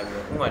န်ဖွင့်လာပြီး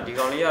တော့ဥပမာဒီ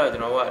ကောင်လေးကတော့ကျွ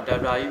န်တော်က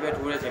adapter ကြီးပဲ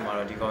ထိုးတဲ့အချိန်မှာ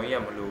တော့ဒီကောင်ကြီးက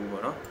မလိုဘူး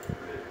ပေါ့နော်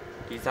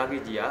ဒီ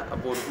circuit ကြီးကအ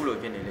ပေါ်တစ်ခုလို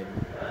ဖြစ်နေလိမ့်မ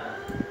ယ်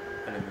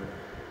အဲ့လိုမျိုး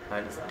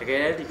တကယ်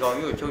လည်းဒီကောင်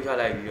ကြီးကိုချုပ်ချ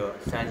လိုက်ပြီးတော့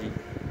စမ်းကြည့်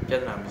ပြဿ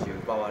နာမရှိ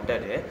ဘူး power တ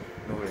က်တယ်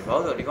လို့တယ်ဘာ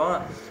လို့ဆိုတော့ဒီကောင်က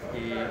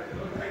ဒီ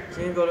ရှ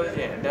င်းပြောလို့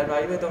ရှိရင် adapter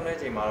ကြီးပဲသုံးတဲ့အ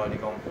ချိန်မှာတော့ဒီ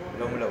ကောင်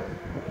လုံးမလုံး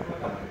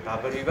ဒါ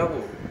battery ဘက်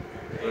ကို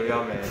ဘယ်လိုရ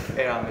မလဲ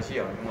error မရှိ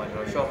အောင်ဥပမာကျွ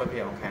န်တော် short မဖြ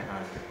စ်အောင်ခံ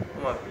ထားတယ်ဥပ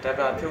မာ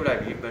adapter ဖြုတ်လိုက်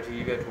ပြီး battery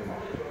ပဲထိုးမှာ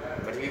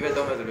battery ပဲ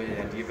သုံးမယ်ဆိုလို့ရှိ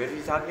ရင်ဒီ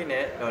battery circuit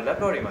နဲ့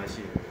laptop တွေမှာ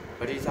ရှိတယ်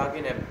battery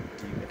circuit နဲ့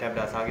ဒီ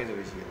adapter circuit ဆို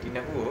လို့ရှိရင်ဒီနှ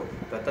စ်ခု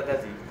ကိုတက်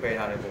စီခွဲ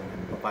ထားတဲ့ပုံနဲ့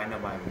အပိုင်းနှ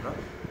စ်ပိုင်းပေါ့နော်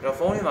အဲ့တော့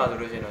ဖုန်းတွေမှာဆို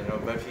လို့ရှိရင်တော့ကျွန်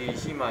တော် battery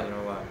ရှိမှကျွန်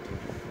တော်ကဒီ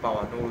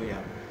power နှိုးလို့ရတ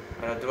ယ်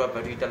အဲ့တော့သူက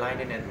battery တစ် line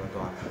နဲ့သူက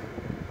သွား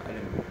အဲ့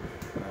လို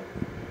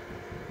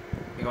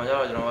ဒီကောင်ကျ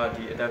တော့ကျွန်တော်က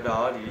ဒီ adapter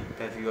ရောဒီ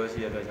battery ရောရှိ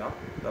တဲ့အတွက်ကြောင့်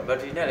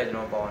battery နဲ့လည်းကျွ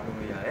န်တော် power နှိုး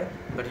လို့ရတယ်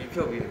battery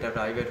ဖြုတ်ပြီး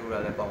adapter ကြီးပဲထိုးတာ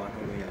လည်း power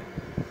နှိုးလို့ရတယ်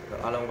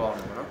အားလုံးကောင်းတ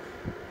ယ်ပေါ့နော်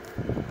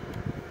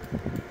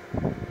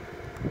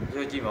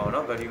ကြည့်ပါဦးเนา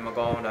ะ battery မ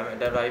ကောင်းဒါပေမဲ့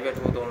adapter ကြီးပဲ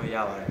ထိုးသုံးလို့ရ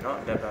ပါတယ်เนาะ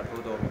adapter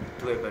ထိုးသုံး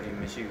သူ့ရဲ့ battery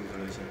မရှိဘူးဆို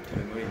လို့ရှိရင်ဒီ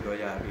လိုမျိုးတွေပြော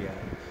ကြရပေးရတ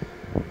ယ်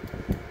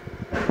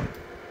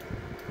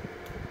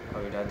ဟု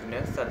တ်ပြီဒါသူ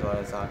နဲ့ဆက်သွား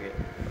တဲ့စားခဲ့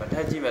ထ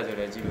ပ်ကြည့်မယ်ဆို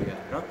လည်းကြည့်လို့ရတ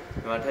ယ်เนาะ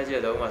ဒီမှာထပ်ကြ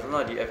ည့်တော့ဥပမာဆုံး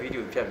တော့ဒီ FVD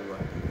ကိုဖြတ်ပြီး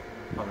သွား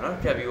ဟုတ်မလား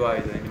ဖြတ်ပြီးသွား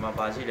ပြီဆိုရင်ဒီမှာ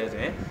ပါရှိလဲ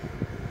ဆိုရင်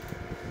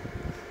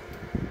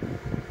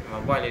ဒီမှာ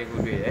point လေးတစ်ခု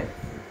တွေ့တယ်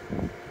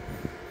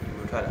ဒီ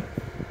ကိုထွက်လာ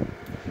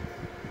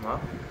ဒီမှာ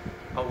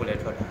အောက်ကိုလည်း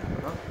ထွက်လာတာ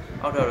ပေါ့เนาะ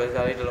အောက်ထပ်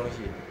resistor လေးတစ်လုံး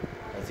ရှိတယ်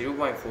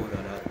0.4 ဆို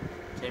တာ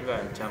ချင်းပြ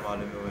န်ချမ်းပါ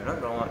လို့မျိုးပဲเนาะ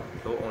တော့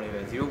low on လေး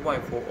ပဲ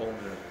 0.4 ohm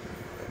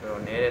ဆို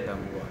တော့နည်းတဲ့တန်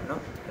ဖိုးပါเนา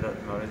ะအဲ့တော့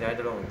ဒီမှာ resistor တ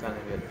စ်လုံးကိုကန်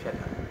ပြီးဖြတ်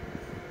ထားတယ်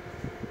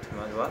ဒီ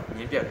မှာဆိုည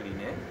င်းပြက်ကလေး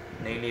နဲ့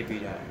name လေး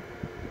ပေးထားတယ်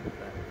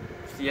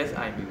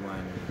CSIB1 ပြီး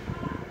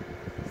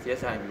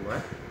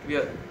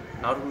တော့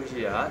နောက်တစ်ခုရှိ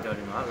တာကျွန်တော်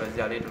ဒီမှာ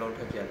resistor လေးတစ်လုံးထ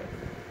ပ်ဖြတ်လိုက်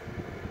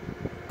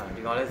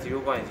ဒီကောင်လေး 0.01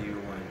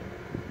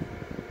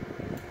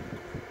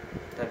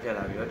 ထပ်ဖြတ်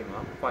လာပြီးတော့ဒီမှာ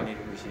point လေးတ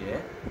စ်ခုရှိတယ်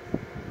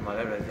ဒီမှာလ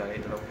ည်း resistor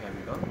လေးတစ်လုံးခံ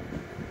ပြီးတော့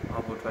အော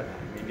က်ပို့ထွက်လာ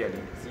မြင်းပြက်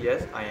လေး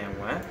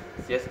CSIN1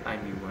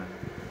 CSIB1 အဲ့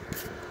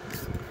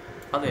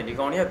ဒါဒီ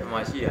ကောင်လေးကပြန်มา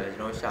ရှိရတယ်ကျွ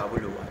န်တော်ရှာ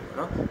ဖို့လိုပါတယ်ပေါ့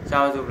နော်ရှာ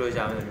ဖို့ဆိုလို့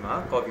ရှာမယ်ဆိုဒီမှာ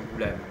copy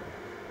ကူးလိုက်မယ်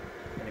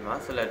ဒီမှာ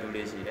select tool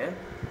လေးရှိတယ်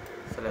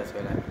select ဆွဲ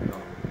လိုက်ပြီး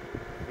တော့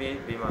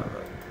ပြီးမှ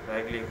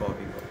right click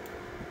copy ပေါ့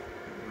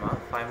ဒီမှာ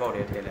file box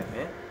လေးထည့်လိုက်မ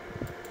ယ်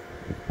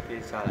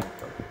ပြီးရှာလိုက်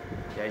တော့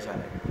ရိုက်ရှာ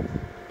လိုက်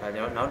ဒါ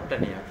ကျွန်တော်နောက်တ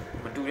စ်နေရာ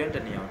မတူတဲ့တ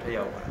စ်နေရာကိုထည့်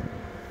ရောက်ပါတာ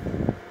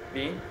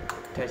ပြီး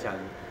ထည့်ရှာ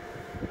လိုက်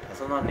ဒါ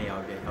ဆုံးတော့နေရာ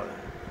ကိုပြန်ရောက်လာ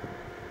တယ်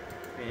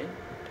ပြီး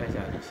ထည့်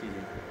ရှာကြည့်ရှိ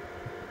သေးတယ်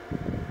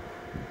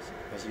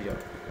မ ရှိတော့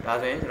ဒါ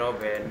ဆိုရင်ကျွန်တော်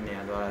ဘယ်နေ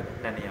ရာသွား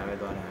တာလဲ2နေရာပဲ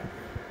သွားတာ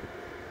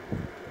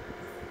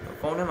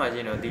ဖုန်းထဲမှာရှ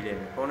င်းတော့သိတယ်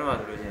ဖုန်းထဲမှာ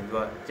ဆိုလို့ရှိရင်သူက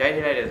ရိုက်ထ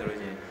ည့်လိုက်တယ်ဆိုလို့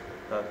ရှိရင်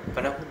ဘ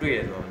ယ်နှခုတွေ့ရ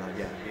ဆိုတော့လာ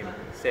ပြတယ်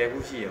10ခု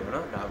ရှိရပါ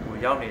တော့ဒါကို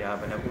ရောက်နေတာ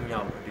ဘယ်နှခု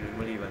မြောက်ဒီလို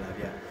မျိုးလေးပဲလာ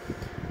ပြ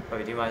ဟုတ်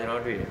ပြီဒီမှာကျွန်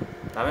တော်တွေ့တယ်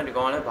ဒါပေမဲ့ဒီ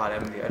ကောင်ကလည်းဘာလဲ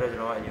မသိဘူးအဲ့တော့ကျွ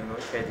န်တော်ကအရင်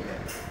ဆုံးချက်ကြည့်လို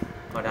က်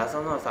ဟောဒါဆော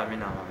င်းဆောင်းစာမျ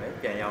က်နှာမှာပဲ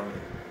ပြန်ရောက်နေတ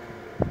ယ်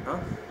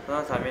နော်ဆော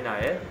င်းဆောင်းစာမျက်နှာ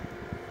ရဲ့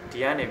ဒီ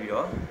ကနေပြီး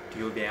တော့ဒီ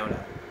ကိုပြန်ရောက်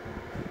လာ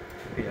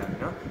ပြရမယ်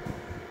နော်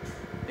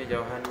ဒီကြော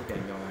င့်ဟန်ကိုပြ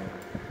န်ကြောင်းလိုက်ဟု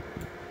တ်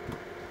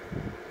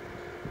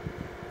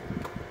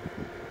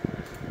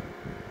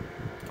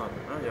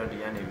နော်ကျွန်တော်ဒီ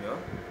ကနေပြီးတော့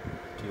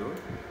ဒီကို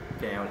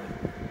ပြန်ရောက်လာ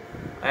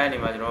အဲ့ဒီ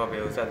မှာကျွန်တော်ဘ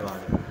ယ်ကိုဆက်သွား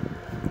လဲ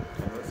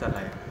ကျွန်တော်ဆက်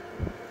လိုက်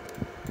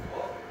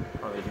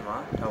ဟုတ်ပြီဒီမှာ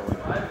ထောက်ဝင်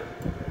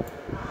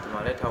ဒီမှာ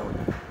လည်းထောက်ဝင်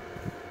ဟု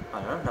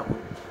တ်နော်နောက်ခု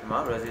ဒီမှာ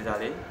resistor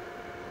လေး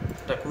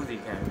တစ်ခုစီ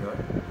ခံပြီးတော့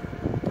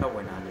ထောက်ဝ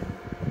င်တာလေ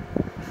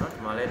နော်ဒီ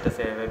မှာလည်း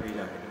30ပဲပြီး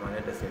လာတယ်ဒီမှာလ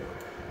ည်း30ပဲ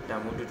တန်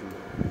မှုတူတူ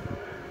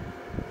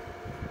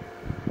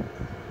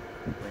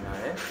ဝင်လာ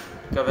တယ်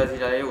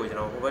capacitor လေးကိုကျွန်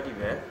တော်ဟိုဘက်ဒီ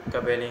ပဲ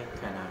coupling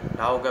ခံတာ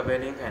ဒါကို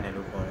coupling ခံတယ်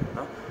လို့ခေါ်တယ်ပေါ့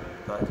နော်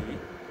ဒါဒီ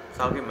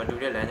circuit မတူ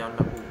တဲ့လမ်းကြောင်းတ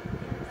စ်ခု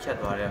ဖြတ်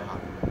သွားတဲ့ဟာ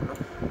မျိုးပေါ့နော်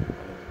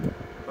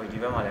ဟိုဒီ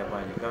ဘက်မှာလည်း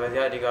ပွားတယ်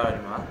capacitor အဓိကတော့ဒီ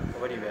မှာဟို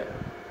ဘက်ဒီပဲ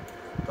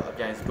တော့အ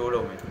ပြိုင် store လု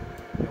ပ်မယ်ဒီ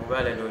ဘ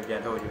က်လည်းလို့ပြ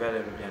န်ထုတ်ဒီဘက်လ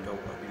ည်းလို့ပြန်ထုတ်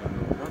ပေါ့ဒီလို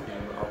မျိုးနော်ဒီ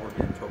လိုအောက်ကို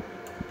ပြန်ထုတ်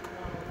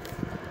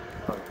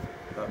ဟုတ်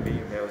တော့ပြီး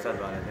ဘယ်ကိုဆက်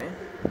သွားလဲဆိုရင်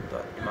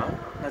တော့ဒီမှာ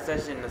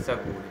28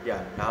 29ပြတယ်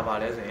ဒါပါ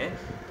လဲဆိုရင်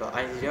တော့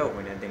IC ရဲ့ကိုဝ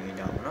င်နေတင်နေ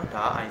ကြပါဘောနော်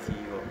ဒါက IC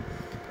ကို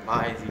ဘာ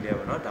IC လဲ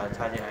ပေါ့နော်ဒါ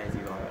chargin IC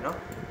ပါပဲနော်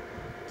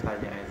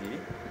chargin IC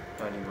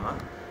တော့ဒီမှာ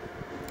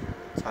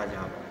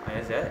charger ပေါ့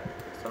IS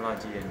ဆွမ်းမ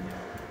ကြည့်ရနေရ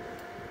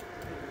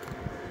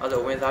အဲ့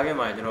တော့ဝင်စားခင်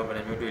မှာကျွန်တော်ဘယ်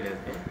လိုမျိုးတွေ့လဲ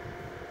ဆိုရင်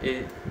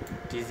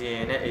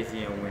DCN နဲ့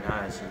ACN ဝင်ထား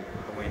တာရှိတယ်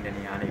ဝင်တဲ့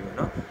နေရာလေးပေါ့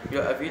နော်ပြီး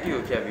တော့ FVD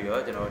ကိုဖြတ်ပြီး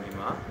တော့ကျွန်တော်ဒီ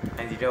မှာ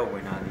IC တက်ကိုဝ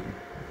င်ထားသေးတယ်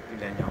ဒီ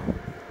လမ်းကြောင်း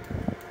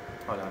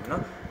ဟုတ်လား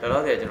နော်တော်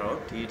တော်ဆယ်ကျွန်တော်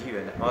တို့ဒီအထိပဲ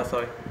လေ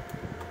sorry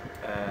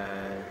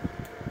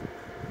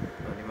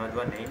ဒီမှာသူ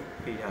က name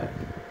ပေးထားတယ်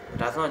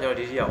ဒါဆိုတော့ကျွန်တော်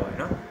ဒီအထိရောက်ပါပြီ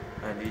နော်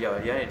ဒီရောက်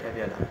ဒီကနေထပ်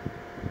ပြတ်လာ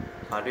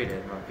ဘာတွေ့လဲ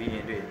ဒီမှာ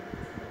VN တွေ့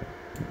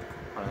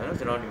ဟုတ်လားနော်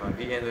ကျွန်တော်ဒီမှာ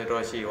VN ဆို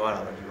တော့ရှည်သွားတာ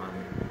ပဲဒီမှာ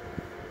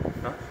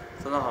နော်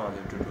စောစောဟာမှာ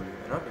ဆိုတူတူလေး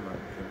ပဲနော်ဒီမှာ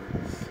ဒါ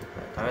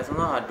ပေမဲ့စော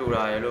စောဟာတူ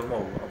တာရလို့မဟု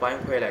တ်ဘူးအပိုင်း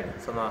ခွဲလိုက်တယ်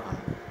စောစောဟာ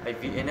အဲ့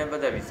VN နဲ့ပ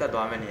တ်သက်ပြီးဆက်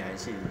သွားမယ့်နေရာ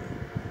ရှိတယ်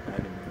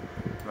အဲ့ဒီ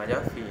မှာကြော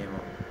က် VN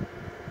ပေါ့ဟု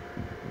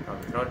တ်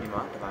ကျွန်တော်ဒီ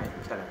မှာတစ်ပိုင်း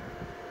ဖြတ်လိုက်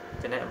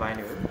ကျန်တဲ့အပိုင်း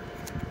တွေကို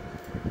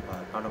နော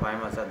က်တစ်ပိုင်း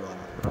မှာဆက်သွား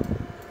တာပေါ့နော်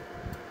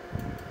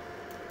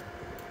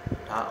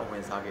ဒါအဝ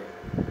င်စားခဲ့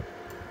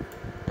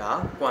ဒါ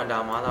quanta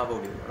မားသားဘု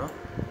တ်တွေပေါ့နော်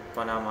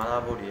quanta မား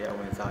သားဘုတ်တွေရဲ့အဝ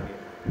င်စားခဲ့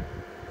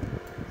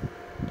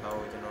ဒါ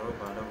ကိုကျွန်တော်တို့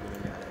ဘာလုပ်လို့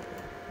ရလဲ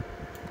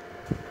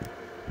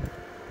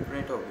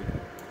print ထုတ်ပြီးတယ်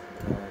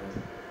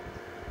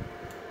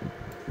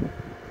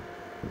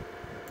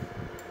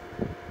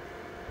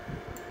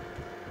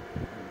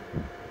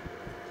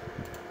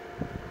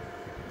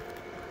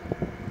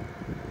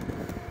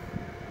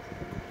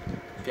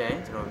ပြန်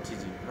ကျွန်တော်ကြည့်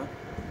ကြည့်နော်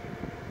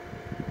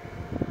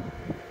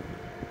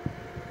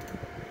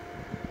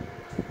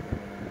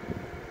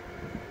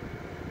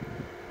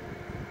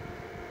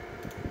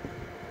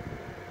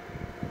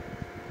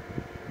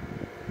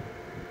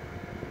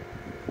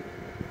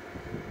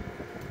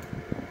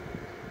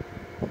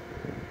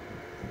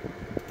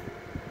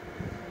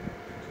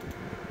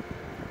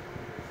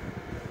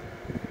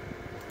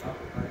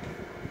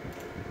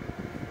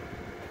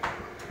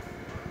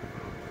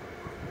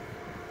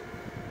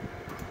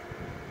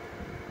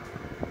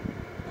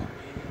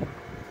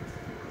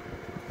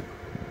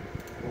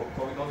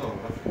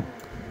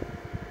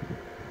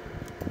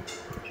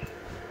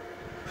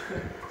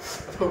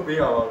不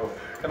要啊！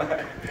看来，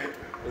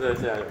不是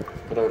现在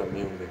不知道有没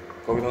有的，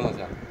高比多少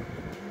钱？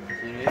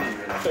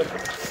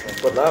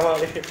不拿吗？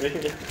你，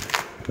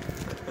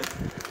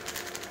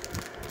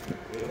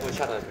我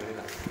下来没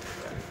拿。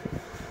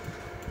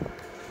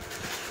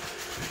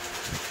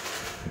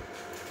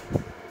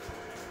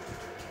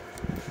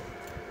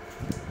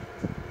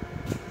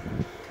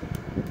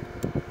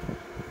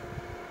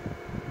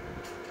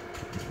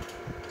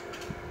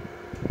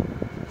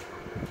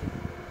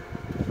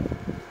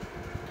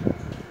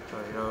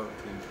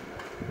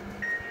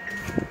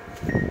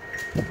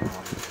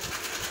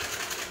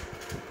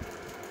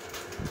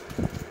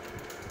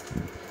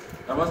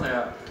那么现在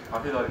发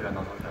配到里边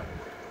当中去，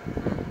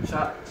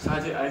下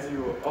届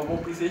ICU，哦不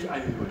psid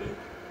ICU 的，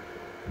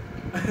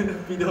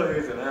ပြီးတော့ရေ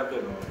စနေရပြ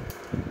တ်တော့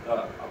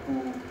အခု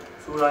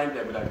ဆိုရိုင်းပြ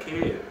န်ပြလိုက် K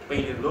ပိ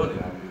န်လို့နေ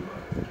တာမျိုးပါ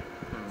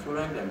ဆို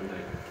ရိုင်းပြန်ပြလို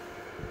က်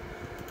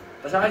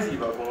တခြား IC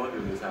ပါအကုန်လုံးတူ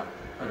နေစား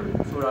အဲ့လို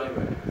ဆိုရိုင်း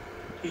ပဲ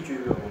ထိကျွေး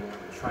ပြီးတော့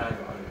try လိုက်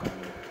တော့အဲ့လိုကောင်း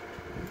တယ်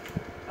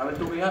ဒါပေမဲ့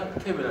တူက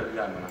ထည့်ပြလိုက်ရ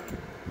မှာလား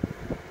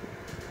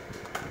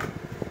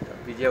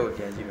PJ ကို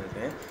ပြန်ကြည့်မယ်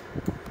ဆိုရင်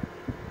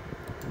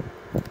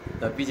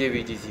ဒါ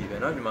PJVTC ပဲ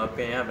เนาะဒီမှာပ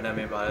င်ကဘယ်နှပ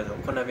င်ပါလဲဆို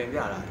9ပင်ပြ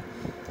တာ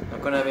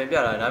9ပင်ပြ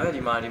တာဒါပေမဲ့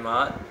ဒီမှာ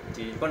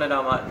ဒီ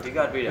connector မှာအဓိက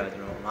တွေ့တာကျွ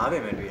န်တော်9ပ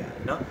င်ပဲတွေ့ရတယ်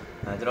เนาะ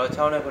ကျွန်တော်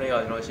6နဲ့9ကကျွ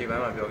န်တော်ရှေ့ပို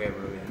င်းမှာပြောခဲ့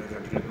ဘူးလို့ကျွန်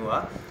တော်ဒီလိုမျိုးက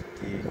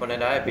ဒီ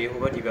connector ရဲ့ဘေးဟို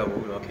ဘက်ဒီဘက်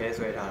ကိုတော့ခဲ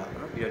ဆွဲထားတာပေါ့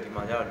เนาะပြီးတော့ဒီ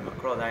မှာကျတော့ဒီမှာ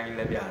cross line လေး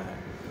လည်းပြတာ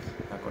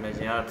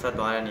connection ကဆက်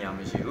သွားတဲ့နေရာ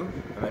မရှိဘူး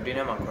ဒါပေမဲ့တွင်း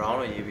ထဲမှာ ground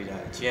လို့ရေးပေး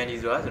ထားတယ် GND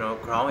ဆိုတာကျွန်တော်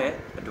ground ရဲ့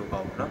အတူကော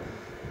က်ပေါ့နော်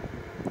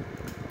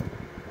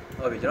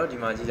ဟုတ်ပြီကျွန်တော်ဒီ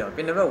မှာကြည့်ကြအောင်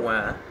pin number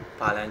 1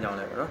ဘာလမ်းကြောင်း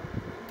လဲပေါ့နော်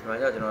ဒီမှာ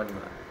ကျတော့ကျွန်တော်ဒီ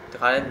မှာတ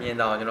ခါလေးမြင်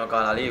တော့ကျွန်တော်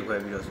color လေးကိုခွဲ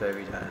ပြီးတော့ဆွဲ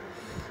ပေးထားတ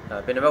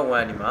ယ်pin number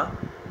 1ဒီမှာ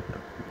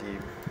ဒီ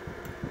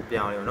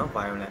ပြောင်းလေးပေါ့နော်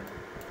bio နဲ့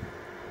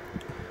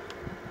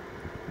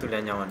သူလ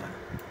မ်းကြောင်းတာ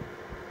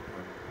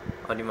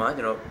အော်ဒီမှာ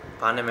ကျွန်တော်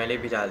ဘာနာမည်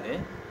လေးပေးထားတယ်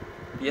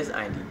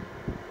psid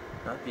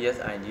နော် psid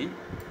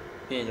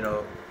ပြီးရင်ကျွန်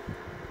တော်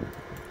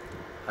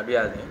အပြရ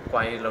စဉ်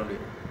coin တစ်လုံး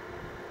တွေ့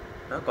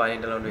နော် coin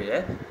တစ်လုံးတွေ့တ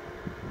ယ်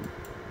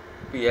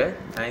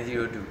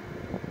pl902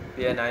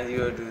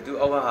 pl902 သူ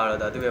အောက်ကဟာ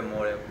တော့ဒါသူ့ရဲ့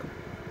model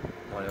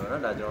ပေါ့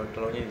နော်ဒါကျွန်တော်တ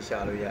စ်လုံးချင်းရှာ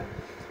လို့ရ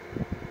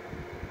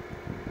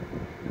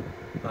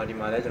အော်ဒီ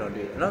မှာလည်းကျွန်တော်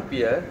တွေ့တယ်နော်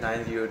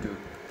pl902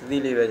 သတိ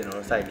လေးပဲကျွန်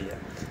တော် site လေးရ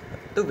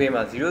သူ့ဘေး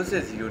မှာ0609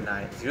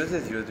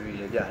 0603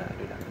လေးပြတာ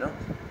တွေ့တာနော်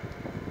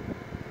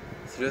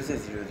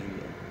0603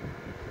ရ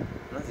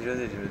နော်0603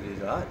ဆို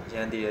တာရ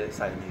န်တည်ရဲ့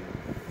site လေး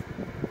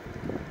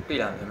တွေ့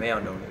လာမယ်မဲအော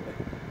င်တုံးလေးပဲ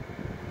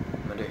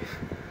မတွေ့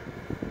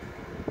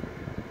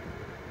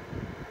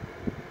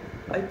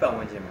အဲ့ပတ်ဝ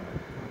န်းကျင်မှာ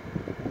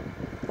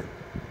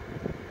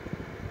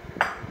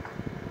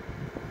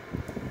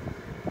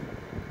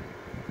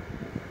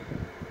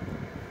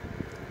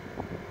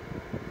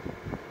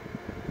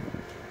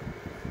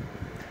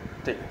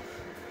တိတ်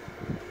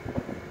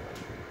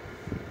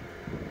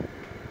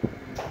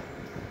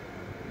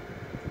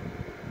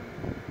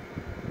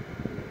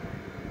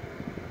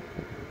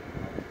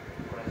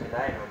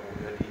နိုင်တော့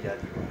ဘူးဒီကြ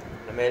သည်ပေါ့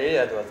နာမည်လေးရ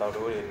သူကစောက်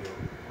တိုးတွေမျိုး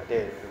အ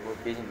တဲ့ကို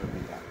ပေးချင်လို့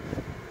ပေးတာ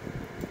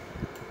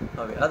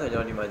ဟုတ်ပြီအဲ့ဒါကျွ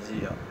န်တော်ဒီမှာကြ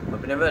ည့်ရအောင်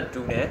pin number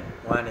 2နဲ့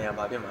1နဲ့က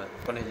ဘာဖြစ်မှာ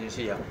connection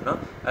ရှိရအောင်เนาะ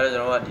အဲ့တော့ကျွ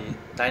န်တော်ကဒီ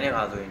တိုင်းတဲ့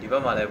ခါဆိုရင်ဒီဘ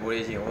က်မှာလည်း board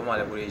ရှိရင်ဟိုဘက်မှာ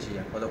လည်း board ရှိရ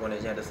အောင် auto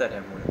connection တစ်ဆက်တ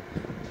ည်းမို့လို့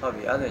ဟုတ်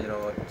ပြီအဲ့ဒါကျွန်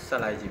တော်ဆ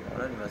က်လိုက်ကြည့်ပါเ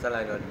นาะဒီမှာဆက်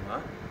လိုက်တော့ဒီမှာ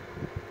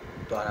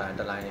တွားတာ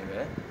တစ် line နဲ့ပဲ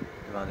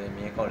ဒီမှာဆိုရင်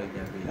မြင်းကောက်လေးပြ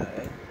န်ပေးလာတ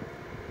ယ်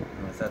ဒီ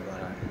မှာဆက်သွား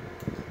တာ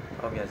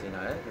အောက်ပြန်ဆင်း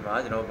လာတယ်ဒီမှာ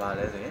ကျွန်တော်ဘာ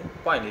လဲဆိုရင်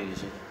point လေးတွေ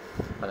ရှိတယ်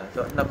ဟုတ်လားဆို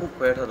တော့နှစ်ခု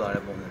ခွဲထွက်သွား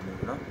တဲ့ပုံစံ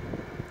မျိုးเนาะ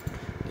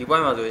ဒီ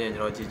point မှာဆိုရင်ကျွ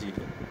န်တော်ကြည့်ကြည့်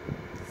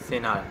ဆ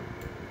င်းလာတယ်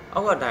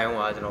အောက်ကတိုင်က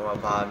ကျွန်တော်က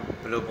ဘာ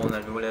ဘယ်လိုပုံစံ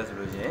မျိုးလဲဆို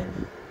လို့ရှင်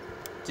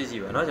ကြည့်ကြ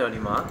ည့်ပါเนาะကျွန်တော်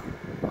ဒီမှာ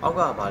အောက်က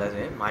ဘာလဲ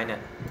ဆိုရင်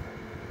minus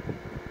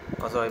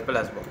sorry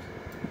plus ပေါ့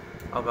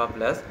အောက်က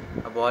plus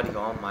အပေါ်ကဒီ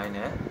ကောင်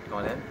minus ဒီကော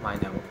င်လည်း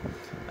minus ပေါ့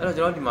အဲ့တော့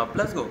ကျွန်တော်ဒီမှာ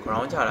plus ကို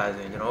ground ချထား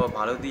ဆိုရင်ကျွန်တော်က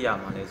ဘာလို့သိရ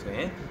မှာလဲဆိုရ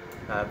င်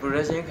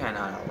progression ခံ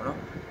ထားတာပေါ့နော်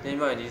။တင်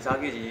ပြရင်ဒီ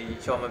circuit ကြီး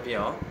short မဖြစ်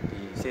အောင်ဒီ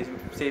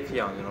safe ဖြ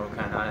စ်အောင်ကျွန်တော်တို့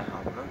ခံထားတဲ့ဟာ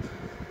ပေါ့နော်။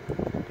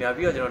ဒီ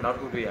ပြီးတော့ကျွန်တော်နောက်တ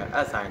စ်ခုတွေ့ရ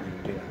add sign တွေ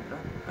တွေ့ရတယ်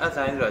နော်။ add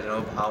sign ဆိုတော့ကျွန်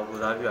တော်ဘာကို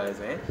စားပြရလဲ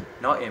ဆိုရင်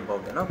not input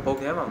တယ်နော်။ book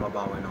ထဲမှာမ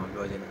ပါဝင်တော့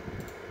ပြောချင်တယ်။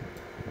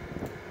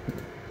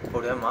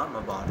 book ထဲမှာမ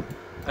ပါတော့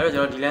အဲ့တော့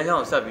ကျွန်တော်ဒီလမ်းကြော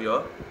င်းကိုဆက်ပြီး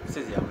တော့စ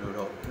စ်စရာမလို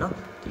တော့ဘူးနော်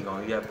။ဒီကောင်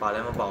ကြီးကဘာလဲ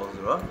မပါဘူး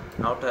ဆိုတော့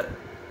နောက်ထပ်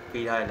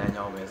ပေးထားတဲ့လမ်း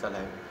ကြောင်းပဲဆက်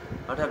လိုက်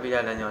နောက်ထပ်ပေး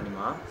ထားတဲ့လမ်းကြောင်းဒီ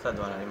မှာဆက်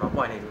သွားတာဒီမှာ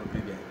point လေးကိုပြ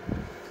ပြန်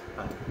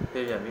ပြ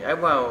ပြန်ပြီအဲ့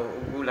point ကို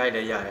အခုလိုက်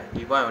လဲရတယ်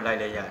ဒီ point ကိုလိုက်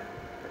လဲရတယ်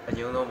အရ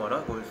င်ဆုံးပေါ့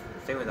နော်ကို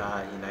စိတ်ဝင်စားတာ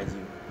ရင်လိုက်ကြ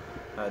ည့်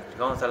ဒီ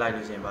ကောင်ဆက်လိုက်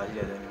လို့ရှိရင်ဘာရှိ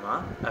လဲဆိုရင်ဒီမှာ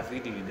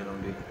FED တစ်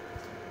လုံးတွေ့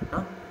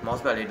နော်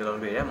mouse pad လေးတစ်လုံး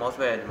တွေ့တယ် mouse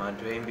pad ဒီမှာ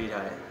drain ပေး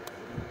ထားတယ်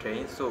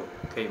drain soak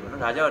gate ပေါ့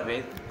နော်ဒါကြောင့်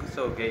drain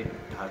soak gate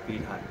ဒါ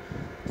ပေးထားတယ်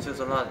ကျိုး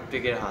စမ်း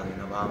တွေ့ခဲ့တဲ့ဟာတွေ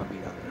တော့ဘာမှမ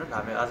ပြီးတာပဲเนาะဒါ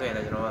ပေမဲ့အဲ့ဆိုရင်လ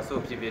ည်းကျွန်တော်က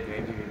soak ဖြစ်ဖြစ်တွင်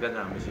ဖြစ်ဖြစ်ပြဿ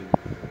နာမရှိဘူး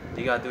အ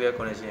ဓိကသူ့ရဲ့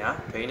connection က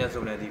drain နဲ့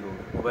soak နဲ့ဒီကို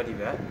ဟိုဘက်ဒီ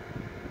ဘက်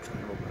ကျွန်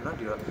တော်ပေါ့เนาะ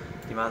ဒီတော့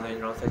ဒီမှာဆိုရင်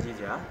ကျွန်တော်ဆက်ကြည့်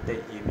ကြတိ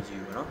တ်ရေးမကြည့်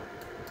ဘူးเนาะ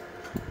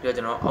ပြီးတော့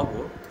ကျွန်တော်အောက်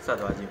ကိုဆက်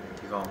သွားကြည့်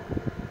ဒီကောင်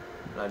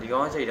ဟာဒီကော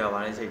င်ချိန်တာဗာ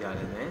နဲ့ချိန်တာ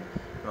လဲဆိုရင်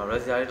ဒီမှာ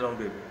resistor လေးတစ်လုံး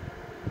တွေ့ပြီ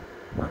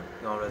เนาะဒီ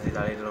ကောင်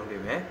resistor လေးတစ်လုံး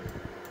တွေ့မယ်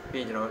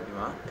ပြီးရင်ကျွန်တော်ဒီ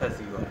မှာထပ်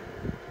စီးသွားတယ်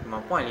ဒီမှာ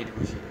point လေးတစ်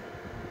ခုရှိတယ်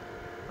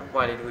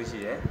point လေးတစ်ခုရှိ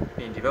တယ်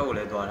ပြီးရင်ဒီဘက်ကိုလ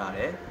ည်းသွားထားတ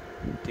ယ်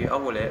ဒီအော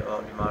က်ကိုလည်း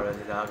ဒီမှာ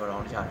resistor က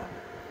ground ချထားတယ်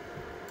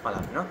ဟုတ်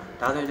လားเนาะ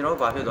ဒါဆိုရင်ကျွန်တော်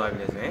တို့ဘာဖြစ်သွားပြီ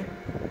လဲဆိုရင်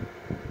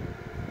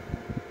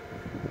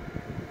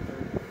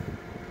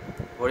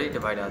body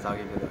divider စာ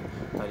ကြီးဖြစ်သွား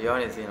ဒီကောင်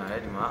နေဆင်းလာတ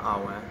ယ်ဒီမှာ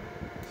R1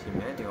 ရှိမ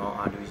ယ်ဒီကောင်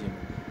R2 ရှိမ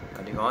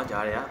ယ်ဒီကောင်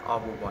ကြားရ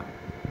output point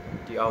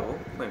ဒီအောက်ကို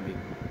ဖွင့်ပြီး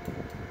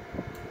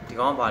ဒီ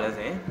ကောင်ဘာလဲ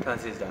ဆိုရင်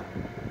transistor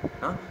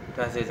เนาะ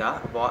transistor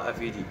အပေါ်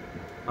FED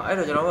အဲ့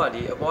တော့ကျွန်တော်တို့က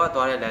ဒီအပေါ်က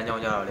သွားတဲ့လမ်းကြော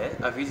င်းကြတော့လေ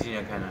FED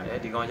နဲ့ခံထားတယ်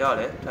ဒီကောင်ကြတော့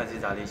လေ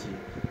transistor လေးရှိ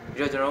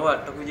ပြီးတော့ကျွန်တော်တို့က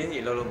တစ်ခုချင်းစီ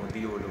အလုပ်လုပ်မှု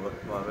တီးဖို့လို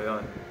ဟိုပဲရော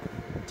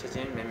ချက်ချ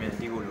င်းမြန်မြန်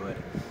တီးဖို့လိုရတယ်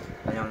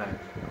ဒါကြောင့်လိုက်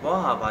အပေါ်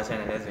ဟာဘာ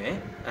channel လဲဆိုရင်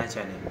N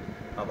channel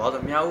ဘာလို့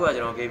ဆိုမြောက်ဦးက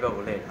ကျွန်တော် gate ဘက်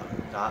ကိုလှည့်ထား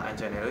တာဒါ N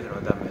channel လို့ကျွန်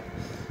တော်သတ်မှတ်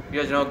ပြီး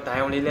တော့ကျွန်တော်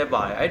diode လေးလည်း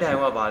ပါတယ်အဲ့ diode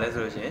ကဘာလဲ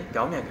ဆိုလို့ရှိရင်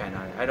ကြောင်းမြန်ခံ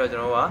ထားတယ်အဲ့တော့ကျွ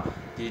န်တော်က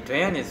ဒီ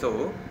drain ကနေဆို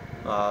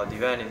ဒီ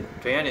ဘက်ကနေ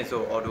drain ကနေ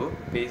ဆို auto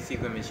base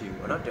sequence မရှိဘူး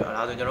ပေါ့နော်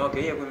ဒါဆိုကျွန်တော်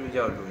gate ရဲ့ equipment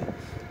ကြောက်လို့တယ်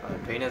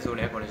drain နဲ့ဆို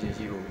နဲ့ connection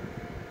ရှိဖို့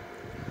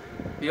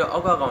ပြီးတော့အော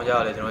က်ကကောင်ကြရ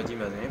လဲကျွန်တော်ကြည့်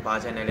မယ်ဆိုရင်ဘာ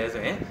channel လဲ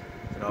ဆိုရင်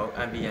ကျွန်တော်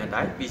ambient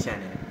type P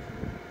channel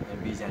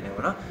P channel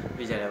ပေါ့နော် P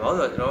channel ဘာ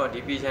လို့ဆိုတော့ကျွန်တော်ဒီ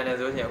P channel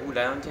ဆိုရင်အခု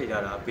line ချိန်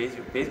ထားတာ base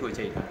ကို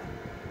ချိန်ထားတာ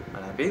ဟု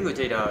တ်လား base ကို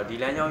ချိန်ထားတော့ဒီ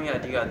line ကြောင်းကြီး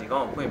အဓိကဒီကော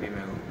င်ကိုဖွင့်ပေးမ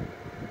ယ်ကို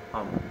ဟု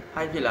တ်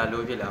high ဖြစ်လား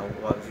low ဖြစ်လား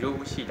ဟို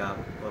0ရှိလား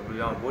ဘယ်လို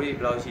ပြော body ဘ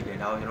ယ်လောက်ရှိတယ်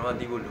ဒါကိုကျွန်တော်က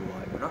သိဖို့လိုပါ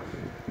တယ်ပေါ့နော်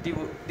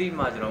တိ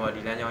မှကျွန်တော်က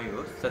ဒီလမ်းကြောင်းကြီး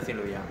ကိုဆက်ဆင်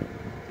လို့ရတယ်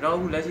ကျွန်တော်အ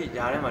ခုလက်ရှိ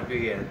ဂျားထဲမှာ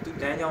တွေ့ခဲ့တယ်သူ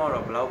လမ်းကြောင်းက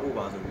တော့ဘယ်လောက်ပို့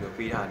ပါဆိုပြီးတော့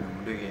ပေးထားတယ်မ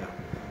တွေ့ခဲ့ရဘူး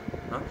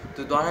နော်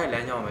သူသွားတဲ့လ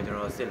မ်းကြောင်းပဲကျွန်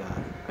တော်စစ်လာတ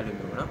ယ်အဲ့လို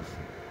မျိုးနော်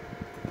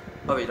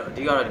ဟုတ်ပြီတော့အ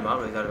ဓိကတော့ဒီမှာ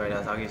result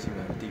divider စာကိရှိမ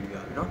ယ်တည်ပြီး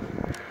ပါပြီနော်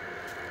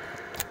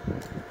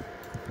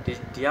ဒီ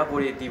က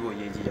ဘိုးလေးတည်ဖို့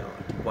ရေးကြည့်အောင်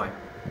ဒီ point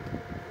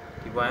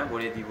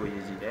ဘိုးလေးတည်ဖို့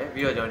ရေးကြည့်တယ်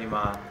ပြီးတော့ကျွန်တော်ဒီ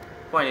မှာ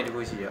point လေးတစ်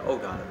ခုရှိတယ်အု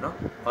ပ်ထားလို့နော်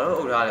ဘာလို့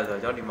အုပ်ထားလဲဆို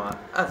တော့ကျွန်တော်ဒီမှာ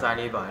add sign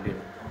လေးပါတယ်တွေ့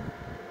လား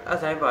add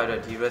sign ပါတော့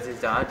ဒီ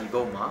resistor ဒီ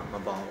ဘုတ်မှာမ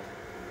ပေါဘူး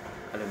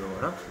အဲ့လိုမျိုး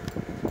ပေါ့နော်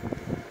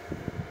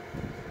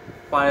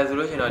ပါတယ်ဆို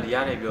လို့ရှိရင်တော့ဒီက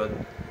နေပြီးတော့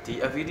ဒီ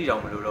FVD တော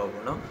င်မလို့တော့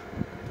ဘူးနော်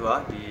သူက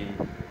ဒီ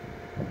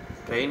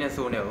drain နဲ့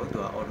source နဲ့ကိုသူ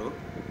က auto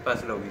pass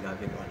လုပ်ပြီးသား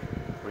ဖြစ်သွားတယ်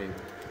ဟိုလေး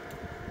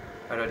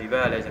အဲ့တော့ဒီဘ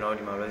က်ကလည်းကျွန်တော်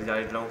ဒီမှာ resistor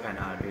လေးတစ်လုံးခံ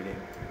ထားတာတွေ့လိမ့်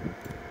မယ်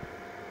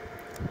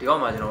ဒီကော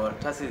င်မှာကျွန်တော်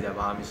ထပ်စစ်စရာ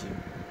ဘာမှမရှိ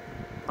ဘူး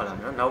ဟုတ်လား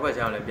နော်နောက်ဘက်ကျ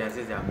တော့လည်းပြန်စ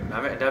စ်စရာမလိုဒါ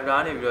ပေမဲ့ adapter က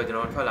နေပြီးတော့ကျွန်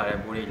တော်ထွက်လာတဲ့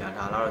ဘိုးလေးလား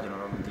ဒါလားတော့ကျွန်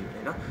တော်တို့မသိဘူး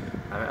လေနော်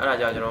ဒါပေမဲ့အဲ့ဒါ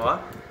ကြောင့်ကျွန်တော်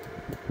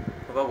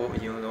ကဟိုဘက်ကိုအ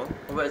ရင်ဆုံး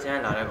ဟိုဘက်အချ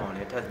မ်းလာတဲ့ကောင်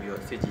လေးထပ်ပြီး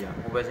တော့စစ်ကြည့်ရအောင်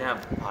ဟိုဘက်ချမ်းက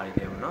ဘာတွေ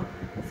လဲပေါ့နော်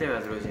စစ်မ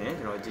ယ်ဆိုလို့ရှိရင်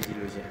ကျွန်တော်ကြည့်ကြည့်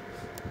လို့ရှိရင်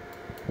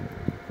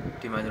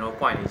ဒီမှာကျွန်တော်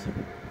point လေးရှိ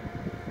ပြီ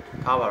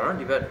ထားပါတော့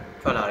ဒီဘက်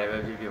ထွက်လာတယ်ပဲ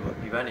ဖြစ်ဖြစ်ပေါ့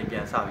ဒီဘက်နေပြ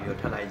န်စပြီးတော့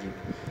ထပ်လိုက်ကြည့်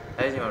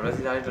အဲ့ဒီချိန်မှာ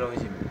resistor လေးတစ်လုံး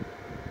ရှိပြီ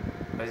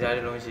resistor တ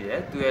စ်လုံးရှိတယ်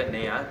သူ့ရဲ့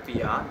name က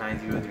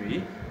PR903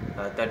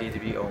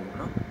 33 ohm ပေါ့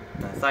နော်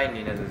site အ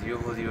နေနဲ့ဆို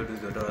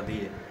0402ဆိုတော့တော်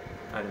သေးတယ်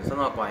အဲ့လိုဆုံး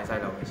တော့ coin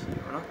site လောက်ပဲရှိတ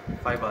ယ်ပေါ့နော်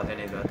 5%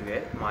 နေဆိုတော့သူ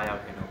ရဲ့မှားရော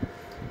က်တယ်နော်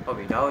ဟုတ်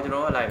ပြီဒါကိုကျွန်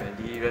တော်ကလိုက်မယ်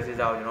ဒီ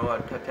resistor ကိုကျွန်တော်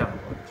ကထပ်ဖြတ်မှာ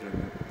ပေါ့ဒီလို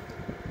မျိုး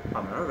ဟု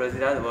တ်မှာနော်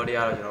resistor သဘောတ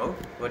ရားတော့ကျွန်တော်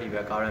တို့ဒီဘ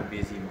က် current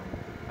PC မှာ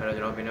အဲ့တော့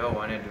ကျွန်တော် pin number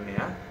 1နဲ့2နဲ့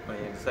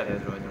ဆက်တယ်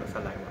ဆိုတော့ကျွန်တော်ဆ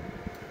က်လိုက်ပါ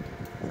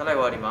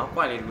ဒီမှာ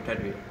point လေးတစ်ခုထပ်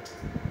တွေ့တယ်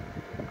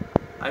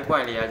အဲ့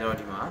point လေးကကျွန်တော်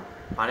ဒီမှာ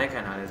ဘာနဲ့ခံ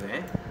ထားလဲဆိုရ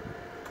င်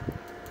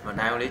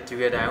ဒိုင်ယိုလေး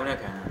dual ဒိုင်ယိုနဲ့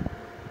ခံထား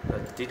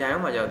ဒီဒိုင်ယို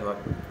မှာကျတော့သူကဘယ်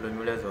လို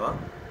မျိုးလဲဆိုတော့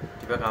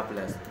ဒီဘက်က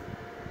plus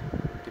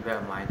ဒီဘက်က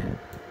minus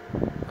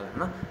ဟုတ်လား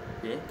နော်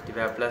ပြီးဒီဘ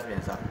က်က plus ပြ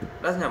န်စ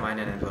plus နဲ့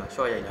minus နဲ့သူက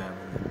short ရိုက်ထားတယ်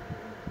ပေါ့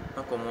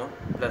နော် common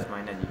plus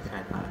minus ကြီးခံ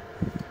ထားတယ်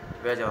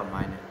ဒီဘက်ကျတော့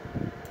minus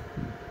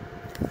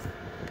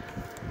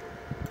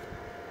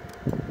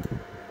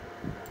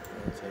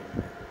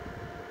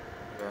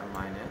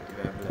minus ဒီဘ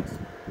က် plus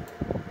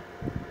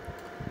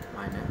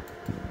minus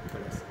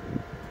plus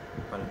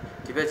ဟုတ်လား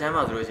ဒီဘက်ချမ်း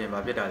မှာဆိုလို့ရှိရင်ဘာ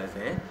ဖြစ်တာလဲ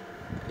ဆိုရင်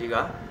ဒီက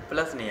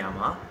plus နေရာ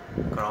မှာ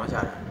ground ချ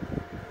တာ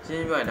ရှ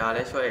င်းပြောရင်ဒါလ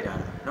ည်း short ရိုက်ထား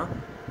တာเนาะ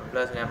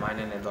plus နဲ့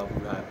minus နဲ့တော့ပူ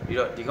လာပြီး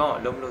တော့ဒီကောင်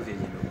အလုံးမလုပ်စေ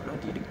ချင်လို့ပေါ့နော်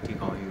ဒီ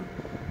ကောင်ယူ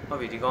ဟုတ်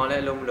ပြီဒီကောင်လ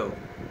ည်းအလုံးမလုပ်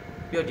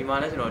ပြီးတော့ဒီမှာ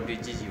လည်းကျွန်တော်တွေ့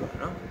ကြည့်ကြည့်ပါ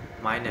เนาะ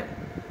minus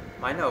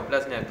ကို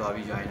plus နဲ့တွား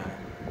ပြီး join လာတယ်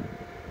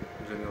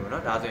ဒီလိုမျိုးပေါ့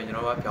နော်ဒါဆိုရင်ကျွန်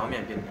တော်ကပြောင်းပြ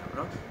န်ဖြစ်နေတာပေါ့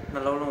နော်နှ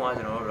လုံးလုံးက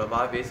ကျွန်တော်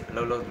rubber base အ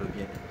လုံးလုံးလို့ဖြ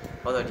စ်နေ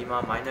ဘာလို့ဒီမှာ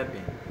minus ပ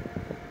င်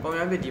ပုံ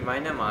မှန်ဖြစ်ဒီ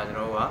minus မှာကျွန်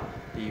တော်က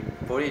ဒီ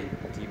body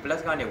ဒီ plus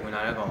ကနေဝင်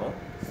လာတဲ့ကောင်ကို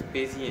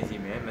space ရင်စီ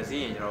မယ်မစီ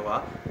ရင်ကျွန်တော်က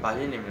ဘာ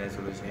ဖြစ်နေမလဲ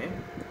ဆိုလို့ရှိရင်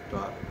သူ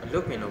ကအလု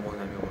တ်ပင်လိုပုံ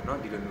စံမျိုးပေါ့နော်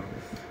ဒီလိုမျိုး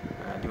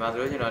ဒီမှာဆို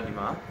လို့ရှိရင်တော့ဒီ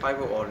မှာ5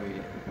 volt all တွေ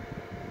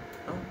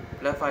နော်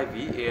plus 5v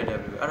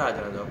AW အဲ့ဒါ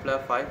ကျွန်တော်ဆို plus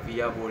 5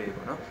 via volt တွေ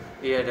ပေါ့နော်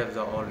AW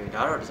ဆို all တွေ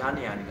ဒါတော့တခြား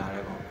နေရာနေလာ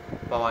တဲ့ကောင်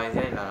power ရင်း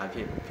နဲ့လာတာဖြ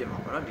စ်မှာ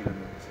ပေါ့နော်ဒီလို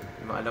မျိုး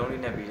ဒီမှာအလုံး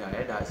လေးနဲ့ပေးထားတ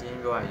ယ်ဒါအရှင်း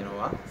ပြောရရင်ကျွန်တော်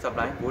က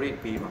supply volt တွေ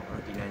ပေးမှာပေါ့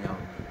နော်ဒီလမ်းကြော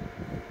င်း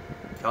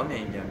ကြောင်းမြ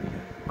န်ပြန်ပေးတ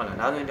ယ်ဟုတ်လား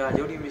ဒါဆိုရင်ဒါ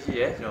ရုပ်တိမရှိ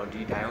ရဲကျွန်တော်ဒီ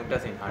ဒိုင်အောင်တ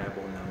က်ဆင်ထားတဲ့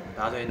ပုံစံပေါ့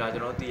ဒါဆိုရင်ဒါကျွ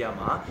န်တော်သိရ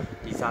မှာ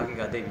ဒီ circuit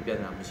ကတိတ်ပြီးပြဿ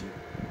နာမရှိ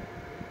ဘူး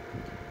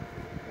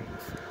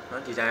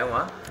နော်ဒီဒိုင်အော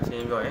င်ကရှ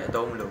င်းပြောရင်အ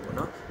သုံးမလို့ပေါ့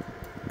နော်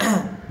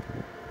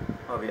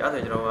ဟုတ်ပြီအဲ့ဒါ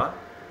ဆိုကျွန်တော်က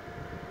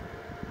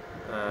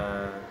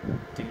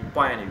ဒီ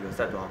point နေပြီးဆ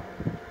က်သွား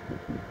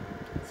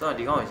ဆိုတော့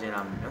ဒီကောင်ကိုရှင်း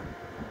လာမယ်နော်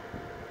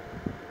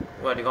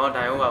ဟိုကဒီကောင်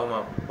ဒိုင်အောင်ကဟို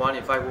မှာ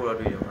1.5 volt တော့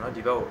တွေ့တယ်ပေါ့နော်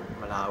ဒီဘက်ကို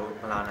မ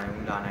လာနိုင်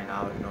ဘူးလာနိုင်တာ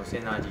ကိုကျွန်တော်စ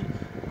ဉ်းစားကြည့်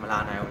မလာ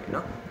နိုင်ဘူးလေ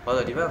နော်ဘာ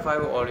လို့ဒီဘက်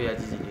5 volt all ရ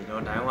ကြီးကြီးနေကျွန်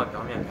တော်ဒိုင်အောင်က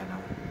ပြောင်းပြန်ခံတာ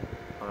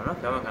ဟုတ်လားနော်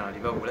ပြောင်းပြန်ခံတော့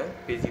ဒီဘက်ကိုလည်း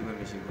PC ဝင်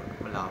မရှိ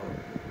ဘူးမလာဘူး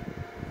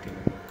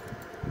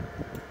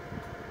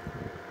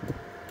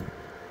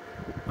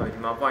ဒီ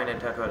မှာ point နဲ့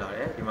ထပ်ထွက်လာတ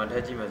ယ်ဒီမှာထ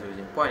ပ်ကြည့်မယ်ဆိုရ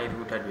င် point လေးတစ်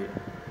ခုထပ်တွေ့တယ်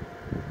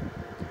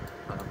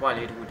ဟုတ်လား point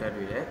လေးတစ်ခုထပ်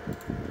တွေ့တယ်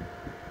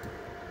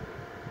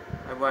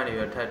အဲ့ point နေ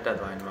ပြီးထပ်တက်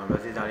သွားရင်ဒီမှာ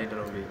resistor လေးတစ်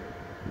လုံးတွေ့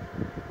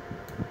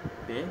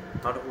ပြီး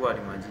နောက်တစ်ခုက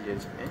ဒီမှာကြည့်ရ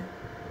ချင်တယ်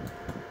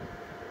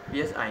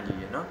psid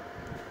ရယ်နော်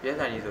psid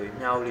ဆိုပြီး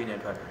မြားဦးလေးနဲ့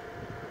ထွက်တယ်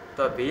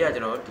တော့ဘေးကကျွ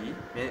န်တော်ဒီ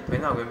ခွ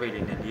င်းဆောင်ခွင်းပိတ်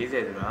လေးနဲ့40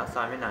ဆိုတာ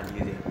စာမျက်နှာ40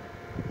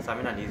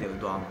ကို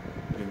သွားမှာ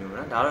ဒီလိုမျိုး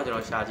နော်ဒါတော့ကျွန်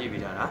တော်ရှာကြည့်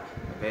ပြီးတာ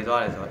ဘယ်သွား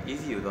လဲဆိုတော့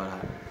easy ကိုသွားတာ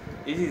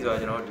easy ဆိုတာ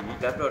ကျွန်တော်ဒီ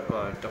laptop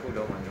တစ်ခု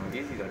လုံးမှာကျွန်တော်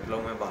easy ဆိုတာတစ်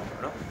လုံးပဲပါတယ်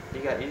เนาะအဓိ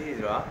က easy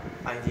ဆိုတာ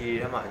IC တွေ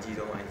ထဲမှာအကြီး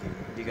ဆုံး IC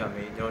အဓိကမ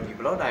င်းကျွန်တော်ဒီ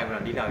block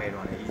diagram လေ့လာခဲ့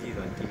တော့လေ easy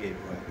ဆိုတာ DK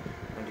ပြောတယ်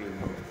ဒီလို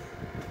မျိုး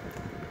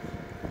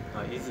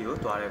easy ကို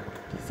သွားတယ်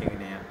ဒီ single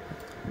နဲ့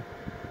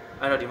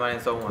အဲ့တော့ဒီမှာလ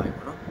ည်းစုံသွားပြီ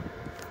ပေါ့နော်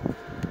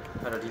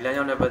အဲ့တော့ဒီလမ်း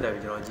ကြောင်းနဲ့ပတ်သက်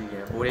ပြီးကျွန်တော်ကြည့်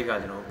ခဲ့ဘိုးတွေက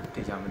ကျွန်တော်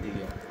တေချာမသိ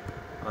ခဲ့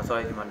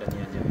sorry ဒီမှာတ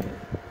ညံ့ကျန်ခဲ့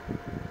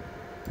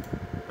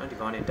နော်ဒီ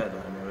ကောင်နေတက်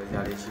သွားတယ်မျိုးလို့ဇာ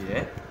လေးရှိတ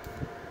ယ်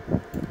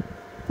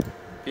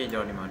ပြင်ကျွ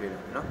န်တော်ဒီမှာတွေ့လာ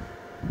ပြီနော်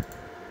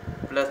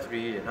plus 3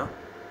ရယ်နော်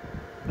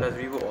plus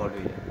 3ကို all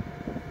တွေ့တယ်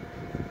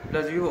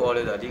plus 3ကို all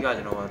လို့ဆိုတာအဓိက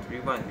ကျွန်တော်က 3.3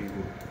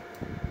 ကို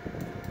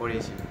ဟို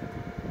လေးရှိ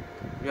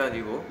တယ်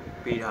 3.3ကို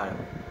ပေးထားတယ်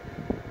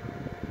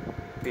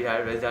ပေးထား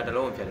တဲ့ resistor တစ်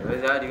လုံးကိုဖြတ်တယ်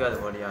resistor အဓိကသ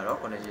ဘောတရားတော့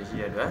connection ရှိ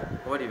ရတဲ့အတွက်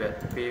ဟိုဘက်ဒီဘက်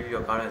ပေးပြီး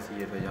တော့ current စီး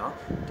ရတဲ့အတွက်ကြောင့်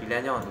ဒီလ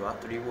မ်းကြောင်းကသူက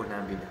3 volt နှ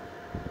မ်းပေးတယ်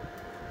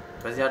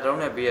resistor တစ်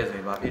လုံးနဲ့ပေးရဆိုရ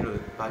င်ဘာဖြစ်တ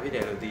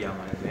ယ်လို့သိရ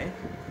မှာလဲဆိုရင်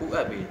ဥအ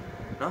ပ်ပေး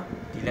နော်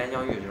ဒီလမ်းကြော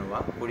င်းကြီးကိုကျွန်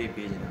တော်ကပို့ပြီး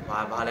ပေးနေတာ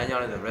ဘာလမ်းကြော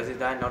င်းလဲဆို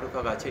resistor နောက်တစ်ခါ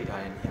ကချိတ်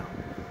ထားတဲ့နေရာ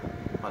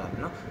ဟုတ်လား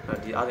နော်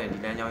ဒီအဲ့ဒါဒီ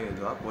လမ်းကြောင်းကြီးကို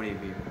သူကပို့ပြီး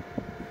ပေး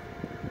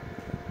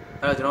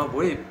အဲ့တော့ကျွန်တော်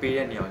ပို့ပြီးပေး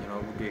တဲ့နေရာကိုကျွန်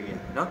တော်အခုတွေ့ခဲ့ရ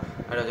တယ်နော်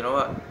အဲ့တော့ကျွန်တော်က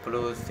ဘယ်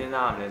လိုစဉ်း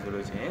စားရမလဲဆို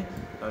လို့ချင်း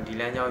ဒီ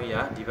လမ်းကြောင်းကြီးက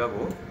ဒီဘက်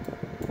ကို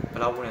ဘ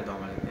ယ်လောက်ဖို့နဲ့တောင်း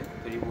ပါလဲ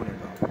3ဖို့နဲ့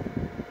တောင်း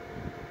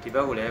ဒီဘ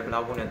က်ကိုလည်းဘယ်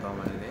လောက်ဖို့နဲ့တောင်း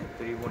ပါလဲ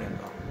3ဖို့နဲ့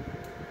တောင်း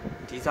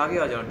ဒီ circuit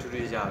ကကျွန်တော်ထူး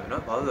ထူးခြားပဲเนา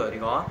ะဘာလို့ဆိုတော့ဒီ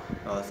ကောင်က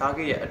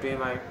circuit ရဲ့အတွင်း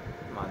ပိုင်း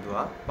မှာသူက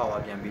power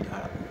ပြန်ပေး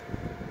ထားတာ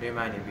အတွင်း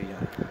ပိုင်းနေပေး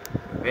ထားတာ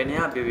ဘယ်နေ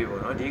ရာပေးပေါ့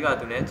เนาะဒီက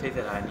သူနဲ့ချိတ်ဆ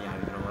က်ထားတဲ့နေရာ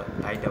ကိုကျွန်တော်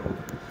light တက်ဖို့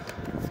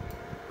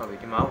ဟုတ်ပြီ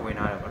ဒီမှာဝင်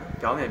လာတယ်ပေါ့เนาะ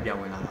ကြောင်းပြန်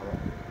ဝင်လာတာပေါ့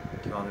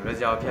ဒီကောင်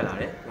resistor ဖြတ်လာ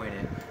တယ်ဝင်တ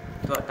ယ်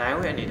သူက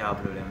diode ရဲ့အနေထားဘ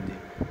ယ်လိုလဲမသိ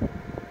ဘူး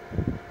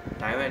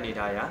diode ရဲ့အနေ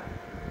ထားရ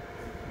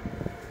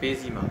ပေး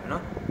စီမှာပဲเนา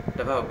ะတ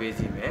စ်ဖက်ကိုပေး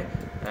စီမယ်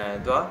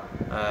သူက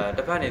တ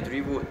စ်ဖက်နေ3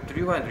 volt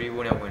 3.3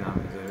 volt နဲ့ဝင်လာမ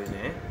ယ်ဆိုလို့ရှိ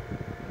ရင်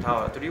ထား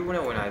တော့3 volt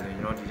နဲ့ဝင်လာဆိုရင်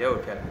ကျွန်တော်ဒီထဲကို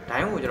ဖြတ်တယ်ဒို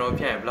င်းကိုကျွန်တော်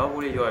ဖြတ်ရင်ဘယ်လောက်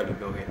volt လေးရောရလို့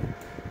ပြောခဲ့တယ်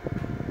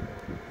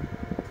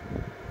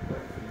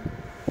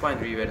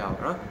 0.3 ပဲထားပါ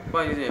တော့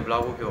 0.3 ဆိုရင်ဘယ်လော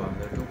က် volt ပြောပါမ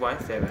လဲ 2.7 ဟုတ်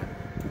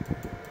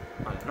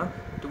လားနော်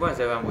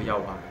 2.7 ကိုရော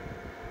က်ပါမယ်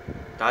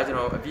ဒါကျွန်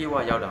တော်အပြည့်အဝ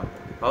ရောက်တာ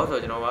ဘာလို့ဆို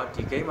တော့ကျွန်တော်က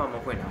ဒီ gate မှာမ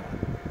ဖွင့်ထားတာ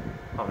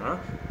ဟုတ်မလား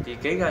ဒီ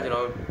gate ကကျွန်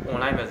တော်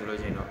online ပဲဆိုလို့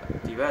ရှိရင်တော့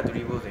ဒီဘက်3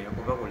 volt ဆိုရင်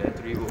ကိုဘက်ကိုလည်း3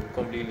 volt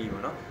completely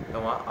ပေါ့နော်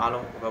တော့အား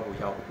လုံးကိုဘက်ကို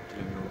ရောက်ဒီ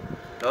လိုမျိုး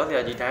တော့ဆ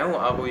ရာဒီ time ကို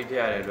အားကိုကြီးဖြတ်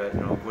ရတဲ့အတွက်ကျွ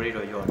န်တော် volt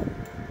တော့ရော့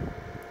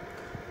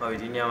ဟုတ်ပြီ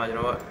ဒီနေရာမှာကျွန်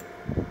တော်က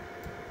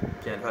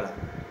ပြန်ထွက်လာ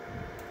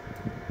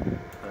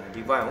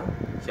ဒီ point ကို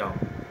ရောက်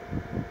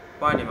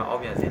point နေမှာအော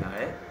က်ပြန်ဆင်းလာတ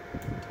ယ်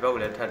ဒီဘက်ကို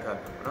လည်းထပ်ထွက်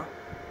ပါပေါ့နော်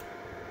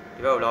ဒီ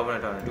ဘက်ကိုလောက်ပြန်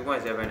ထွက်တယ်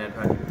 2.7 နဲ့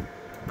ထွက်တယ်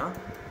နော်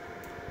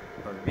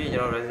ဟုတ်ပြီကျွ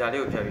န်တော် resistor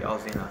လေးကိုဖြတ်ပြီးအော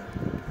က်ဆင်းလာ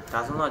ဒါ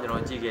ဆုံးတော့ကျွန်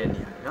တော်ကြည့်ခဲ့တဲ့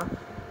နေရာလေနော်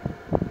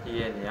ဒီ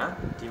ရဲ့နေရာ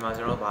ဒီမှာ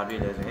ကျွန်တော်ဘာတွေ့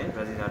လဲဆိုရင်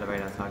resistor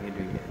divider circuit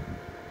တွေ့ရတယ်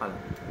ဟုတ်လား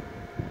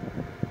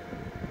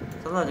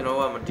ဆုံးတော့ကျွန်တော်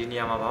ကဒီနေ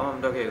ရာမှာဘာမှမ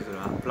တွက်ခဲ့ဘူးဆို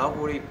တာ block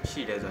volt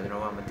ရှိတယ်ဆိုတာကျွန်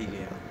တော်ကမသိ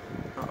ခဲ့ရအောင်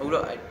နော်အခု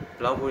တော့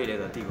block volt လေး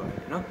ဆိုတာသိပါပြီ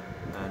နော်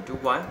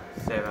2.7 volt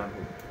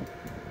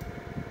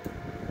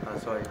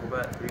sorry ဟိုဘ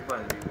က် 3.3 volt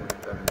နဲ့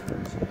တွက်မယ်ဆို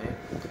လို့ရှိရင်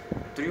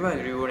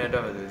3.3 volt နဲ့တွ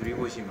က်မယ်ဆို3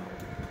 volt ရှိမှာပေါ့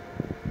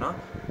နော်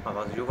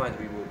ဘာ 0.3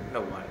 volt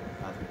နှုတ်သွားတယ်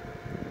ဒါဆို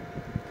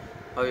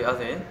ဟုတ်ပြီအဲ့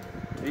ဆိုရင်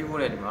3 volt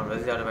နဲ့ဒီမှာ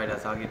resistor divider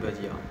circuit တွက်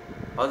ကြည့်အောင်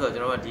ဘာလို့ဆိုတော့ကျွ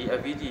န်တော်ကဒီ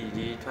FVT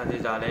ဒီ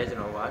transistor လဲကျွန်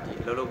တော်ကဒီ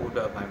အလုပ်လုပ်ဖို့အ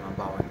တွက်အပိုင်းမှာ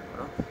ပါဝင်တယ်ပေါ့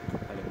နော်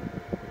အဲ့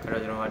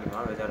တော့ကျွန်တော်ကဒီမှာ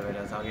resistor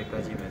divider circuit တွ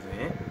က်ကြည့်မယ်ဆို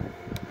ရင်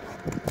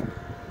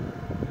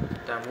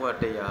တန်ဖိုးက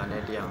100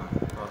နဲ့100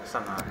ဟော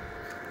15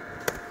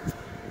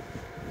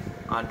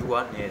 R2 က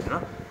နေတယ်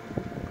နော်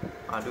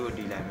R2 ကို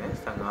ဒီလိုက်မယ်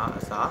15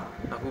အစား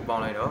အခုပေါ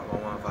င်းလိုက်တော့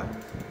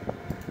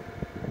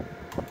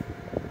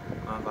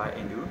115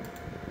 into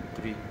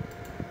 3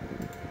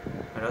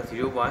အဲ့တော့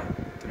 0.3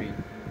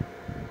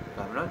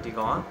 ဒါမှမဟုတ်ဒီ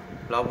ကောင်က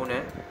ဘလောက်ဖို့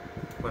နဲ့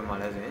ဝင်မှာ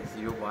လဲဆိုရင်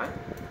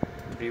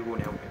 0.3 ဖို့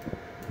နဲ့ဝင်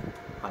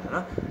ဟုတ်လား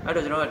နော်အဲ့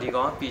တော့ကျွန်တော်ကဒီ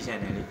ကောင်က P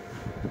channel လေး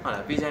ဟုတ်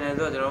လား P channel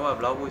ဆိုတော့ကျွန်တော်က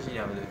ဘလောက်ဖို့ရှိရ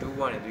မှာဆို2.3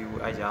 ဖို့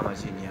အဲ့ကြားမှာ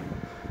ရှိနေရ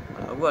မှာဟုတ်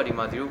လားအခုကဒီ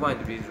မှာ 0.3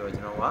 ဆိုတော့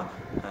ကျွန်တော်က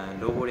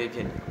low volt လေးဖြ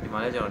စ်နေဒီမှာ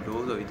လည်းကျွန်တော် low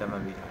ဆိုပြီးသတ်မှ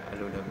တ်ပေးထားတယ်အဲ့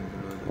လိုလည်းဘူး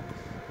လို့ဆို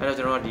အဲ့တော့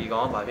ကျွန်တော်ကဒီကော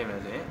င်ကဘာဖြစ်မလဲ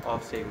ဆိုရင်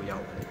off state ကိုရော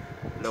က်ပါတယ်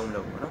လုံးမ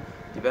လုံးပေါ့နော်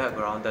ဒီဘက်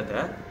ground တက်တ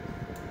ယ်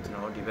ကျွန်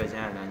တော်ဒီဘက်ချ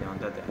မ်းအလမ်းကြောင်း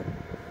တက်တယ်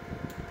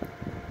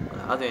ဟုတ်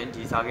လားအဲ့ဒါဆိုရင်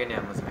ဒီ circuit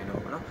နဲ့မဆိုင်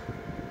တော့ဘူးနော်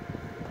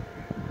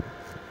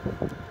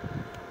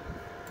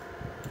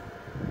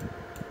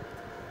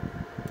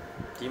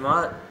ဒီမှာ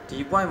ဒီ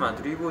point မှာ3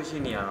 volt ရှိ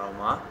နေရတော့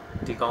မှ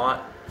ဒီကောင်က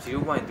 0.3 ဆို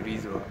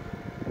တော့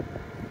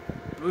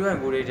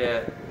 3.4 လေးတဲ့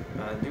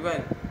0.12 ဘယ်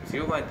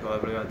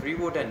လိုလဲ3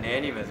 volt တက်န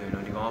ည်းနေမယ်ဆိုရင်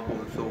တော့ဒီကောင်ကပို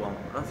ဆိုးအောင်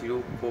ပေါ့နော်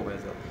0.4ပဲ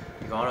ဆို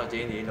ဒီကောင်ကတော့ကျ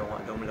င်းနေလုံးဝ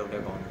အလုံးမလုံး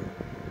တဲ့ကောင်မျိုး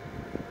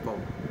ပေါ့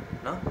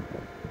နော်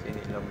ကျင်း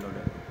နေလုံးမလုံး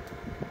တဲ့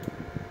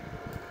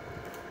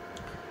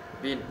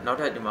ပြီးနောက်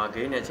ထပ်ဒီမှာ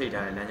gain နဲ့ချိတ်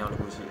ထားတဲ့လမ်းကြောင်းတစ်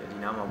ခုရှိတယ်ဒီ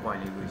နားမှာ point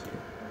လေးခုရှိတ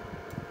ယ်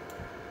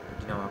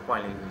ဒီနားမှာ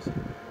point လေးခုရှိတ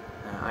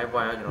ယ်အဲ့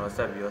point ကကျွန်တော်ဆ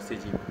က်ပြီးတော့စစ်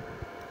ကြည့်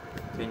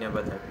gain နဲ့ပ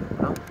တ်သက်ပြီးတော့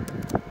နော်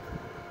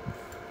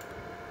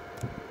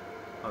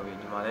ဟုတ်ပြီ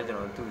ဒီမှာလည်းကျွန်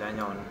တော်သူ့လမ်း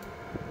ကြောင်းဒီ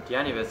က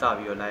နေပဲစ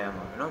ပြီးတော့လိုက်ရ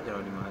မှာပဲเนาะကျွန်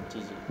တော်ဒီမှာကြ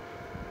ည့်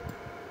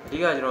အဓိ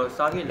ကကျွန်တော်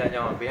circuit လမ်း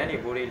ကြောင်းဘယ်ကနေ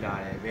ဘိုးလေးလာ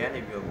တယ်ဘယ်ကနေ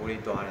ပြီးတော့ဘိုး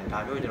လေးတွားတယ်ဒါ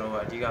မျိုးကျွန်တော်က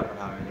အဓိကမ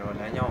ထားဘူးကျွန်တော်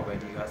လမ်းကြောင်းကိုပဲ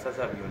အဓိကဆ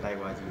က်ပြီးတော့လိုက်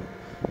သွားကြည့်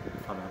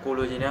ဟုတ်မှာကို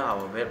လိုချင်တဲ့ဟာ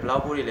ပေါ့ဘယ်ဘလော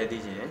က်ဘိုးလေးလဲသိ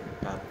ချင်ရင်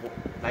ဒါ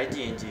လိုက်ကြ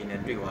ည့်ရင်ကြည့်နေ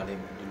တွေ့သွားလိမ့်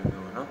မယ်ဒီလို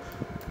မျိုးပေါ့เนาะ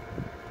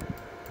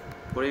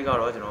ဘိုးလေးက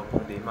တော့ကျွန်တော်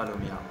ပုံသေးမှတ်လို့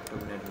မရဘူး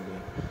တူနဲ့တူ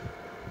လေး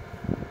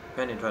ဘ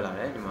ယ်နေထွက်လာ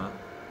တယ်ဒီမှာ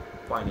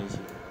point လေး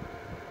ရှိတယ်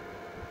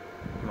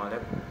ဒီမှာလ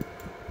ည်း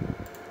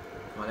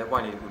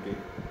point လေးတစ်ခုတွေ့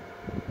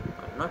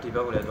နော်ဒီဘ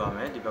က်ကိုလည်းသွားမ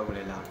ယ်ဒီဘက်ကိုလ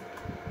ည်းလာ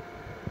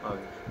ဟုတ်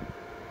ပြီ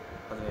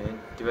အဲ့ဒါရင်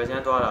ဒီဘက်ချ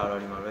မ်းသွားတာ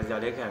တော့ဒီမှာ resistor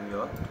လေးခံပြီး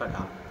တော့ထွက်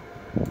တာ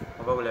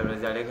ဟိုဘက်ကလည်း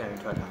resistor လေးခံ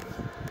ပြီးထွက်တာ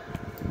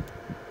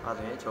အဲ့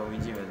ဒါရင်ခြုံ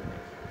ပြီးကြည့်မယ်ဆိုရ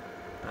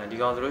င်ဒီ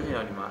ကောင်ဆိုလို့ရှိရ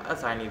င်တော့ဒီမှာ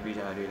assign လေးပေး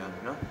ထားတွေ့လား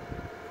နော်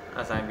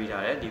assign ပေး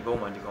ထားတယ်ဒီဘုံ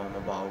မှာဒီကောင်မ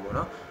ပါဘူးပေါ့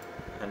နော်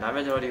ဒါပေ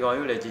မဲ့ကျွန်တော်ဒီကောင်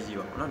ရုပ်လည်းကြည့်ကြည့်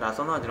ပါဦးနော်ဒါ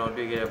ဆုံးတော့ကျွန်တော်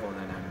တွေ့ခဲ့တဲ့ပုံ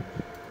စံတိုင်း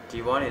ဒီ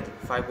ဘောနေ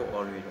5 volt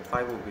already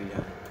 5 volt ပေး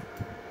ထားတယ်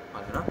ဟု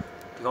တ်တယ်နော်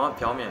ဒီကောင်က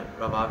ပြောင်းမြန်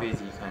rubber base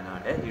ကြီးခံ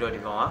ထားတယ်ပြီးတော့ဒီ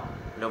ကောင်က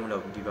လုံးမ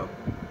လုံးဒီဘက်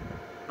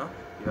နော်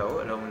ဒီဘက်ကို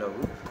အလုံးမလုံး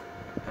ဘူး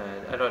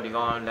အဲ့တော့ဒီ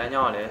ကောင်လမ်း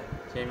ကြောင်းကလည်း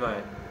ရှင်းပြရ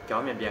င်ကြော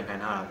င်းမြန်ပြန်ခံ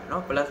ထားတာပဲเนา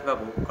ะ plus ဘက်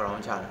ကို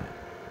ground ချတာ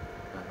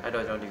အဲ့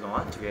တော့ကျွန်တော်ဒီကောင်က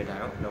trigger တို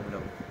င်းကိုလုံးမ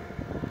လုံး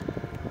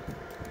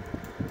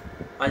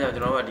အားကြောင့်ကျွ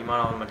န်တော်ကဒီမှာ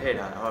တော့မထည့်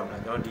ထားတာဟုတ်မ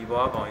လားကျွန်တော်ဒီ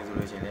ဘောကကောင်ကြီးဆို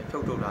လို့ရှိရင်လည်းဖြု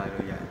တ်ထုတ်ထား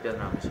လို့ရတယ်ပြဿ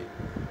နာမရှိ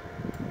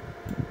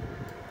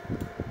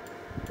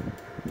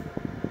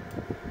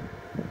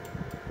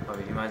ဟုတ်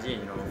ပြီဒီမှာကြည့်ရ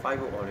င်ကျွန်တော်5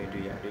 volt all လေး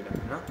တွေ့ရတွေ့တယ်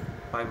နော်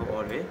5 volt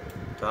all လေး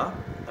ဒါ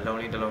အလုံး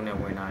လေးတစ်လုံးနဲ့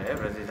ဝင်လာတယ်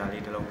resistor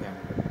လေးတစ်လုံးခံ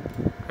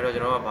အဲ့တော့ကျွ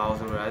န်တော်ကဘာလို့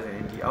ဆိုလို့လဲဆိုရ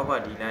င်ဒီအောက်က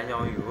ဒီလမ်းကြော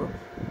င်းကြီးကို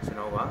ကျွန်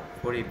တော်က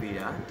40ပေး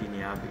တာဒီနေ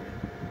ရာပေးတယ်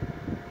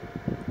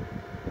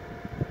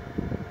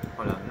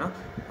ဟုတ်လားနော်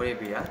40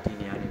ပေးတာဒီ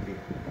နေရာနေပေး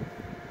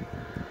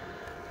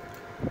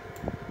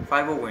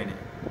5 volt ဝင်တယ်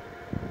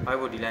5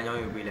 volt ဒီလမ်းကြော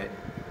င်းယူပေးလိုက်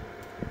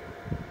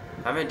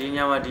ဒါပေမဲ့ဒီည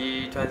မှာဒီ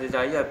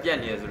transistor ကြီးကပြတ်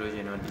နေရဆိုလို့ရှိ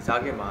ရင်တော့ဒီ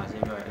circuit မှာရှ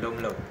င်းပြရင်အလုံးမ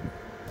လုံး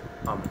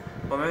ဟုတ်မလား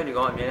ပုံမှန်ဒီ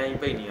ကောင်အမြဲတမ်း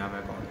ပိတ်နေရမ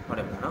ယ်ကောင်ဟုတ်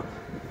တယ်မလားနော်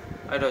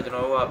အဲ့တော့ကျွန်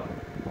တော်တို့က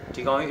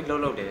ဒီကောင်ကြီးအလု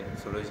ပ်လုပ်တယ်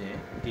ဆိုလို့ရှိရင်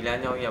ဒီလမ်း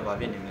ကြောင်းကြီးကဘာ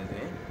ဖြစ်နေလဲဆို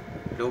ရင်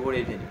low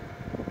voltage ဖြစ်နေ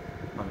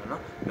ဟုတ်မလား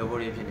နော် low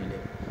voltage ဖြစ်နေလေ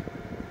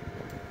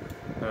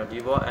အဲ့တော့ဒီ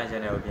ဘော n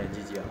channel ကိုပြန်ကြ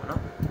ည့်ကြည့်အောင်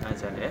နော် n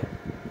channel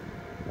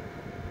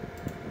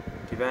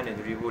ဒီဘက်ကနေ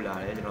3 volt လာ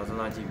တယ်ကျွန်တော်စဉ်း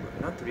စားကြည့်ပါ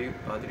နော်3.3 volt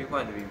ဟု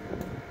တ်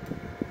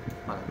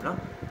လားနော်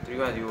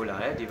3.0 volt လာ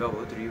တယ်ဒီဘက်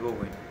ကို3 volt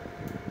ဝင်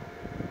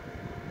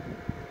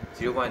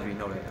0.3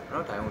 နှုတ်လိုက်တာ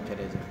နော်ဒိုင်းကိုဖြတ်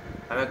တဲ့ချိန်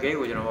ဒါပေမဲ့ gate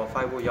ကိုကျွန်တော်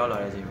5 volt ရောက်လာ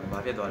တဲ့ချိန်မှာဘာ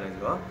ဖြစ်သွားလဲ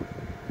ဆိုတော့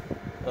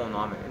on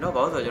သွားမယ်နော်ဘာ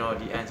လို့ဆိုတော့ကျွန်တော်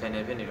ဒီ n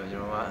channel ဖြစ်နေတော့ကျွ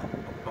န်တော်က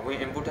အဝင်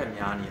input ထက်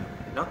များနေရမ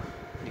ယ်နော်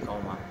ဒီကော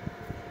င်မှာ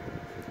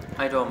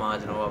အဲ့တော့မှ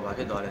ကျွန်တော်ကဘာ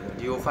ဖြစ်သွားလဲဆိုတော့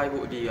ဒီကို5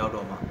 volt အပြည့်ရောက်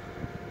တော့မှ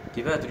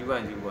ဒီဘက် 3.0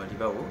 volt ကဒီ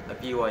ဘက်ကိုအ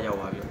ပြည့်ဝရောက်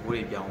သွားပြီးတော့ volt တွေ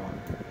ပြောင်းသွား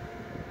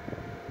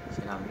ရှ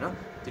င်းလားမနော်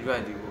3.0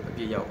 volt ကိုအ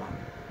ပြည့်ရောက်သွား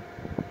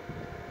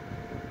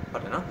ဟု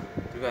တ်တယ်နော်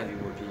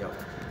3.0 volt ကိုအပြည့်ရောက်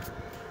သွား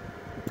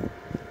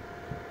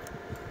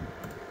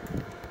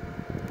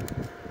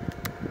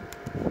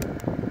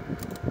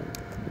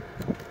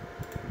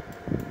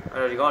အဲ့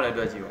တော့ဒီကောင်လည်း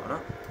တွက်ကြည့်ပါ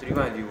နော်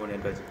3.0 volt နဲ့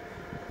တွက်ကြည့်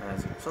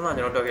ဆွမ်းသာ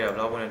ကျွန်တော်တွက်ခဲ့တာဘယ်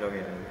လောက်volt နဲ့တွက်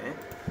ခဲ့ရလဲ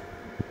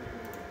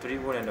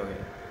3 volt နဲ့တွက်ခဲ့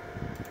တယ်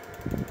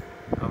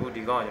အခု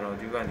ဒီကောင်ကကျွန်တော်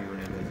3.0 volt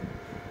နဲ့တွက်ကြည့်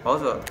ဘာလို့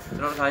ဆိုတော့ကျွ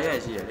န်တော်တစ်ခါရရ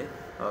ရှိရလေ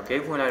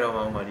gate ဖွင့်လိုက်တော့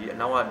မှဒီအ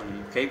နောက်ကဒီ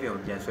gate ပင်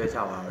ကိုပြန်ဆွဲချ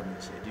သွားတော့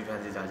ရှိတယ်ဒီ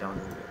transistor အကြောင်း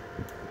ဆိုပြီး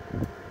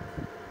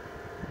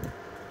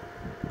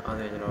အဲ့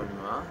ဒါကျွန်တော်ဒီ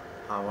မှာ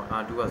R1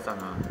 R2 က15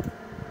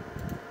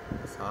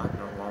စာ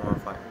ကျွန်တော်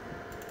115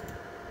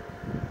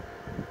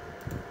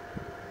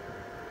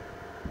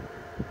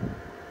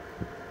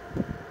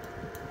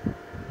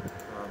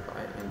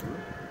 into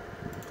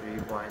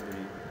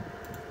 3.3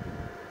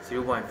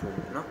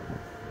 0.4နော်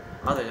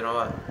အဲ့ဒါကျွန်တော်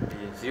ကဒီ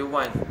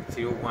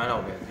 0.01 လော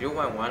က်ပဲ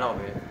0.1 လောက်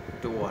ပဲ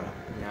တိုးသွားတာ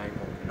အများကြီး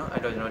ပေါ့နော်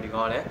အဲ့တော့ကျွန်တော်ဒီ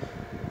ကောင်ကလည်း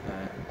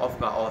off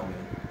က off ပဲ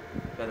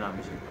ပြဿနာမ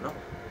ရှိဘူးနော်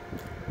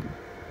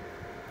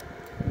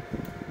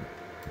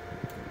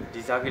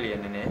ဒီ circuit လေးက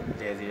နည်းနည်း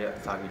လဲစီတဲ့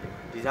circuit လေး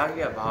ဒီ circuit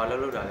ကဘာ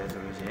လို့လုပ်တာလဲ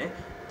ဆိုလို့ရှိရင်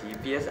ဒီ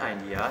psid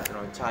ကကျွန်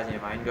တော် chargin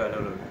ဘိုင်းအတွက်လု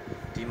ပ်လို့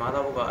ဒီ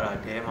motherboard ကအဲ့ဒါ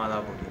Dell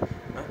motherboard တွေ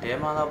နော် Dell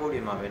motherboard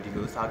တွေမှာပဲဒီ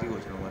လို circuit ကို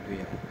ကျွန်တော်ကတွေ့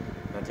ရ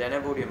တယ်ကျန်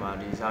တဲ့ board တွေမှာ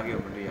ဒီ circuit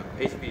ကိုမတွေ့ရဘူး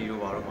HP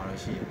တို့ဘာလို့မှ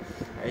တော့ရှိတယ်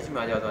HP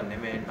မှာကျတော့နာ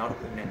မည်နောက်တစ်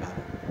ခုနဲ့လာတ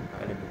ယ်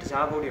အဲ့လိုတ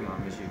ခြား board တွေမှာ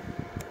မရှိဘူး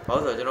ဘာ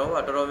လို့ဆိုတော့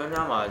ကျွန်တော်ကတော်တော်များ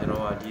များမှာကျွန်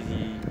တော်က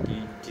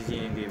DC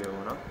in ပဲ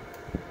ပေါ့နော်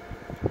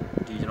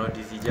ဒီကျွန်တော်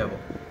DC jet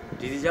ပေါ့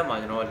DC jet မှာ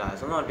ကျွန်တော်လာ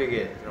ဆုံးတော့တွေ့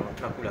ခဲ့တယ်ကျွန်တော်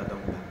နှစ်ခုလား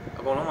သုံးခုလား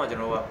အကုန်လုံးမှာကျွ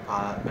န်တော်ကဘာ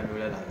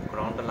မျိုးလဲလာ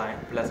ground line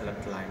plus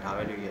line ဒါ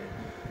ပဲတွေ့ခဲ့တယ်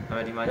ဒါပေ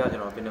မဲ့ဒီမှာကျကျွ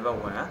န်တော် pin number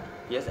 1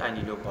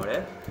 psid လို့ခေါ်တ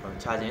ယ်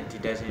charging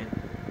detection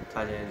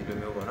charging ဒီလို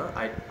မျိုးပေါ့နော်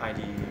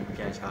ID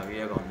ပြန်ချပေး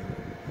တဲ့ကောင်မျိုး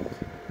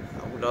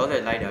အခုလောဆ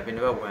ယ်လိုက်တာ pin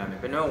number 1 မယ်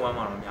pin number 1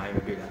မှာတော့အများကြီး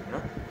ပဲတွေ့လာတယ်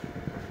နော်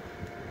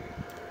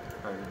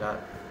အဲဒီဒါ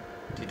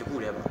ဒီတစ်ခု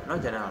တည်းပါเนาะ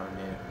ကျန်တာတော့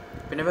နည်း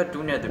pin number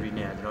 2နဲ့3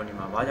နဲ့ကျွန်တော်ဒီ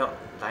မှာဘာကြောင့်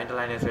line တစ်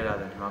line နဲ့ဆွဲလာ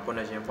ဆိုဒီမှာ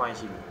connection point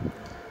ရှိလို့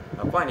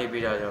point လေး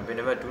ပေးတာကျွန်တော် pin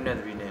number 2နဲ့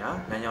3နဲ့ဟာ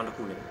လမ်းကြောင်းတစ်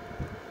ခုလေ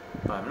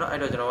ဟုတ်เนาะအဲ့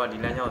တော့ကျွန်တော်ကဒီ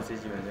လမ်းကြောင်းကိုစစ်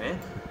ကြည့်မယ်ဆိုရင်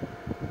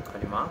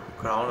ဒီမှာ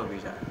ground လို့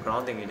ပေးထားတယ်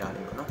ground သင်္ကေတ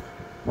လေးပေါ့เนาะ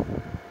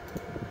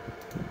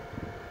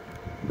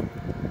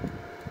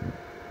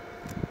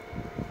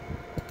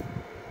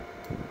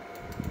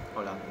ဟု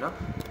တ်လားเนาะ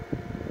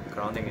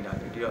ground သင်္ကေတလေး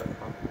ဒီတော့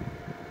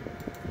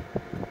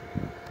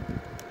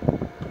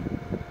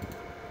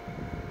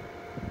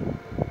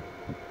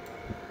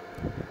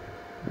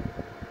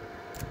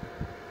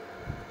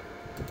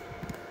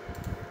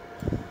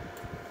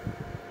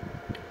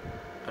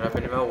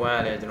pin number 1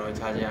ကလည်းကျွန်တော်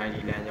charging ID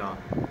လမ်းကြောင်း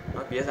เน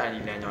าะ psid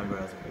လမ်းကြောင်းပြော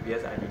တာဆို psid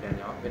လမ်း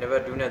ကြောင်း pin number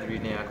 2နဲ့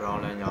3နဲ့ ground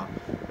လမ်းကြောင်း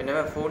pin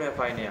number 4နဲ့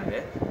5နဲ့ကလ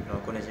ည်းကျွန်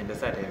တော် connection တစ်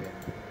ဆက်တည်းပဲ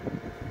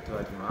သူက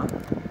ဒီမှာ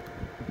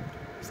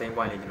same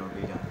point လေးကျွန်တော်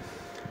ပေးထား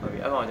ဟုတ်ပြီ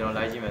အဲ့ကောင်ကျွန်တော်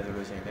လိုက်ကြည့်မယ်ဆို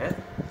လို့ရှိရင်လည်း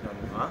ကျွန်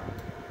တော်ဒီမှာ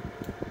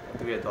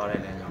သူ့ရဲ့သွားတဲ့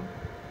လမ်းကြောင်း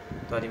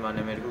သူကဒီမှာ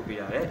နာမည်တစ်ခုပေး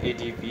ထားတယ်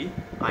ADP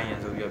IN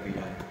ဆိုပြီးတော့ပေး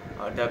ထားတယ်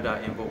adapter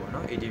input ပေါ့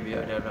နော် ADP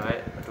adapter ရဲ့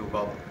အတူ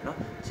ပေါက်ပေါ့နော်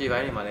ရှေ့ပို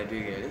င်းတွေမှာလည်း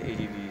တွေ့ခဲ့တယ်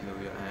ADP ဆို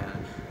ပြီးတော့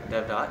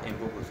adapter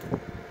input ကိုဆို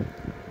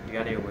ဒီက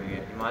နေဝင်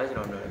ခဲ့ဒီမှာလည်း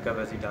ကျွန်တော်တို့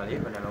capacitor လေး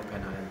ဘယ်နှလုံးခံ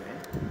ထားလဲဆိုရင်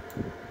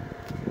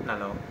နှ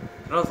လုံး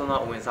ကျွန်တော်ဆုံး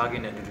တော့အဝင်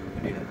circuit နဲ့အတူတူ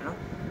တွေ့တယ်နော်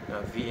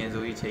VN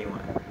ဆိုပြီး chain ဝ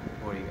င်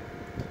ဟိုတွေ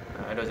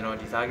အဲ့တော့ကျွန်တော်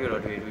ဒီ circuit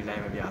တော့တွေ့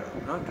line မပြတော့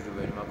ဘူးเนาะတူတူ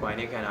ပဲဒီမှာ coin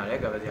လေးခံထားတယ်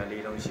capacitor ၄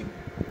လုံးရှိ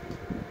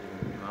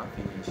ဒီမှာ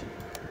VN ရှိ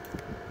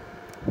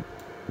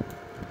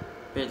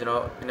ပြီးကျွန်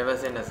တော် pin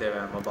set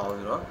 27မပေါဘူး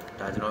ဆိုတော့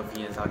ဒါကျွန်တော်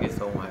VN circuit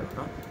ဆုံးသွားပြီပေါ့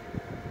နော်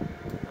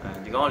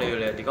ဒီကောင်လေးကို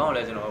လည်းကျွ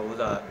န်တော်ဥ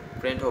စား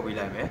print ထုတ်ပေး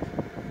လိုက်မယ်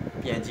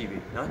ပြန်ကြည့်ပြီ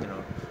เนาะကျွန်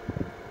တော်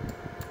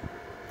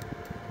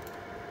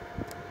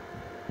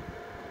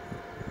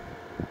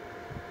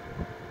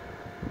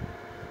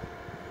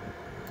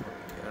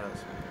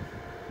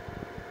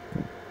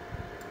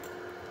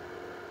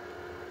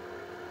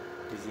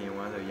ဒီစီ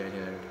1ဆိုရိုက်တ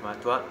ယ်ဒီမှာ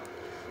သူက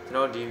ကျွန်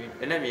တော်ဒီ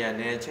လက်မြန်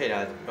နဲ့ချိန်တာ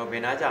တော့ဘ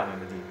ယ်နာကြမှာ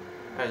မသိဘူး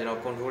အဲကျွန်တော်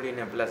control လေး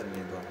နဲ့ plus မြ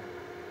င်သွားတယ်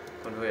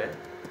control ရဲ့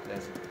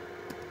plus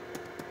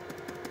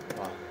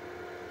ဝါ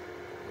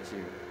မရှိ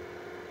ဘူး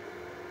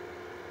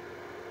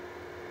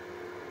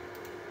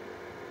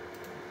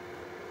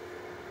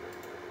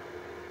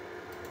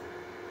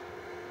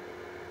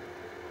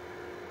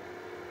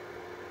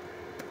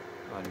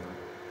ဟာဒီမှာ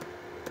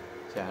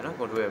ဆရာနော်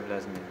control ရဲ့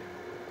plus မြင်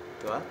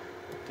သူက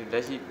ဒီလ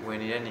က်ရှိဝင်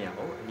နေတဲ့နေရာ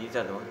ကိုအနည်းဆ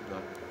က်ဆုံးသူက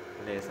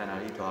လေစင်တာ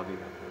လေးသွားပြီး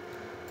ပါ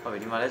ဟုတ်ပြီ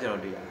ဒီမှာလည်းကျွန်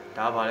တော်တွေ့ရတယ်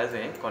ဒါကဘာလဲဆို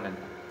ရင်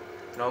connector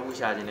ကျွန်တော်အခု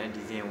ရှာခြင်းနဲ့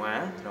design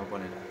 1ကျွန်တော်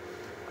connector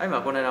အဲ့မှာ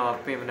connector မှာ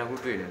pin နှစ်ခု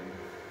တွေ့တယ်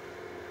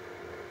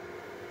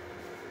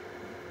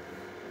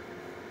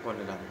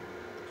connector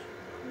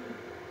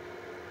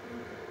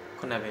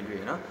ခုနှစ်ပင်တွေ့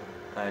ရနော်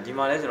ဒီ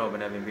မှာလည်းကျွန်တော်ဘ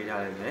ယ်နှပင်ပေး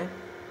ထားလဲဆိုရင်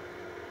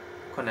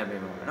ခုနှစ်ပင်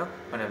ပါပဲနော်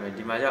ခုနှစ်ပင်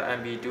ဒီမှာကျ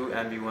MB2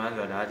 MB1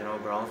 ဆိုတာဒါကျွန်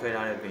တော် brown ဆွဲ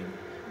ထားတဲ့ပင်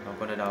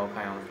connector ကို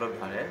ခိုင်အောင် slot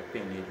ထားတဲ့ပ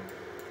င်လေး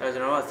အဲ့တော့ကျွ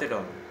န်တော်ကစစ်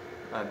တော့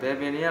ဘယ်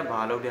ပင်လေးကဘာ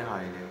လုပ်တဲ့ဟာ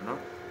တွေလဲပေါ့နော်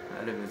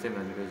အဲ့လိုမျိုးစစ်မှ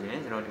န်ဆိုလို့ရှိရ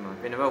င်ကျွန်တော်ဒီမှာ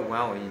ပင်နံပါတ်1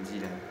ကိုယဉ်ကြ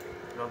ည့်လိုက်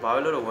ကျွန်တော်ဘာပဲ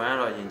လုပ်လို့1က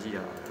တော့ယဉ်ကြည့်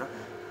တာပါနော်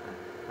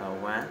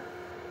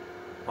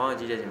1ကို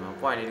ကြည့်တဲ့အချိန်မှာ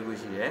point လေးတစ်ခု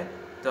ရှိတယ်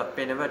သူကပ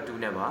င်နံပါတ်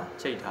2နဲ့ပါ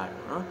ချိန်ထားတယ်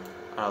ပေါ့နော်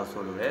အဲ့ဒါ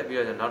ဆိုလို့လေပြီး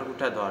တော့ကျွန်တော်နောက်တစ်ခု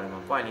ထပ်သွားတယ်မှာ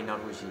point လေးနောက်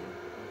တစ်ခုရှိတယ်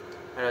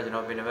အဲ့တော့ကျွန်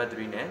တော်ပင်နံပါတ်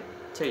3နဲ့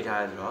ချိန်ထား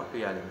ရဆိုတော့ပြ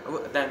ရလိမ့်မယ်အခု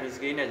အတန်မီ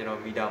scale နဲ့ကျွန်တော်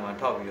မီတာမှာ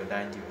ထောက်ပြီးတော့တို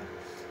င်းကြည့်ပါ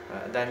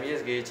အတန်မီ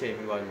scale ချိန်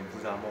ပြီးသွားရင်ပူ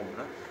စာမဟုတ်ဘူး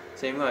နော်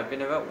ချိန်ပြီးတော့ပင်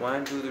နံပါတ်1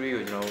 2 3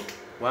ကိုကျွန်တော်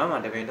1မှာ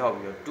တပင်ထောက်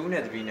ပြီးတော့2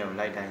နဲ့3နဲ့ကို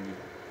လိုက်တိုင်းကြည့်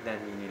အတန်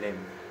မီနေလိမ့်မ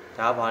ယ်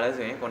ဒါကဘာလဲ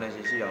ဆိုရင်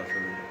connection ရှိအောင်ဆို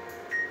လို့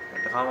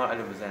တခါမှအဲ့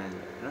လိုမစမ်းကြ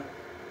ည့်နော်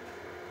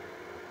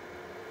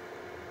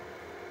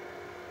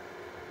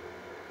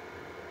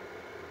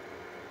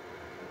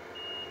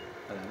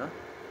ဟုတ်လားနော်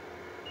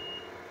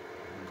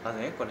အဲ့ဒါ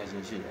ဆိုရင်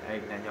connection ရှိတယ်အဲ့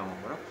ဒီလမ်းကြောင်းပါ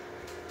ပေါ့နော်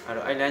အဲ့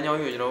တော့အဲ့လမ်းကြောင်း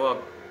ကြီးကိုကျွန်တော်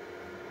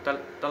က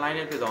တလိုင်း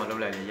နဲ့ဖြစ်အောင်လု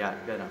ပ်လိုက်ရင်ရ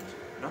ပြတ်တာမရှိ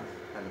ဘူးနော်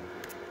အဲ့လို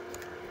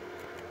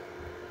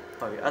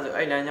ဟုတ်ပြီအဲ့ဆို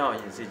အဲ့လမ်းကြောင်းကို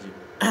ရင်စစ်ကြည့်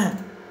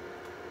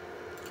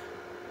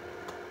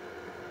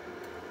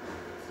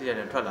စစ်ရတ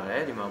ယ်ထွက်လာတ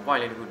ယ်ဒီမှာ point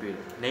လေးတစ်ခုတွေ့တ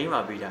ယ် name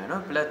မှာပေးထားတယ်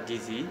နော်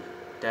 +dc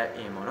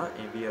 .in ပေါ့နော်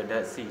in ပြီး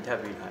တော့ .c ထပ်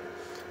ပေးထားတယ်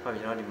ဟုတ်ပြီ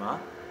ကျွန်တော်ဒီမှာ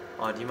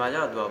ဒီမှာကျ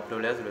တော့သူကဘ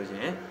ယ်လိုလဲဆိုလို့ရှိ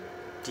ရင်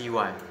dy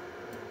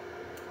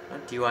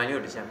နော် dy လေးကို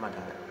တစ်ချက်မှတ်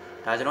ထားတယ်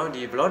ဒါကျွန်တော်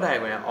ဒီ block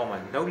diagram အောက်မှာ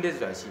node list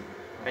ဆိုတာရှိတယ်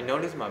အဲ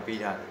node list မှာပေး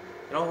ထားတယ်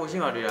ကျွန်တော်ဟိုရှ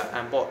င်းမှာတွေ့တာ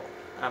import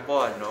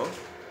ကကျွန်တော်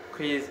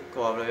create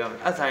ကိုဘယ်လိုပြောမလဲ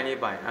assign လေး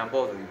ပိုင်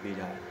import ဆိုပြီးပေး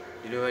ထားတယ်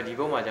ဒီလိုပဲဒီ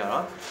ဘုတ်မှာကျ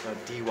တော့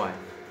dy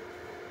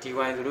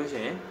ဆိုလို့ရှိ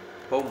ရင်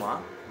ဘုတ်မှာ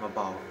မ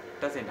ပါဘူး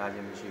တက်ဆင်ထားခြ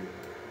င်းမရှိဘူး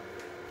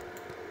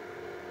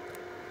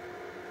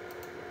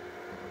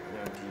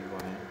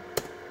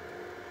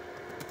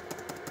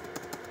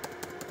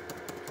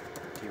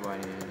dy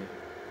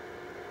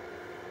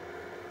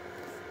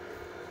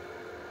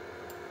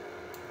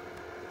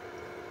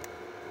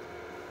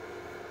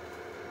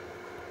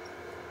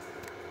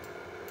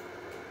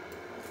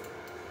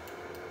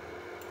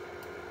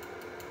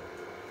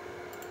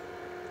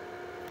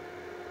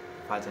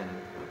ဘာချန်တယ်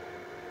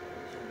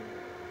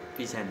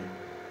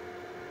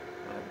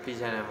P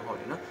channel မဟုတ်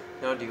ဘူးเนาะ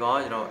ကျွန်တော်ဒီကောင်က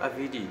ကျွန်တော်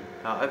FVD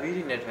FVD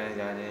နဲ့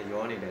transfer နဲ့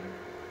ရောနေတယ်ဒီ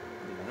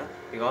နော်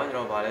ဒီကောင်ကကျွန်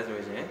တော်ဗာလဲဆို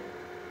လို့ရှိရင်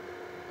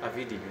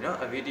FVD เนาะ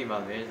FVD မှာ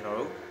ဆိုရင်ကျွန်တော်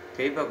တို့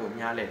gate ဘက်ကို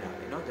မြားလဲထား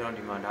တယ်เนาะကျွန်တော်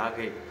ဒီမှာဒါ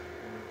gate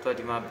သူက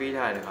ဒီမှာပေး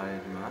ထားတဲ့ခါလဲ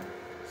ဒီမှာ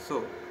so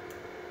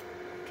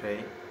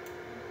train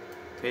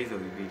ဆို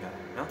ပြီးပေးထားတ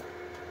ယ်เนาะ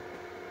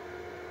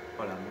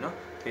ဟုတ်လားเนาะ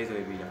train ဆို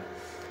ပြီးပေးထား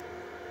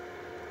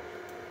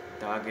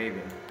ဒါ gate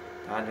ပဲ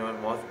ဒါကျွန်တော်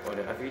mouse ဟို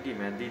FVD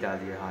မှန်တိတာ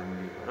စီဟာ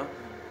မျိုးလေးပေါ့နော်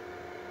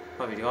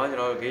ဟုတ်ပြီဒီကောင်ကျွ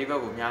န်တော် gate ဘက်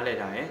ကိုမြားလဲ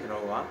ထားရင်ကျွန်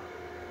တော်က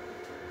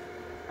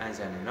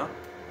answer နဲ့เนาะ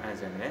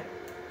answer နဲ့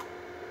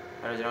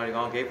အဲ့တော့ကျွန်တော်ဒီ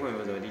ကောင် gate ဖွင့်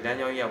လို့ဆိုဒီလမ်း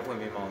ကြောင်းကြီးကဖွင့်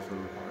ပေးမအောင်ဆို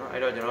လို့ပေါ့နော်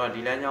အဲ့တော့ကျွန်တော်က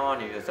ဒီလမ်းကြောင်းက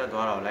နေဆက်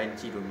သွားတော့ line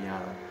ကြည့်လို့မရ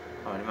တော့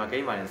ဟုတ်ဒီမှာ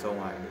gate မှာလည်းဆုံး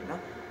သွားပြီเนา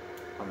ะ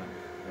ဟုတ်လား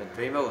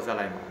drain ဘက်ကိုဆက်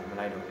လိုက်မှာမ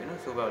လိုက်တော့ဘူးเนาะ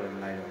so ဘက်ကိုလည်းမ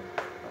လိုက်တော့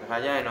တခါ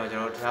ကျရင်တော့ကျွ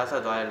န်တော်တခြားဆ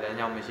က်သွားတဲ့လမ်း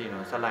ကြောင်းမရှိ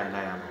တော့ဆက်လိုက်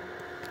ရမှာ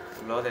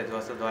လောဆယ်သူက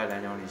ဆက်သွားတဲ့လ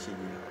မ်းကြောင်းတွေရှိ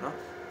သေးတယ်เนาะ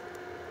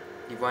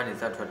ဒီဘက်ကနေ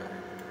ဆက်ထွက်တာဒီ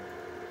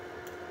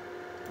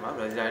မှာ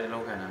register တစ်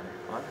လုံးခံထားတယ်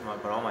ဟောဒီမှာ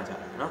ground မှာကြာ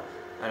တာเนาะ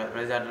အဲ့တော့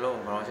register တစ်လုံး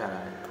ကို ground ချ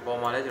ထားတယ်အပေါ်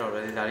မှာလည်းကျွန်တော်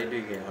register လေး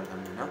တွေ့ခဲ့ရတော့တ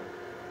ယ်เนาะ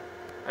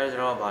အဲ့တော့ကျွ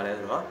န်တော်ကဗာလဲ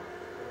ဆိုတော့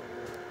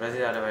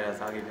register တစ်ပိုင်းတော့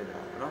စားကြည့်ဖြစ်တာ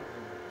ပေါ့เนาะ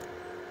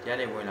ဒီက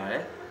နေဝင်လာတ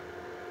ယ်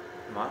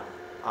ဒီမှာ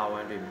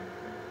R1 တွေ့ပြီ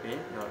ပြီး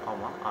တော့အောက်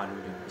မှာ R2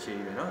 တွေ့ပြီအရှိ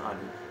ကြီးပဲเนาะ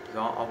R2 ဒီ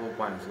ကောင် output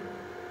point ဆိုတော့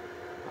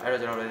အဲ့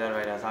တော့ကျွန်တော် register တစ်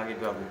ပိုင်းတော့စားကြည့်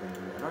ပြဖို့ပဲ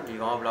ဆိုတော့เนาะဒီ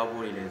ကောင်ကဘယ်လောက်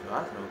ပို့နေလဲဆိုတာ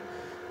ကျွန်တော်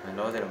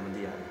လောဆယ်တော့မ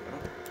သိရဘူးเนา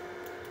ะ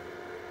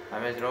ဒါပေ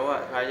မဲ့ကျွန်တော်က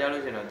ခါကြ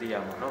လို့ရှိရင်တော့သိရ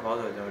မှာเนาะဘာ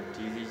လို့ဆိုတော့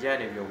ကျွန်တော် DC jet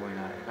နေပြီးဝင်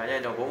လာတယ်ခါကြရ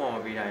င်တော့ဘုံမှာမ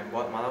ပြီးတိုင်း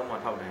မာတော့မှ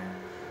ထောက်တယ်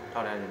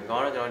ဒီကော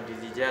င်တော့ကျွန်တော်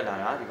DC jet လာ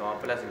တာဒီကောင်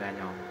plus လမ်း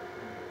ကြောင်း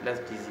plus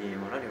DC ရေ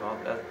ပေါ့เนาะဒီကောင်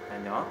plus လ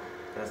မ်းကြောင်း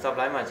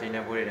supply မှာချိန်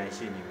တဲ့ဘိုးတွေတိုင်း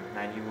ရှိနေပြီ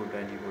90 volt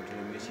 20 volt ဒီ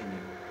လိုမျိုးရှိနေ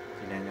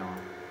ဒီလမ်းကြောင်း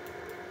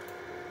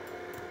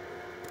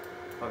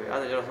ဟုတ်ပြီအဲ့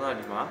ဒါကျွန်တော်ဆုံးတာ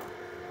ဒီမှာ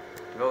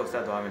ဒီဘက်ကိုဆ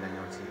က်သွားမယ်လမ်း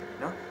ကြောင်းရှိတယ်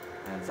နော်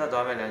ဆက်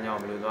သွားမယ်လမ်းကြောင်း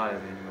ဘယ်လိုသွားလဲ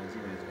ဆိုရင်ဒီမှာကြ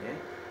ည့်မယ်ဆိုရင်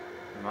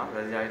ဒီမှာ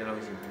resistor တစ်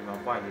လုံးရှိဒီမှာ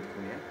point လေးတစ်ခု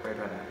နဲ့ခွဲ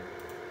ထွက်လာတယ်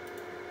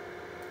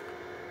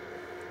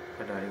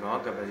အဲ့ဒါဒီကောင်က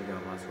capacitor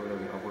မှာဆိုလို့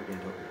ပြီး output ပြန်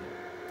ထုတ်ပြီ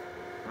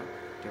နော်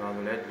ဒီမှာ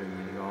ဆိုလဲဒီလို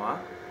မျိုးဒီကောင်က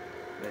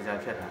resistor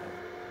ဖြတ်ထားတယ်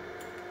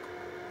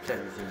ဖြတ်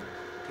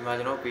ပြီးဒီမှာ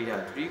ကျွန်တော်ပေးတာ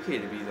 3k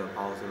တပီးဆို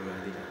ဘာလို့ဆိုလို့လဲ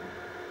သိတယ်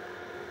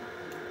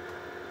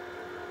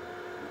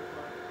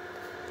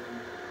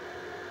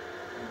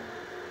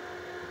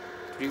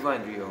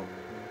3.3 ohm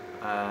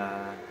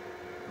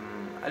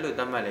အဲ့လိုသ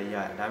တ်မှတ်လဲရတ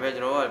ယ်ဒါပေမဲ့ကျွ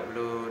န်တော်ကဘယ်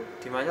လို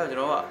ဒီမှာကျတော့ကျွ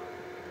န်တော်က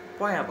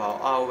point ရပါ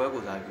အောင် R ကိုပဲ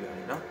ကိုစားပြရတ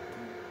ယ်နော်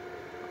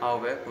R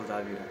ကိုပဲကို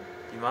စားပြရတယ်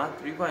ဒီမှာ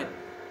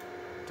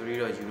 3.3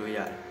 တော့ယူလို့ရ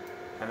တယ်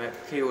ဒါပေမဲ့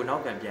K ကိုနော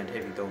က်ပြန်ထ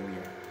ည့်ပြီးသုံးပြီး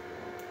ရတယ်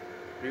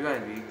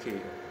 3.3k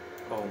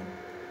ohm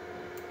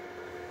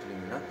ဒီ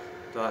လိုနော်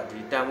သူကဒီ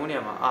တန်ဖိုးနေ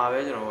ရာမှာ R ပဲ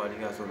ကျွန်တော်တို့အဓိ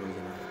ကဆိုလို့ရှ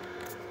င်တာ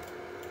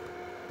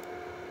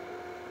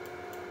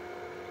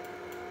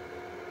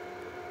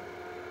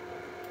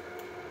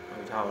ဟု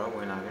တ်ထားတော့ဝ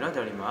င်လာပြီเนาะ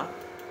ကျွန်တော်ဒီမှာ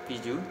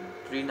PQ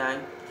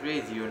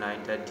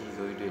 39309.d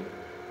ဆိုပြီးတွေ့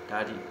ဒါ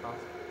ဒီ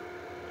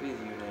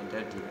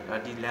309.d ဒါ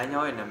ဒီလမ်း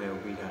ကြောင်းရဲ့နာမည်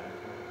ကိုပေးထားတာ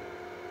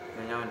လ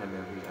မ်းကြောင်းရဲ့နာမ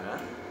ည်ကိုပေးထားတာ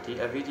ဒီ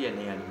FVD ရဲ့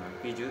နေရာဒီမှာ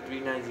PQ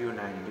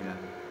 3909ဒီလား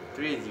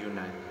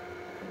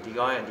309ဒီ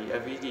ကောင်းရဲ့ဒီ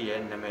FVD ရဲ့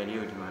နာမည်လေး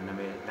ကိုဒီမှာနာမ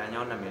ည်လမ်း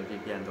ကြောင်းနာမည်ပြ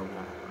ပြန်သုံး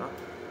ထားတာเนาะ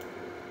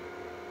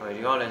ဟုတ်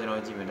ဒီကောင်းလည်းကျွန်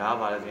တော်ကြည့်မယ်ဒါက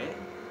ဘာလဲဆိုရင်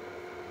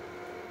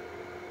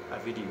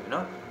FVD ပဲเน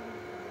าะ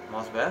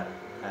mousepad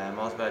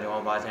mousepad ဒီမှာ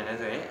ဘာ channel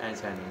ဆိုရင် N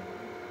channel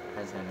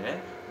ဒီ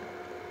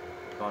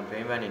ကောင်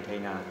drain back နေထိ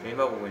န်းတာ drain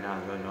back ကိုဝင်တာ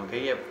ဆိုတော့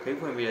gate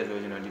ဖွင့်ပြီးရဆို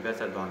ကျွန်တော်ဒီဘက်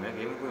ဆက်သွားမယ်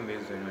gate မဖွင့်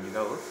ပြီးဆိုရင်တော့ဒီဘ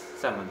က်ကို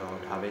ဆက်မသွား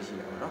ဘူးဒါပဲရှိ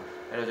တာပေါ့နော်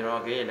အဲ့တော့ကျွန်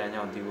တော် gate ရဲ့လမ်း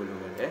ကြောင်းသိဖို့လို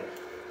ပါတယ်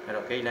အဲ့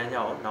တော့ gate လမ်း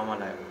ကြောင်းကိုနောက်မှ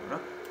လိုက်အောင်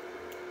နော်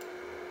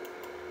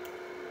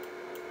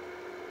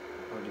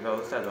ဟိုဒီဘက်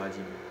ကိုဆက်သွားကြ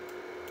ည့်မယ်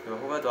ဒီ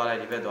ဟိုဘက်သွားလိုက်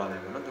ဒီဘက်သွားလို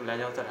က်ပေါ့နော်သူလမ်း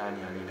ကြောင်းဆက်ထားတဲ့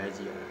နေရာလေးလိုက်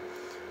ကြည့်ရတာ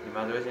ဒီ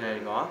မှာဆိုလို့ရှိရင်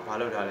ဒီကောင်ကဘာ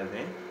လုပ်ထားလဲဆို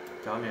ရင်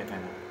ကြောင်းမြန်ခံ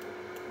တာ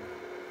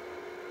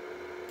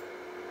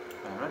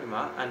နော်ဒီ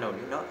မှာ anode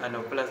လीเนาะ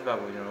anode plus ဘက်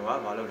ကိုကျွန်တော်က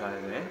မလုပ်ထားလဲ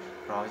ဆိုရင်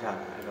brown ချတာ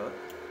အဲ့တော့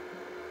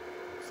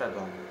ဆက်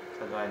သွား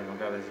ရင်ဒီမှာ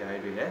capacitor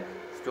ရေးတွေ့တယ်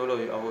store လို့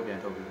ပြီး output ပြန်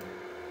ထုတ်ပြီး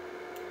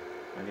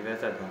ဒီဘက်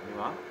ဆက်သွားဒီ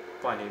မှာ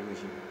point လေးခု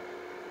ရှိတယ်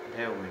အ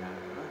ထဲကိုဝင်လာတ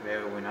ယ်နော်ဘယ်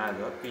ကိုဝင်လာလဲ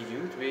ဆိုတော့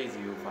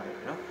PU305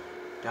 เนาะ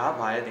ဒါက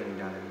ဘာရဲ့တင်နေ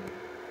တာလဲ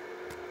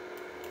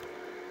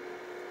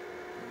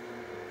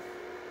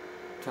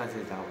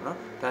transistor ပေါ့နော်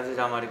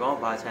transistor မှာဒီကောင်က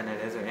ဘာ channel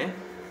လဲဆိုရင်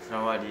ကျွန်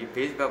တော်ကဒီ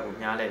base ဘက်ကို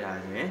မြားလိုက်တာ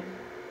ဆိုရင်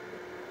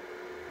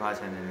ဘာ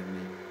channel လဲမြ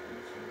ည်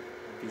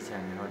P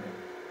channel ဟုတ်တယ်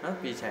နော်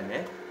P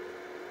channel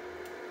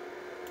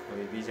ဟုတ်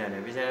ပြီ P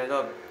channel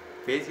ဆို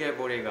base ရဲ့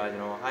voltage ကကျွ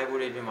န်တော် high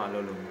voltage ဖြစ်မှလု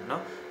ပ်လို့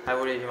နော် high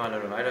voltage ဖြစ်မှလု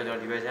ပ်လို့အဲ့တော့ကျွန်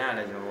တော်ဒီဘက် channel က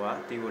လည်းကျွန်တော်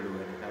ကတီးဖို့လို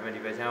ရတယ်ဒါပေမဲ့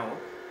ဒီဘက် channel ကို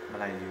မ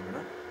လိုက်သေးဘူး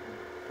နော်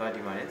သူက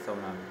ဒီမှာလည်းစုံ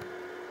လာ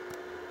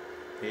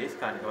ပြီ base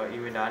ကနေ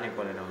emitter ကနေ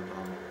collector ကို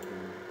သွားမှာ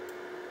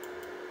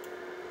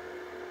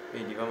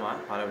ပြီးဒီဘက်မှာ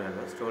ဘာလုပ်လဲ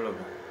ဆို store လုပ်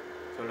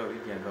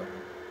ပြီးပြန်ထွက်ဒီ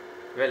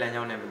ဘက်လမ်း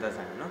ကြောင်းနဲ့မသက်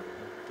ဆိုင်ဘူးနော်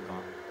ဒီကော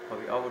င်ဟုတ်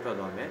ပြီ output ထွက်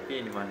သွားမယ်ပြီးရ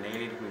င်ဒီမှာ lane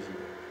လေးတစ်ခုရှိ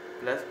တယ်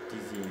plus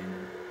DCN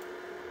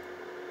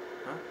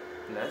နော်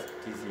plus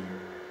DCN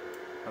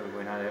ဟုတ်ပြီဝ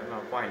င်လာတယ်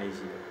point လေး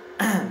ရှိတယ်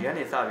ဒီက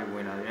နေစပြီးဝ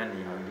င်လာတဲ့နေ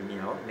ရာကိုဒီနေ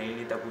ရာကို lane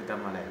လေးတစ်ခုတက်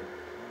မှတ်လိုက်တယ်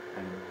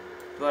အဲ့လို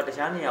သူကတ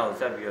ခြားနေရာကို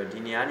ဆက်ပြီးတော့ဒီ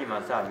နေရာနေမှာ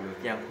စပြီးတော့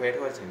ပြန်ခွဲ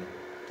ထွက်ခြင်းတယ်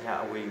တခြား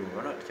အဝေးကို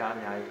ပေါ့နော်တခြားအ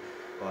များကြီး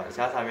ဟိုတ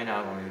ခြားစာမျက်နှာ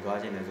ကောင်တွေသွား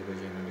ခြင်းတယ်ဆိုလို့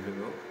ရှိရင်ဒီလို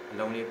မျိုးအ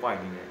လုံးလေး point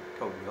လေးနဲ့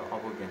ထုတ်ပြီးတော့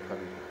output ပြန်ထွက်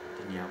ပြီး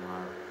ဒီနေရာမှာ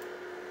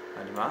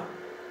ဒီမှာ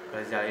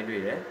resistor လေး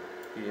တွေ့တယ်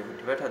ဒီ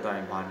ဘက်ထပ်သွားရ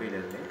င်ဘာတွေ့လဲ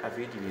ဆိုရင်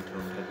FVD လေးတစ်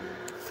လုံးထပ်ပြီး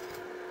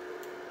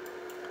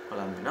ဟုတ်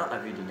လားနော်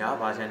FVD ဒါ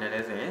ဘာ channel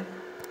လဲဆိုရင်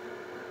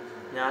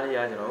ညားလေးက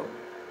ကျွန်တော်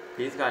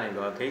base ကနေပြီး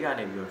တော့ gate က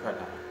နေပြီးတော့ထွက်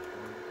လာတာ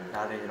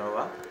ဒါဆိုရင်ကျွန်တော်က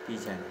P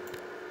channel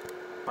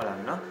ဟုတ်လား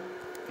နော်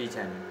P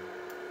channel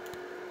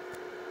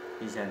P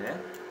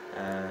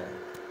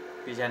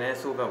channel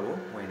ဆိုဘက်ကို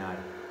ဝင်လာတ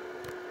ယ်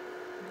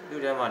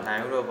သူ့ထဲမှာ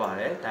diode တော့ပါ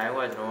တယ် diode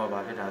ကကျွန်တော်ကဘာ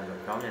ဖြစ်တာဆို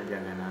တော့ကြောင်းပြန်ပြ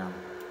န်ခံတာ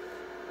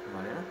ဒီမှာ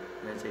လေနော်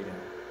လက်ချိတ်တာ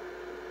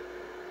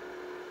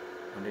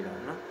ဟုတ်တယ်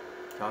နော်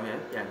ကြောင်း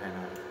ပြန်ခံ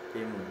တာ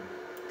ပေးမှု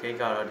ဂိတ်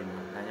ကတော့ဒီ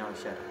မှာလမ်းကြောင်း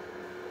ရှက်တာ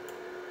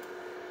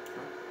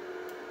နော်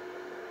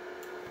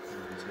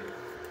ဒီချိတ်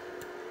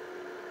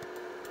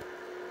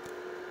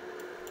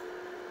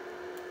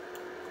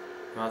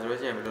မှာဆိုလို့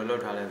ရှိရင်ဘယ်လိုလု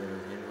ပ်ထားလဲဆို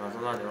လို့ရှိရင်ဒီမှာ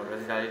ဆုံးသွားကျွန်တော်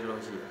resistor လေးတစ်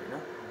လုံးရှိတယ်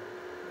နော်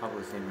အောက်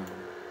ကိုဆင်းမယ်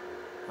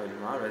ဟိုဒီ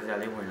မှာ resistor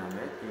လေးဝင်လာမ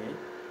ယ်ပြီးရင်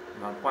ဒီ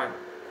မှာ point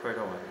ခွဲ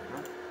တော့ပါတယ်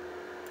နော်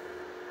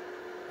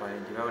ဟို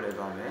ဒီဘက်ကိုလည်း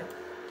သွားမယ်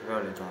ဒီဘက်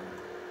ကိုလည်းသွားမယ်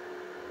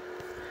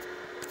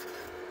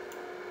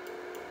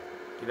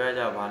ဒီဘက်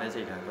ကျဘာနဲ့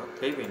ချိန်ထားတော့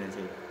gate pin နဲ့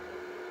ချိန်တာ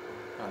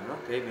ဟုတ်နော်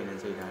gate pin နဲ့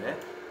ချိန်ထားတယ်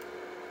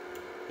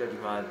ပြီးတော့ဒီ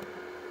မှာ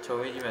ခြုံ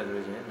ရင်းကြည့်မယ်ဆို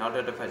လို့ရှိရင်နောက်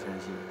တစ်ဖက်ချ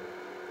မ်းရှိတယ်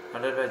နော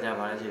က်တစ်ဖက်ချမ်း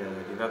ဘာနဲ့ချိန်လဲ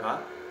ဆိုဒီဘက်က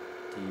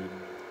ဒီ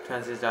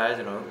transistor ရဲ့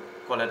ကျွန်တော်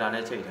collector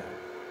နဲ့ချိန်ထားတယ်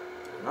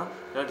နော်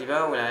ကျွန်တော်ဒီဘက်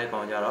ကဝင်လာတဲ့ကော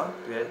င်ကြတော့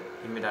ဒီ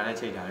emitter နဲ့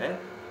ချိန်ထားတယ်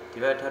ဒီ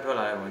ဘက်ထပ်ထွက်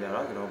လာတဲ့ကောင်ကြ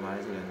တော့ကျွန်တော်ဘာ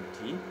နဲ့ချိန်လဲ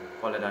ဒီ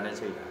collector နဲ့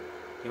ချိန်ထား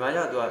ဒီမှာကျ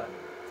တော့သူက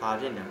ဘာ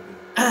ဖြစ်နေလဲ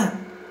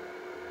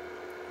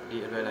ဒီ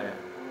အလွဲလိုက်ရ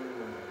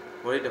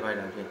body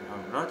divider ဖြစ်နေဟု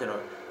တ်နော်ကျွန်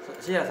တော်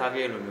ရှေ့ကစား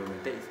ခဲ့လို့မျိုးပဲ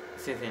တိတ်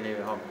စင်စင်လေး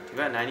ပဲဟုတ်ဒီဘ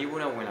က်90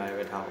ဘူးနဲ့ဝင်လာရ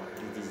ပဲထားပါ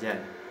ဒီရက်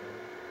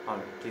ဟုတ်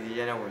ဒီရ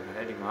က်နဲ့ဝင်လာတ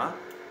ယ်ဒီမှာ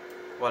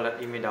ဟိုက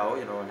emitter ကို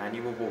ကျွန်တော်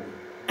90ဘူးပို့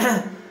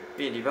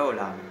ပြီးဒီဘက်ကို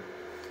လာမ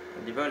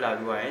ယ်ဒီဘက်လာ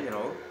ပြီးသွားရင်ကျွန်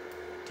တော်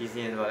ဒီစ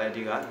င်ဆိုတော့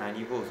ဒီက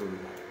90ဘူးဆို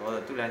လို့ဘာ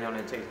လို့သူ့လမ်းကြောင်း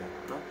နဲ့ချိန်ထားတာ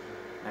နော်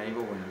90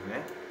ဘူးဝင်လာမ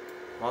ယ်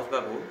mouse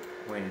pad ကို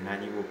ဝင်နေ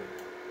90ဘူးပဲ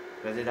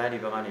resistor ဒီ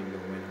ဘက်ကနေပြီး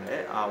တော့ဝင်လာတ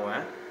ယ်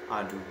R1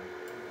 R2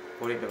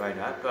 body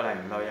divider တွက်လိုက်ရ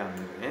င်လောက်ရမ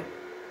ယ်ဆိုရင်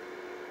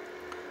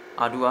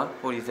R2 က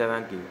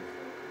 47k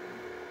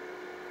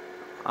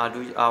R2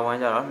 R1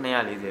 ကျတော့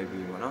 240k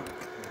ပေါ့နော်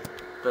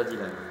တွက်ကြည့်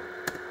လိုက်ပါ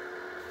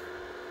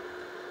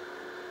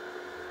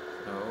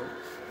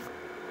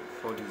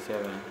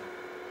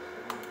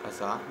47အ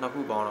စားနှစ်ခု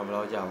ပေါင်းတော့ဘယ်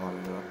လောက်ကြာပါမ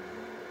လဲဆိုတော့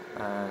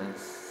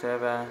7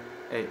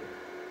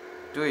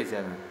 8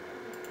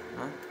 287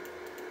နော်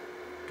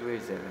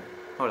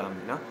287ဟုတ်လားမ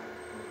နော်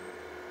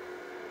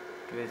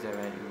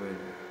287 equal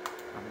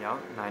အမြောက်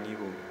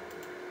90ကို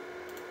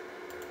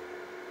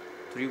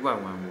 3.1 ကို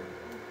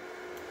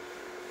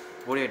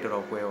ဘိုးတွေတော်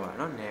တော်ကွဲသွား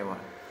နော်နဲ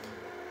သွား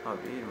ဟုတ်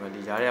ပြီဒီမှာ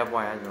ဒီကြားရဲ့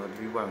point ကကျွန်တော်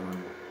 3.1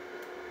 ကို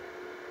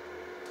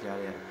ဒီကြား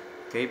ရဲ့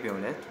gate ပြုံ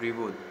လဲ3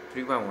 volt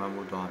 3.1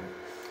 volt သွားမယ်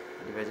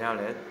ဒီဘက်ချမ်း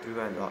လဲ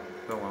3.1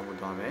 volt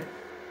သွားမယ်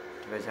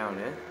ဒီဘက်ချမ်း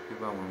လဲ3.1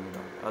 volt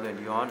သွားအဲ့ဒါ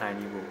ဒီကောင်က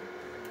90 volt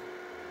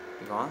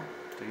ဒီကောင်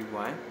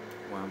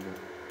 3.1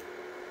 volt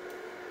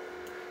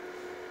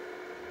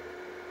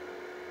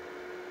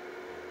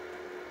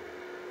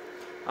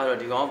အဲ့တော့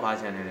ဒီကောင်ဘာ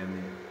channel လဲမ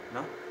သိဘူး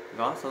နော်ဒီ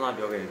ကောင်စောစော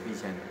ပြောခဲ့တယ် P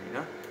channel လी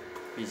နော်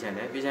P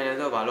channel ဆို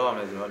တော့ဘာလုပ်အောင်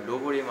လဲဆိုတော့ low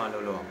body မှာလု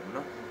ပ်အောင်ပေါ့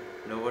နော်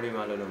low body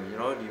မှာလုပ်လို့ကျွန်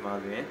တော်တို့ဒီမှာ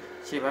ဆိုရင်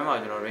ရှေ့ပိုင်းမှာ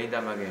ကျွန်တော် range သ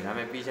တ်မှတ်ခဲ့တယ်ဒါ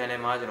ပေမဲ့ P channel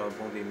မှာကျွန်တော်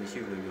ပုံစံမရှိ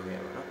ဘူးလို့ပြောခဲ့ရ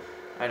ပါတော့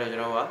အဲ့တော့ကျွ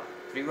န်တော်က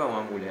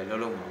 3.1 volt လဲ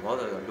လုပ်မှာဘာ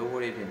လို့လဲဆိုတော့ low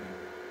body ဖြစ်နေ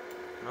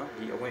နော်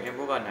ဒီအဝင်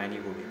input က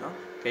90 volt ပြီနော်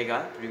gate က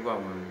 3.1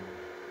 volt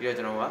ပြီးတော့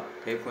ကျွန်တော်က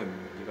gate ဖွင့်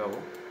ပြီးဒီဘက်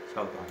ကို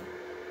လျှောက်သွားတယ်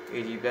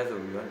AG+ ဆို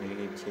ပြီးတော့နေ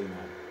လေးချိန်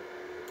လာတယ်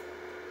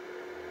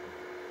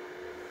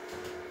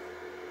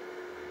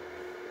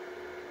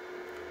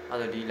အဲ့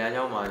တော့ဒီလမ်း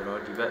ကြောင်းမှာကျွန်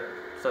တော်ဒီဘက်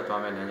ဆက်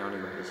သွားမယ့်လမ်းကြောင်းတွေ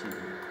ပဲရှိ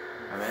သေးတယ်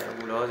။ဒါပေမဲ့အ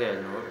ခုလောဆယ်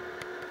ကျွန်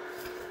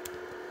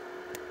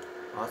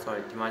တော်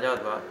sorry ဒီမှာကျ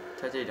တော့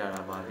ချက်ချိတ်ထား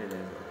တာပါဖြစ်တ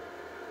ယ်ဆိုတော့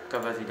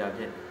capacitor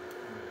ဖြစ်နေ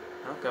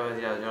။နော်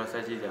capacitor ကျွန်တော်ဆ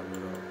က်ချိတ်ကြမ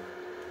လို့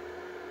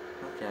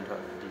နော်ပြန်ထွက်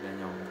ဒီလမ်း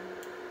ကြောင်း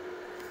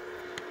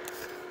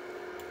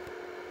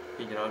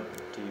ပြီးကျွန်တော်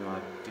ဒီမှာ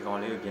ဒီကောင်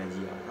လေးကိုပြန်ကြ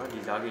ည့်အောင်နော်ဒီ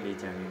စားကိလေး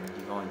ကြံနေတယ်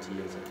ဒီကောင်ကိုကြည့်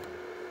ရချင်း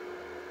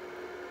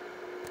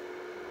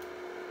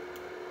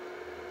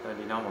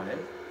ဒီနောက်မှာလ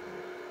ည်း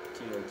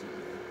ကြည့်ရကြည့်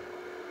ဒီ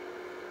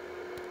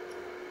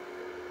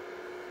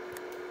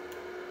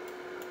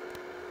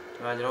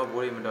မှာကျွန်တော်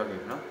ဘိုးလေးမတော့ခဲ့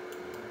ဘူးနော်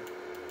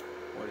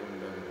ဘိုးလေးမ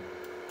တော့ခဲ့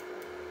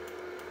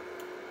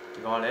ဒီ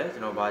ကောင်လည်းကျွ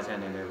န်တော်ဘာ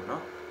channel လဲပေါ့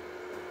နော်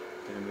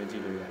ဒီလိုမျိုးကြ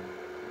ည့်လို့ရတယ်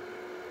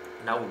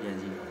နောက်ကိုပြန်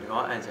ကြည့်တော့ဒီကော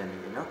င် n channel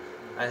လေးနော်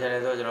n channel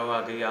ဆိုတော့ကျွန်တော်က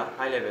ဒီက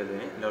high level ဆို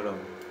ရင်အလုပ်လုပ်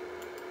မယ်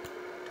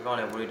ဒီကောင်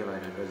လည်းဘိုးလေး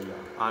divider တွက်ကြည့်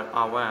အောင်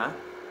R1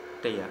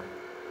 က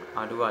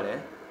100 R2 ကလ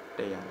ည်း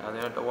100ဒါ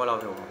ဆိုရင်တော့1 watt လောက်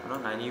ဖြုတ်ပါ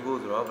နော်90 volt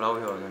ဆိုတော့ဘယ်လောက်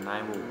ဖြုတ်လဲဆို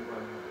9 volt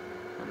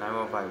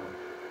 9.5 volt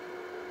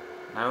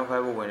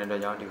 9.5 volt ဝင်တဲ့အတွ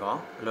က်ကြောင့်ဒီကောင်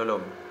အလုပ်လု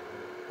ပ်မယ်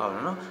ဟုတ်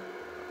နော်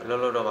အလု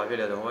ပ်လုပ်တော့ဘာဖြစ်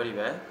လဲဆိုတော့ဟောဒီ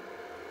ပဲ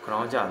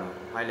ground ကျတော့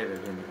high level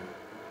ဖြစ်နေတယ်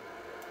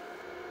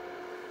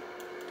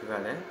ဒီဘ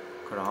က်လည်း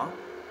ground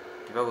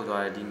ဒီဘက်ကို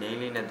သွားတဲ့ဒီ name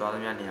လေးနဲ့သွားသ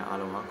မျှနေရာအား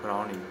လုံးက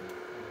ground နေတယ်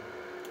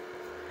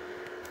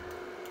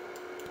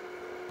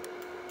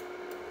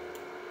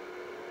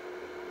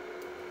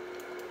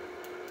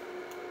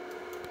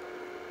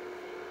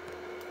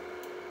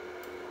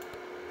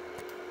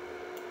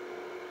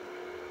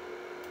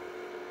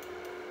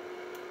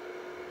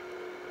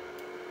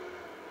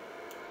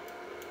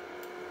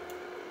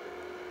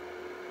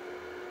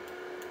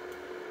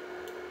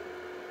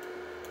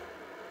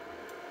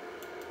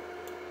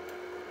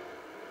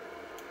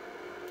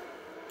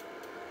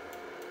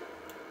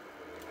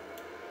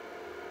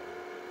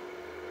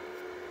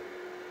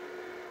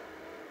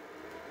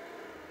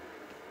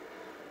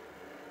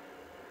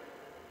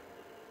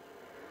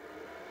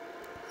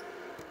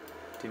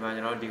ဒီမှာ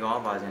ကျွန်တော်ဒီကောင်က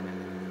ပါချင်တယ်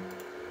လေ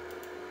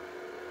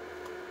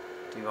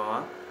ဒီကောင်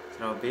က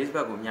ကျွန်တော် base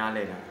back ကိုမြား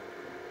လဲတာ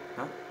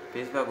နော်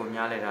base back ကို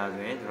မြားလဲတာ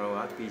ဆိုရင်ကျွန်တော်က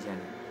P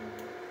channel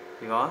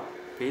ဒီကောင်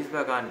base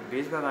back ကနေ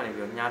ပြီး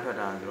တော့မြားထွက်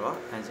တာဆိုတော့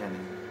N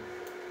channel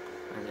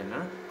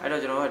နော်အဲ့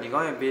တော့ကျွန်တော်ကဒီကော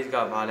င်ရဲ့ base က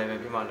ဘာ level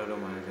ဖြစ်မှလု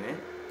ပ်မှာလဲဆိုရင်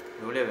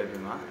low level ဖြ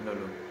စ်မှလု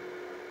ပ်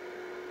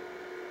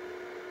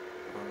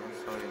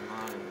sorry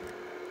မားလေး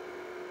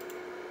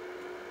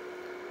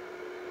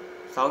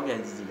စောက်ပြ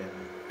န်ကြည့်ကြည့်လို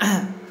က်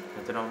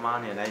ကျွန်တော်မား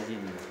နေလိုက်ကြည့်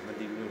နေမ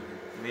သိဘူးလို့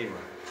မေ့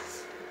ပါ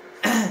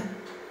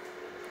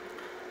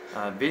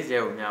base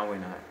ရဲ့ကိုများဝ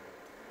င်လာ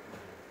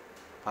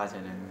ပါ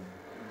channel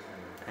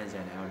အဲ့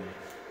channel ဟုတ်တယ်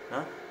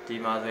နော်ဒီ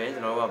မှာဆိုရင်ကျွ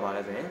န်တော်တို့ကဘာ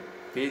လဲဆိုရင်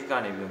base က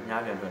နေပြီးတော့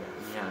မြားပြန်ထွက်တာ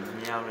မြား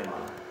ရတယ်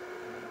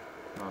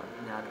နော်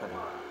မြားထွက်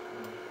တာ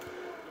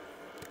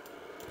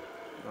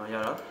တော့ရ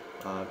တော့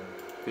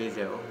base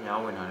ရဲ့ကိုများ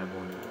ဝင်လာတဲ့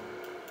ပုံစံ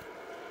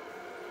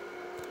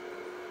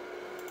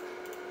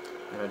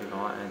အဲ့တော့ဒီကော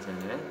င်က n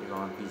channel ဒီကော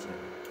င်က p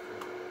channel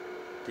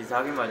ဒီ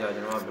စားကိမှာကြာ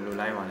ကျွန်တော်ကဘယ်လို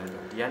လိုက်မှာလဲ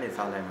ဆိုဒီကနေ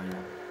စားလိုက်မှာရ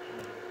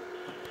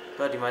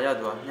တော့ဒီမှာကြာ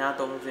သူကမြား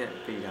3ဆင့်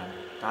ပေးတာ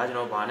ဒါကကျွန်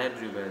တော်ဘာနဲ့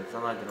တူပဲစ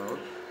မ်းသပ်ကျွန်တော်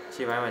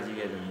ခြေပိုင်းမှာကြီး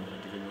ခဲ့တယ်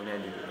ဒီလိုမျိုးနဲ့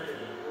တူတယ်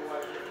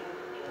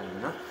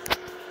နော်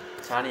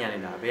စားနေရနေ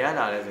တာဘယ်က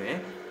လာလဲဆိုရင်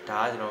ဒါ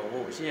ကကျွန်တော်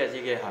ဟိုအရှိရ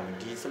ကြီးခဲ့ဟာ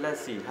ဒီ select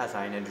c ဟတ်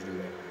ဆိုင်နဲ့တူတူ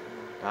ပဲ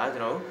ဒါကကျွ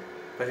န်တော်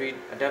battery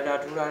adapter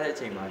ထူထားတဲ့အ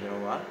ချိန်မှာကျွန်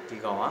တော်ကဒီ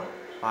ကောင်က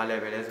ဘာ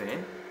level လဲဆိုရ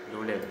င်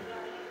low level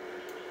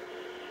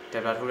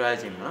adapter ထူထားတဲ့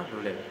အချိန်မှာနော်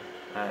low level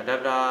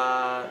adapter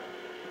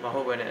မဟု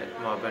တ်ဘဲနဲ့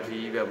ဟို battery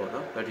ပဲပေါ့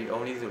နော် battery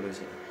only ဆိုလို့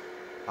ရှိရင်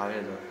ဘာပဲ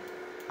ဆို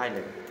high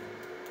level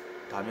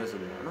ဒါမျိုးဆို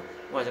လို့နော်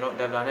ဟိုကကျွန်တော်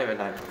adapter နဲ့ပဲ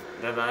လိုက်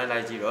adapter နဲ့လို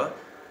က်ကြည့်တော့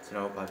ကျွန်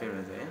တော်ဘာဖြစ်မ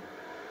လဲဆိုရင်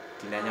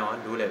ဒီလမ်းကြောင်းက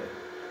low level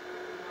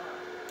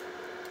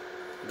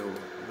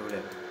low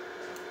level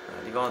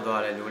ဒီကောင်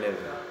သွားတယ် low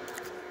level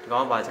ဒီကော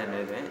င်ပါ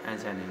channel ဆိုရင် un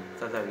channel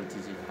ဆက်ဆက်ပြီးကြ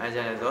ည့်ကြည့် un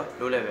channel ဆို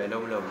low level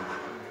လုံးမလုပ်ဘူး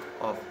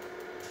off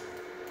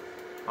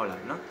ဟုတ်လား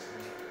နော်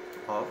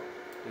off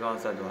ဒီကောင်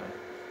ဆက်သွားတယ်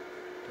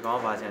ဒီကောင်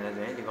ပါ channel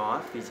ဆိုရင်ဒီကောင်က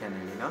p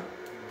channel လေနော်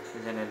p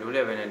channel low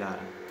level နဲ့လာ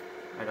တာ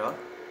အဲ့တော့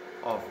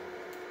off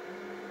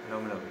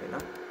လုံးမလုပ်ဘူး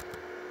နော်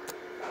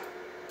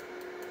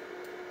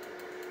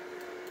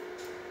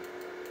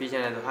p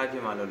channel ဆို high ဖြ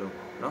စ်မှလုပ်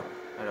ပါနော်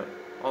အဲ့တော့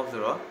off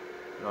ဆိုတော့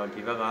ကျွန်တော်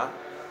ဒီဘက်က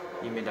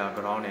emitter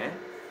ground နဲ့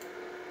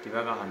ဒီဘ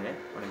က်ကဟာနဲ့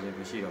ဟိုလည်း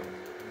မရှိတော့ဘူး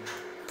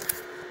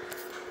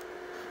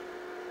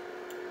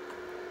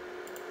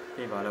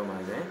ဒီဘာလို့မှ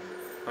လဲ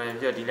ဟိုရင်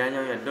ပြဒီလမ်း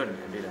ကြောင်းရလွတ်နေ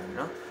တယ်တွေ့လား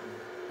နော်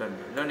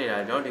လွတ်နေတာ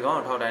ကျွန်တော်ဒီကောင်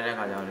ကိုထောက်တိုင်းတဲ့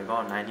ခါကျတော့ဒီကော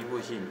င်က90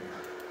ဖို့ရှိနေ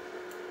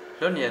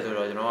လွတ်နေရဆို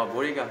တော့ကျွန်တော်က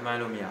ဘိုးရိတ်ကမှန်း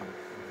လို့မရဘူး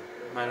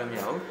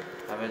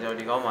ဒါပေမဲ့ကျွန်တော်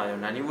ဒီကောင်မှာ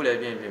90ဖို့လည်း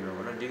ပြင်မလို့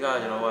ပေါ့နော်အဓိက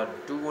ကျွန်တော်က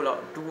2ဖို့လောက်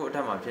2ဖို့အထ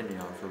က်မှာဖြစ်နေ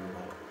အောင်ဆိုလို့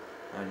ပေါ့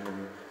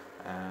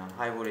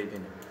high ဖို့တွေဖြ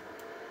စ်နေ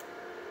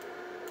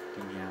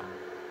ဒီနေရာ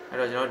အဲ့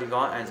တော့ကျွန်တော်ဒီ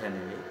ကောင်က un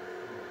channel လေ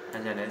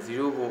un channel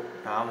 0ဖို့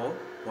ဒါမှမဟုတ်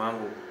1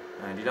ဖို့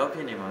ဒီလောက်ဖြ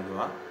စ်နေမှာသူက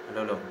အ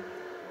လုပ်လုပ်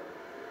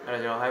အဲ့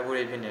တော့ကျွန်တော် high ဖို့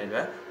တွေဖြစ်နေတဲ့အတွ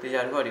က်တ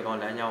ရားတစ်ခုကဒီကောင်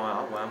လမ်းကြောင်းက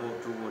1ဖို့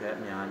2ဖို့တဲ့အ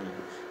များကြီး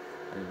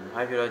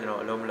high ဖြစ်တော့ကျွန်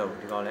တော်အလုံးမလုပ်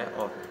ဒီကောင်လည်း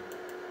off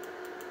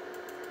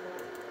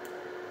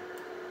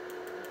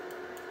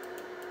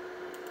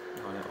ဒီ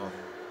ကောင်လည်း off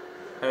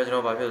အဲ့တော့ကျွန်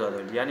တော်ဘာဖြစ်သွားလဲ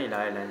ဆိုဒီကနေလာ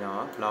တဲ့လမ်းကြောင်းက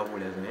ဘယ်လောက်ဖို့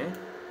လဲဆိုရင်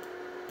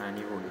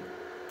90ဖို့လေ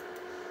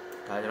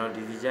ဒါကျွန်တော်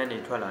DC jet နေ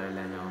ထွက်လာတဲ့လ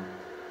မ်းကြောင်း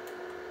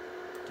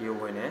ဒီကို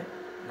ဝင်နေ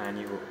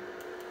90ဖို့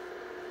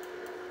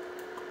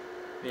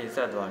ပြင်ဆ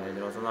က်သွားတယ်ကျွ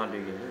န်တော်စဉ်းစား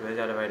တွေ့ခဲ့တယ်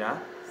razor divider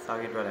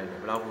circuit တွက်လိုက်တယ်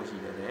ဘယ်လောက်ဖို့ရှိ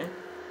လဲဆိုရင်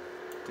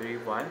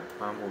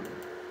 3.1 volt စ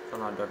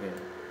ဉ်းစားတွက်ခဲ့တ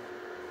ယ်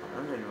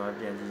နော်ဒီမှာ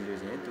ပြန်ကြည့်လို့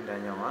ရှိရင်သူ့လ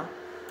မ်းကြောင်းက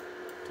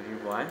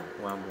 3.1 volt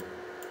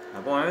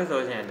ပုံမှန်ဆို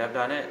လို့ရှိရင်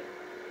adapter နဲ့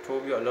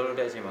ထိုးပြီးတော့အလုပ်လုပ်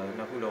တဲ့အချိန်မှာနှ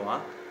စ်ခုလုံးက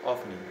off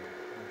နေတယ်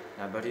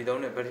ဒါ battery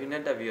သုံးတဲ့ battery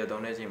နဲ့တက်ပြီးတော့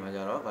သုံးတဲ့အချိန်မှာကျ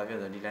တော့ဘာဖြစ်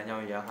လဲဆိုတော့ဒီလမ်းကြော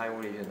င်းကြီးက high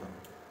volt ဖြစ်သွား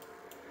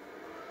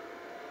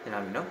တယ်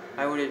နားပြီနော်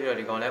high volt ဖြစ်တော့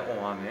ဒီကောင်လည်း on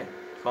ရမယ်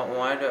ဒီကောင် on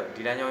ရတဲ့အတွက်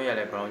ဒီလမ်းကြောင်းကြီးက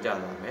လည်း ground ကျ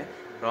သွားမယ်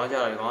ground ကျ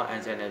တော့ဒီကောင်က un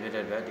channel ဖြစ်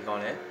တဲ့အတွက်ဒီကောင်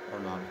လည်း on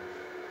သွားမယ်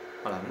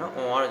ဟုတ်လားနော်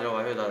on ရတော့ကျွန်တော်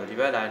ဘာဖြစ်သွားလဲဒီ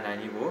ဘက်လာ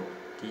90ဖို့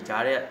ဒီ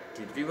ကြားတဲ့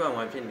ဒီ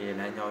 3.1 ဖြစ်နေတဲ့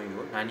လမ်းကြောင်းကြီး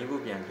ကို90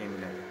ဖို့ပြန်ခင်းပြ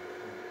လိုက်တယ်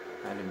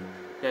အဲ့လို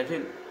ပြန်ခ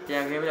င်း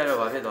ပြလိုက်တော့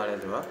ဘာဖြစ်သွားလဲ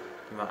ဆိုတော့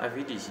ဒီမှာ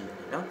FVT ရှိတယ်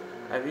နော်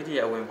FVT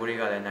ရဲ့အဝင်ဘိုးတွေ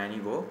ကလည်း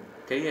90ဖို့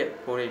ဂိတ်ရဲ့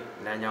ဘိုးတွေ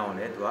လမ်းကြောင်းကို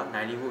လည်းသူက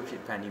90ဖို့ဖြ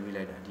စ်ဖန်တီးပေး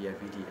လိုက်တာဒီ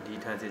FVT ဒီ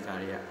transistor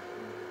တွေက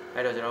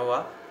အဲ့တော့ကျွန်တော်က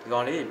ဒီကော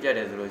င်လေးပြတ်တ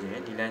ယ်ဆိုလို့ရှိရ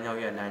င်ဒီလမ်းကြောင်း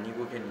ကြီးက90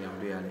ဖို့ဖြစ်နေအောင်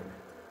တွေ့ရလိမ့်မယ်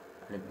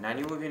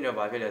90ဖို့ဖြစ်နေတော့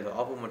ဘာဖြစ်လဲဆိုတော့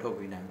output မထုတ်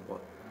ပေးနိုင်ဘူး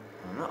ပေါ့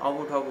နော်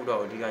output ထုတ်ဖို့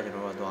တော့အဓိကကျွန်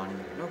တော်ကသွားနေ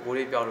တယ်နော်ဘိုး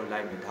တွေပြောက်လို့လို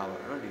က်ပြီးထားပါ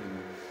တော့နော်ဒီလို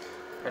မျိုး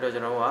အဲ့တော့ကျွ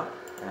န်တော်က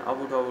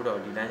output ထုတ်ဖို့တော့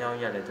ဒီလမ်းကြောင်း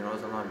ကြီးကလည်းကျွန်တော်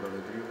ဆုံးမပြော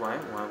လို့ 3.1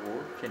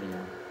 volt ဖြစ်နေရ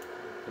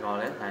ဒီကောင်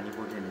လည်း90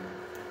ဖို့ဖြစ်နေတယ်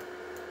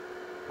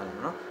ဟုတ်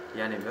လားနော်ဒီ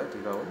ကနေပြီးတော့ဒီ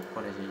ဘက်ကို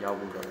connection ရောက်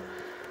ဖို့တော့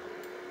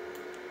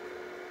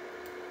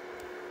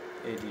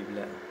AD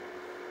black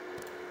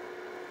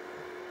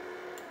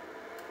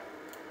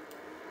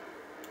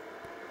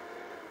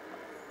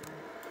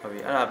ဟုတ်ပြီ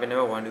အဲ့ဒါပင်နံ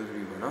ပါတ်1 2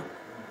 3ပေါ့နော်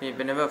ပြီးပ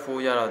င်နံပါတ်4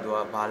ရတော့သူက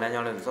ဘာလမ်း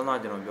ကြောင်းလဲဆိုစောစော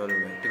ကျွန်တော်ပြောလို့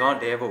ပဲဒီကောင်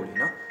dare ဖို့လी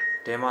နော်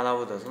dare မှာလာ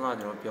ဖို့ဆိုစောစော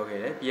ကျွန်တော်ပြောခဲ့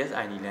တယ် psid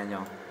လမ်း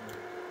ကြောင်း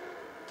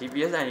ဒီ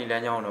psid လ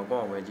မ်းကြောင်းတော့ကို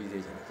ယ့်အောင်ပဲကြည့်စေ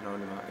ချင်တယ်ကျွန်တော်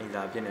ဒီမှာအင်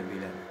စာဖြစ်နေ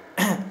ပေးလိုက်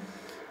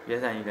psid လ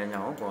မ်းကြော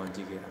င်းကိုကိုယ့်အောင်ကြ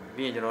ည့်ခဲ့တာ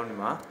ပြီးရင်ကျွန်တော်ဒီ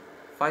မှာ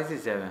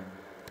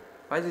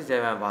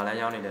567ဘာလမ်း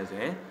ကြောင်းနေလဲဆို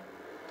ရင်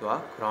သူက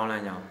ground လ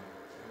မ်းကြောင်း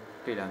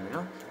တွေ့လာမယ်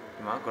နော်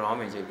ဒီမှာ ground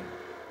မြင်ချိန်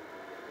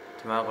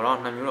ဒီမှာ ground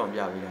 2မျိုးတော့ပြ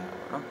ပေးတာ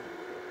ပေါ့နော်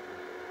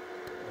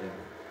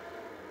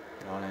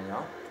ground လမ်းကြော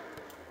င်း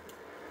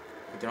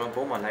ကျွန်တော်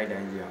ပုံမှန်လိုက်တို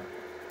င်းကြည့်အောင်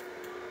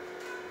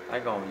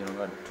အဲ့ကောင်ကျွန်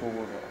တော်ကထိုး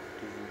ဖို့တော့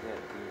DC နဲ့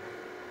ဒီ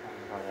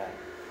ဟောရ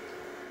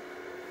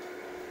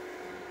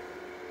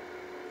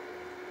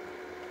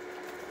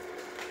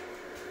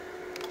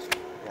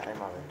အဲ့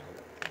မှာပဲထိုး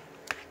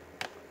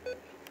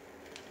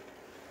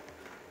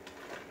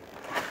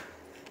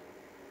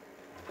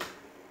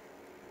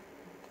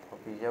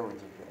ပြီးရဝင်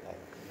ကြည့်ပြလိုက်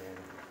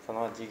ကျွန်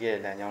တော်ကြည့်ခဲ့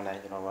တဲ့လမ်းကြောင်းတို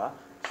င်းကျွန်တော်က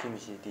ရှိမ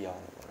ရှိသိအော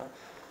င်ပေါ့နော်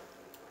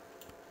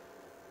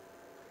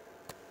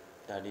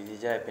ဒါ DC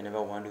ကျရဲ့ပင်နံ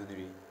ပါတ်1 2 3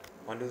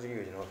 1 2 3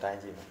ကိုကျွန်တော်တိုင်း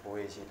ကြည့်မယ်ဘိုး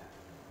ရေးရှိတာ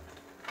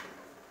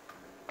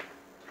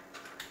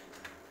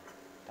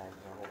တိုင်း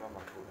ကျွန်တော်ဟိုဘက်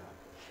မှာထိုးတာ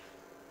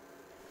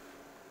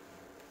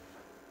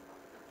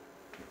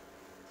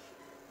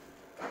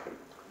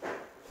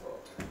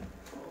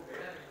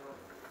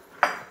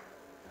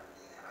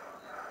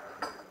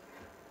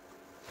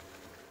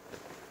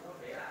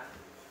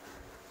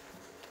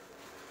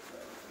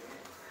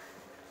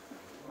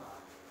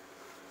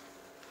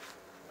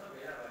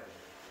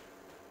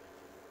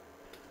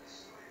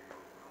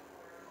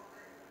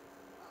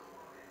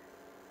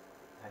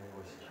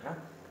နော်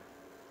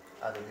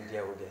အဲ့ဒါ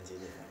PDF ကိုပြန်ကြည့်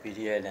တယ်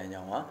PDF လမ်း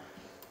ကြောင်းက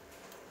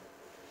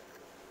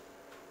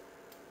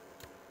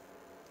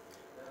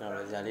ကျွန်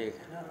တော်ဇာလေးခ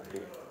ဏ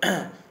တွေ့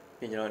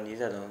ပြင်ကျွန်တော်နီး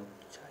စပ်ဆုံး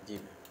ခြာကြ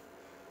ည့်မယ်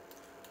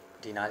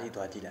ဒီနားကြီး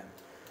သွားကြည့်လိုက်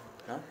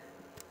နော်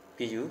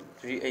PU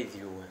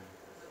 3801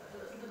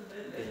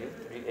 PU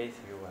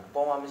 3801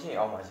ပေါ်မှာမရှိရင်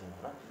အောက်မှာရှိမှာ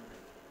နော်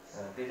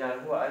ဒေတာတစ်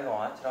ခုကအဲ့ကောင်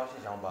က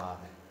68ချောင်းပါ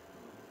မယ်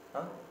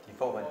နော်ဒီ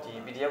ပုံမှာဒီ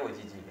PDF ကို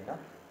ကြည့်ကြည့်ပြီနော်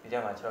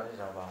PDF မှာ68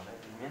ချောင်းပါမယ်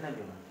ဒီမျက်နှာပြ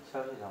င်မှာ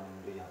68ချောင်း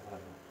တွေ့ရဟုတ်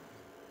လား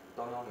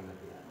3ချောင်းနေမ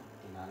တွေ့ရ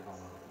ဒီနားလေးကောင်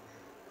တော့အဲ့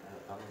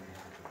တော့တော့မြင်ရ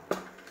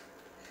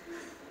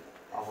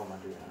အောက်မှာ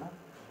တွေ့ရနော်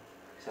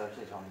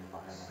68ချောင်းနေပါ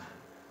တယ်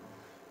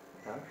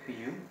နော်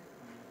PU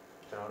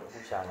ကျွန်တော်အခု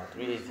ရှာမှာ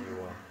3801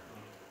ဟုတ်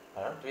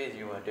နော်3801တွေ့ပြီ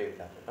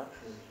လားနော်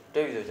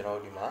တွေ့ပြီဆိုကျွန်တော်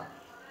တို့ဒီမှာ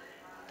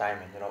တိုင်း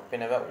မယ်ကျွန်တော် pin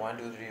number 1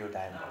 2 3ကို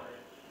တိုင်းမယ်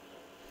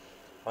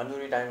1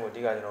 2 3တိုင်းကိုအဓိ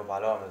ကကျွန်တော်ဘာ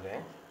လုပ်ရမလဲဆိုရ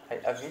င်အဲ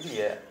FVD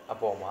ရဲ့အ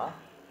ပေါ်မှာ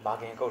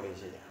margin code လေး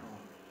ရှိတယ်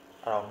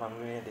အဲ့တော့မှန်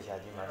မှုရင်းတရား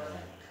ကြည့်မှနေတ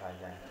ယ်ခါ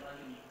ကြတယ်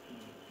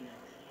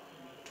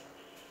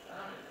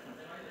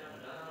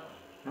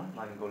နော်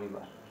margin code လေး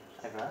ပါ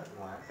အဲ့ဒါ1 2 3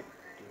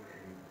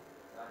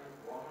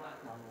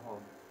နော်ဟု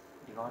တ်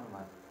ဒီကောင်ဒီ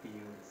မှာ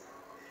PU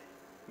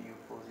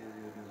 4002ဆိုပြီးရတ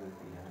ယ်ဒီ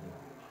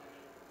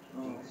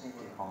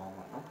ကောင်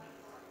ပါနော်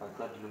အဲ့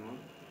တော့ဒီလို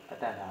မျိုးအ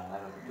တက်ထားတာ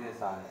တော့တွေ့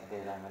စားတယ်အက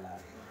ယ်တိုင်းမလား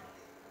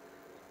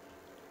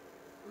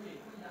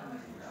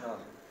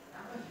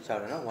ရှာ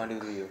တယ်နော်1 2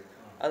 3ကို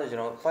အဲ့ဒါကျွန်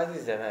တော်5 6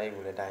 7 8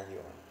ကိုလည်းတိုင်းကြ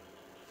ည့်အောင်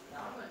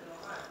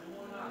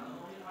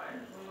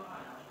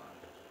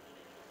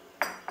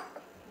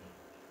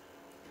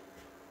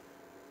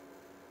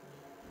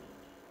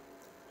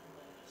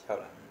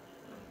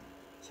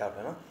ရှာတ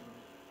ယ်နော်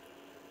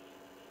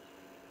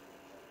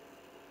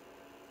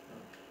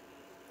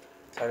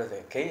ရှာတယ်ဆိုရ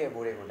င် gate ရဲ့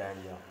ဘိုးတွေကိုတိုင်း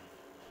ကြည့်အောင်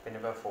pin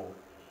number 4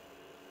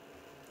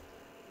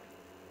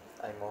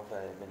 I'm off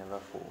pin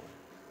number 4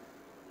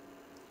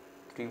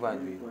 3.3ဟု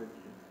တ်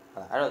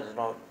လားအဲ့တော့ကျွန်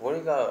တော်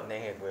volley ကတော့န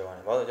ည်းငယ်ကွဲသွားတ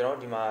ယ်ဘာလို့ကျွန်တော်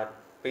ဒီမှာ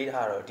ပေး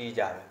ထားတော့အတိအ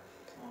ကျပဲ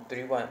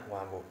3.1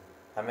ဖို့ဒါ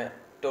ပေမဲ့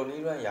တော်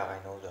လေးရရာခို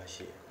င်နှုန်းဆိုတာ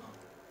ရှိတယ်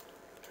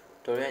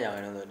တော်လေးရရာခို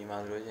င်နှုန်းဆိုဒီမှာ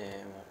ဆိုလို့ရှိရ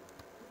င်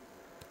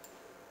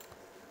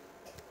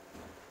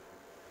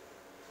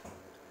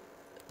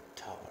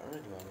ထားပါ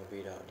တော့ဒီမှာမ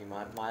ပေးတော့ဒီမှာ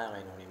မှားရခို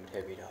င်နှုန်းတွေမထ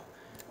ည့်ပေးတော့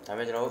ဒါပေ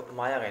မဲ့ကျွန်တော်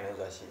မှားရခိုင်နှုန်း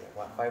ဆိုတာရှိတယ်5% 1%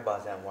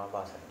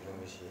 ဒီလို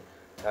မျိုးရှိတယ်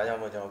ဒါကြော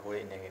င့်မို့ကျွန်တော်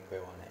volley နည်းငယ်ကွဲ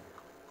သွားတယ်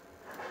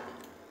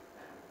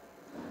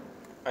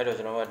အဲ့တော့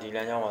ကျွန်တော်ကဒီလ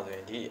မ်းကြောင်းမှာဆိုရ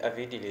င်ဒီ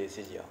FVD လေးစ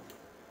စ်ကြည့်အော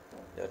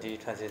င်ဒီ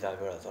transistor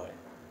ပြောတာ sorry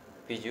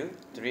PU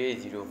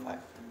 3805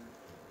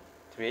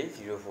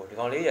 3804ဒီ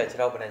ကောင်လေးရ6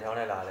တော့ဘယ်နှချောင်း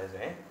နဲ့လာလဲဆို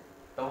ရင်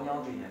3ချော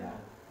င်းပြင်နေတာ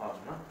ဟုတ်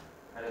နော်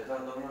အဲ့တော့ကျွန်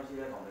တော်3ချောင်းရှိ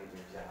တဲ့ကောင်လေးပြ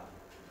င်ပြအောင်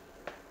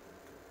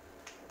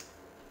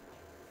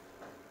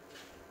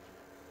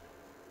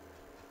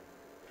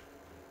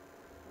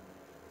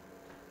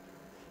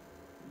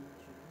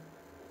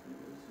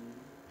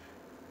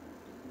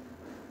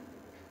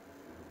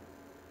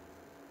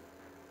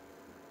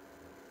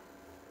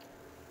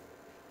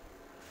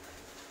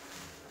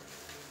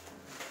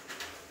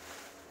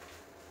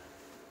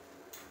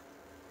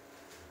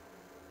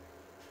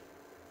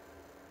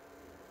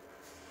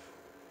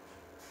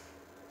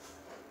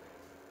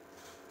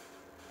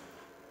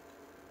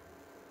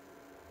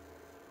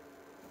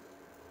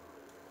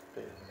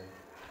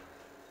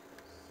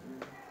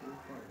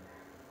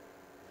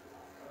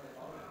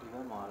ဒီဘ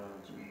က်မှာတော့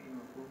ကြည့်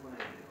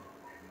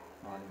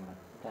မှာဒီမှာ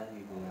တန်းစီ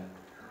ပြီး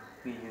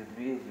PU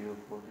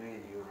 3804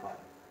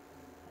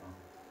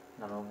 3805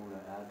နောက်တော့ဘူး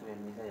လားအဲသူရဲ့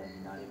မိဆက်ရဒီ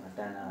နားလေးမှာတ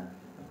န်းလာတယ်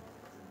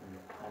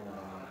အဲ့တော့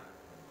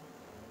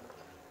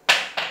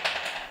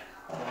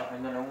အဲ့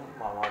နှလုံး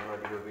မှာတော့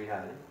ဒီလိုပေး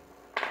ထားတယ်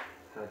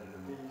ဆိုတော့ဒီ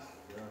လို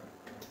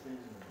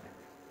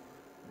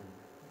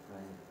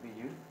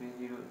PU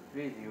 3804က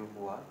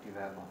ဒီဘ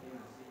က်မှာ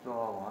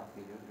တော့က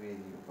PU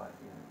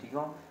 3805ဒီ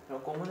ကောင်ကျွန်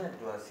တော် component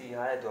သူက C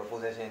ထားတဲ့သူက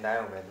position တိုင်း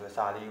အောင်ပဲသူက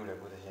စာလေးကိုလည်း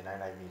position တို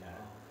င်းလိုက်ပြီးထားတ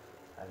ယ်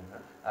အဲ့ဒီမှာ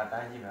အတို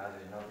င်းကြည့်မှာ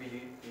ဆိုရင်တော့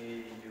PU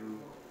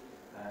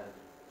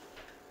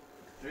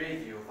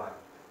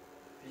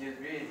 305 PU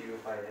 3805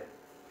ရဲ့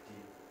ဒီ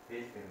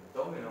base pin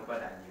 3 pin လုံးပတ်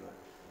တိုင်းကြည့်ပါ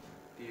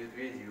PU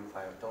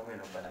 3805ကို3 pin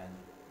လုံးပတ်တိုင်းကြ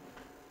ည့်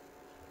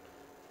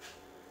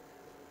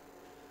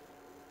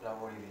လာ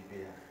ဘော်ဒီ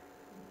ပေးရ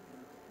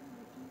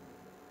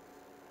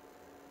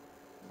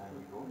နိုင်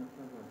ပြီကို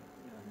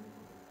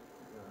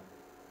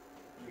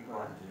ဒီကော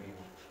င်ဒီ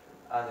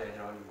အားတယ်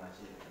ကျွန်တော်ဒီမှာ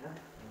ရှိတယ်နော်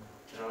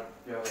ကျွန်တော်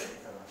ပြောခဲ့တယ်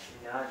ဆိုတော့ဒီ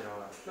ညာကကျွန်တော်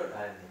လွတ်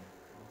ထားတယ်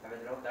ဒါပေမဲ့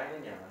ကျွန်တော်တိုင်း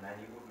တဲ့ညမှာ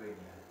90ကိုတွေ့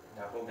နေရတယ်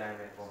ဒါပုံတိုင်း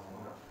ပဲပုံ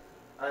တော့နော်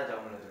အဲဒါကြော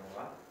င့်မလို့ကျွန်တော်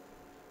က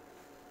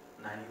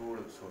90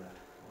လို့ဆိုတာ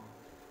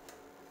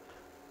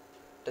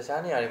တ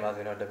ခြားနေရာတွေမှာ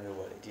ဆိုရင်တော့တစ်မျိုး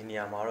ပေါ့လေဒီနေ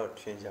ရာမှာတော့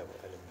ထွင်းချက်ပေါ့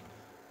အဲ့လို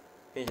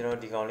ပြီးကျွန်တော်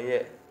ဒီကောင်လေး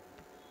ရဲ့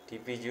ဒီ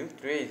PU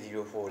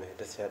 3804လေ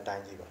တစ်ချက်တို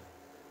င်းကြည့်ပါ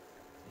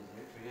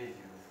PU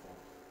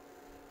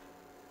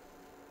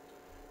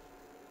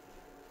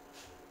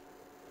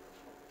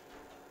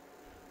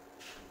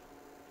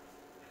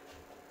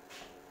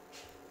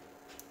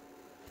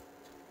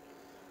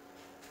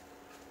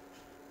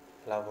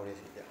လာဖို့ရ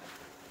စီပြ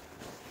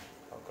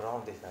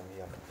ground ဒေတာမိ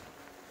ရမယ်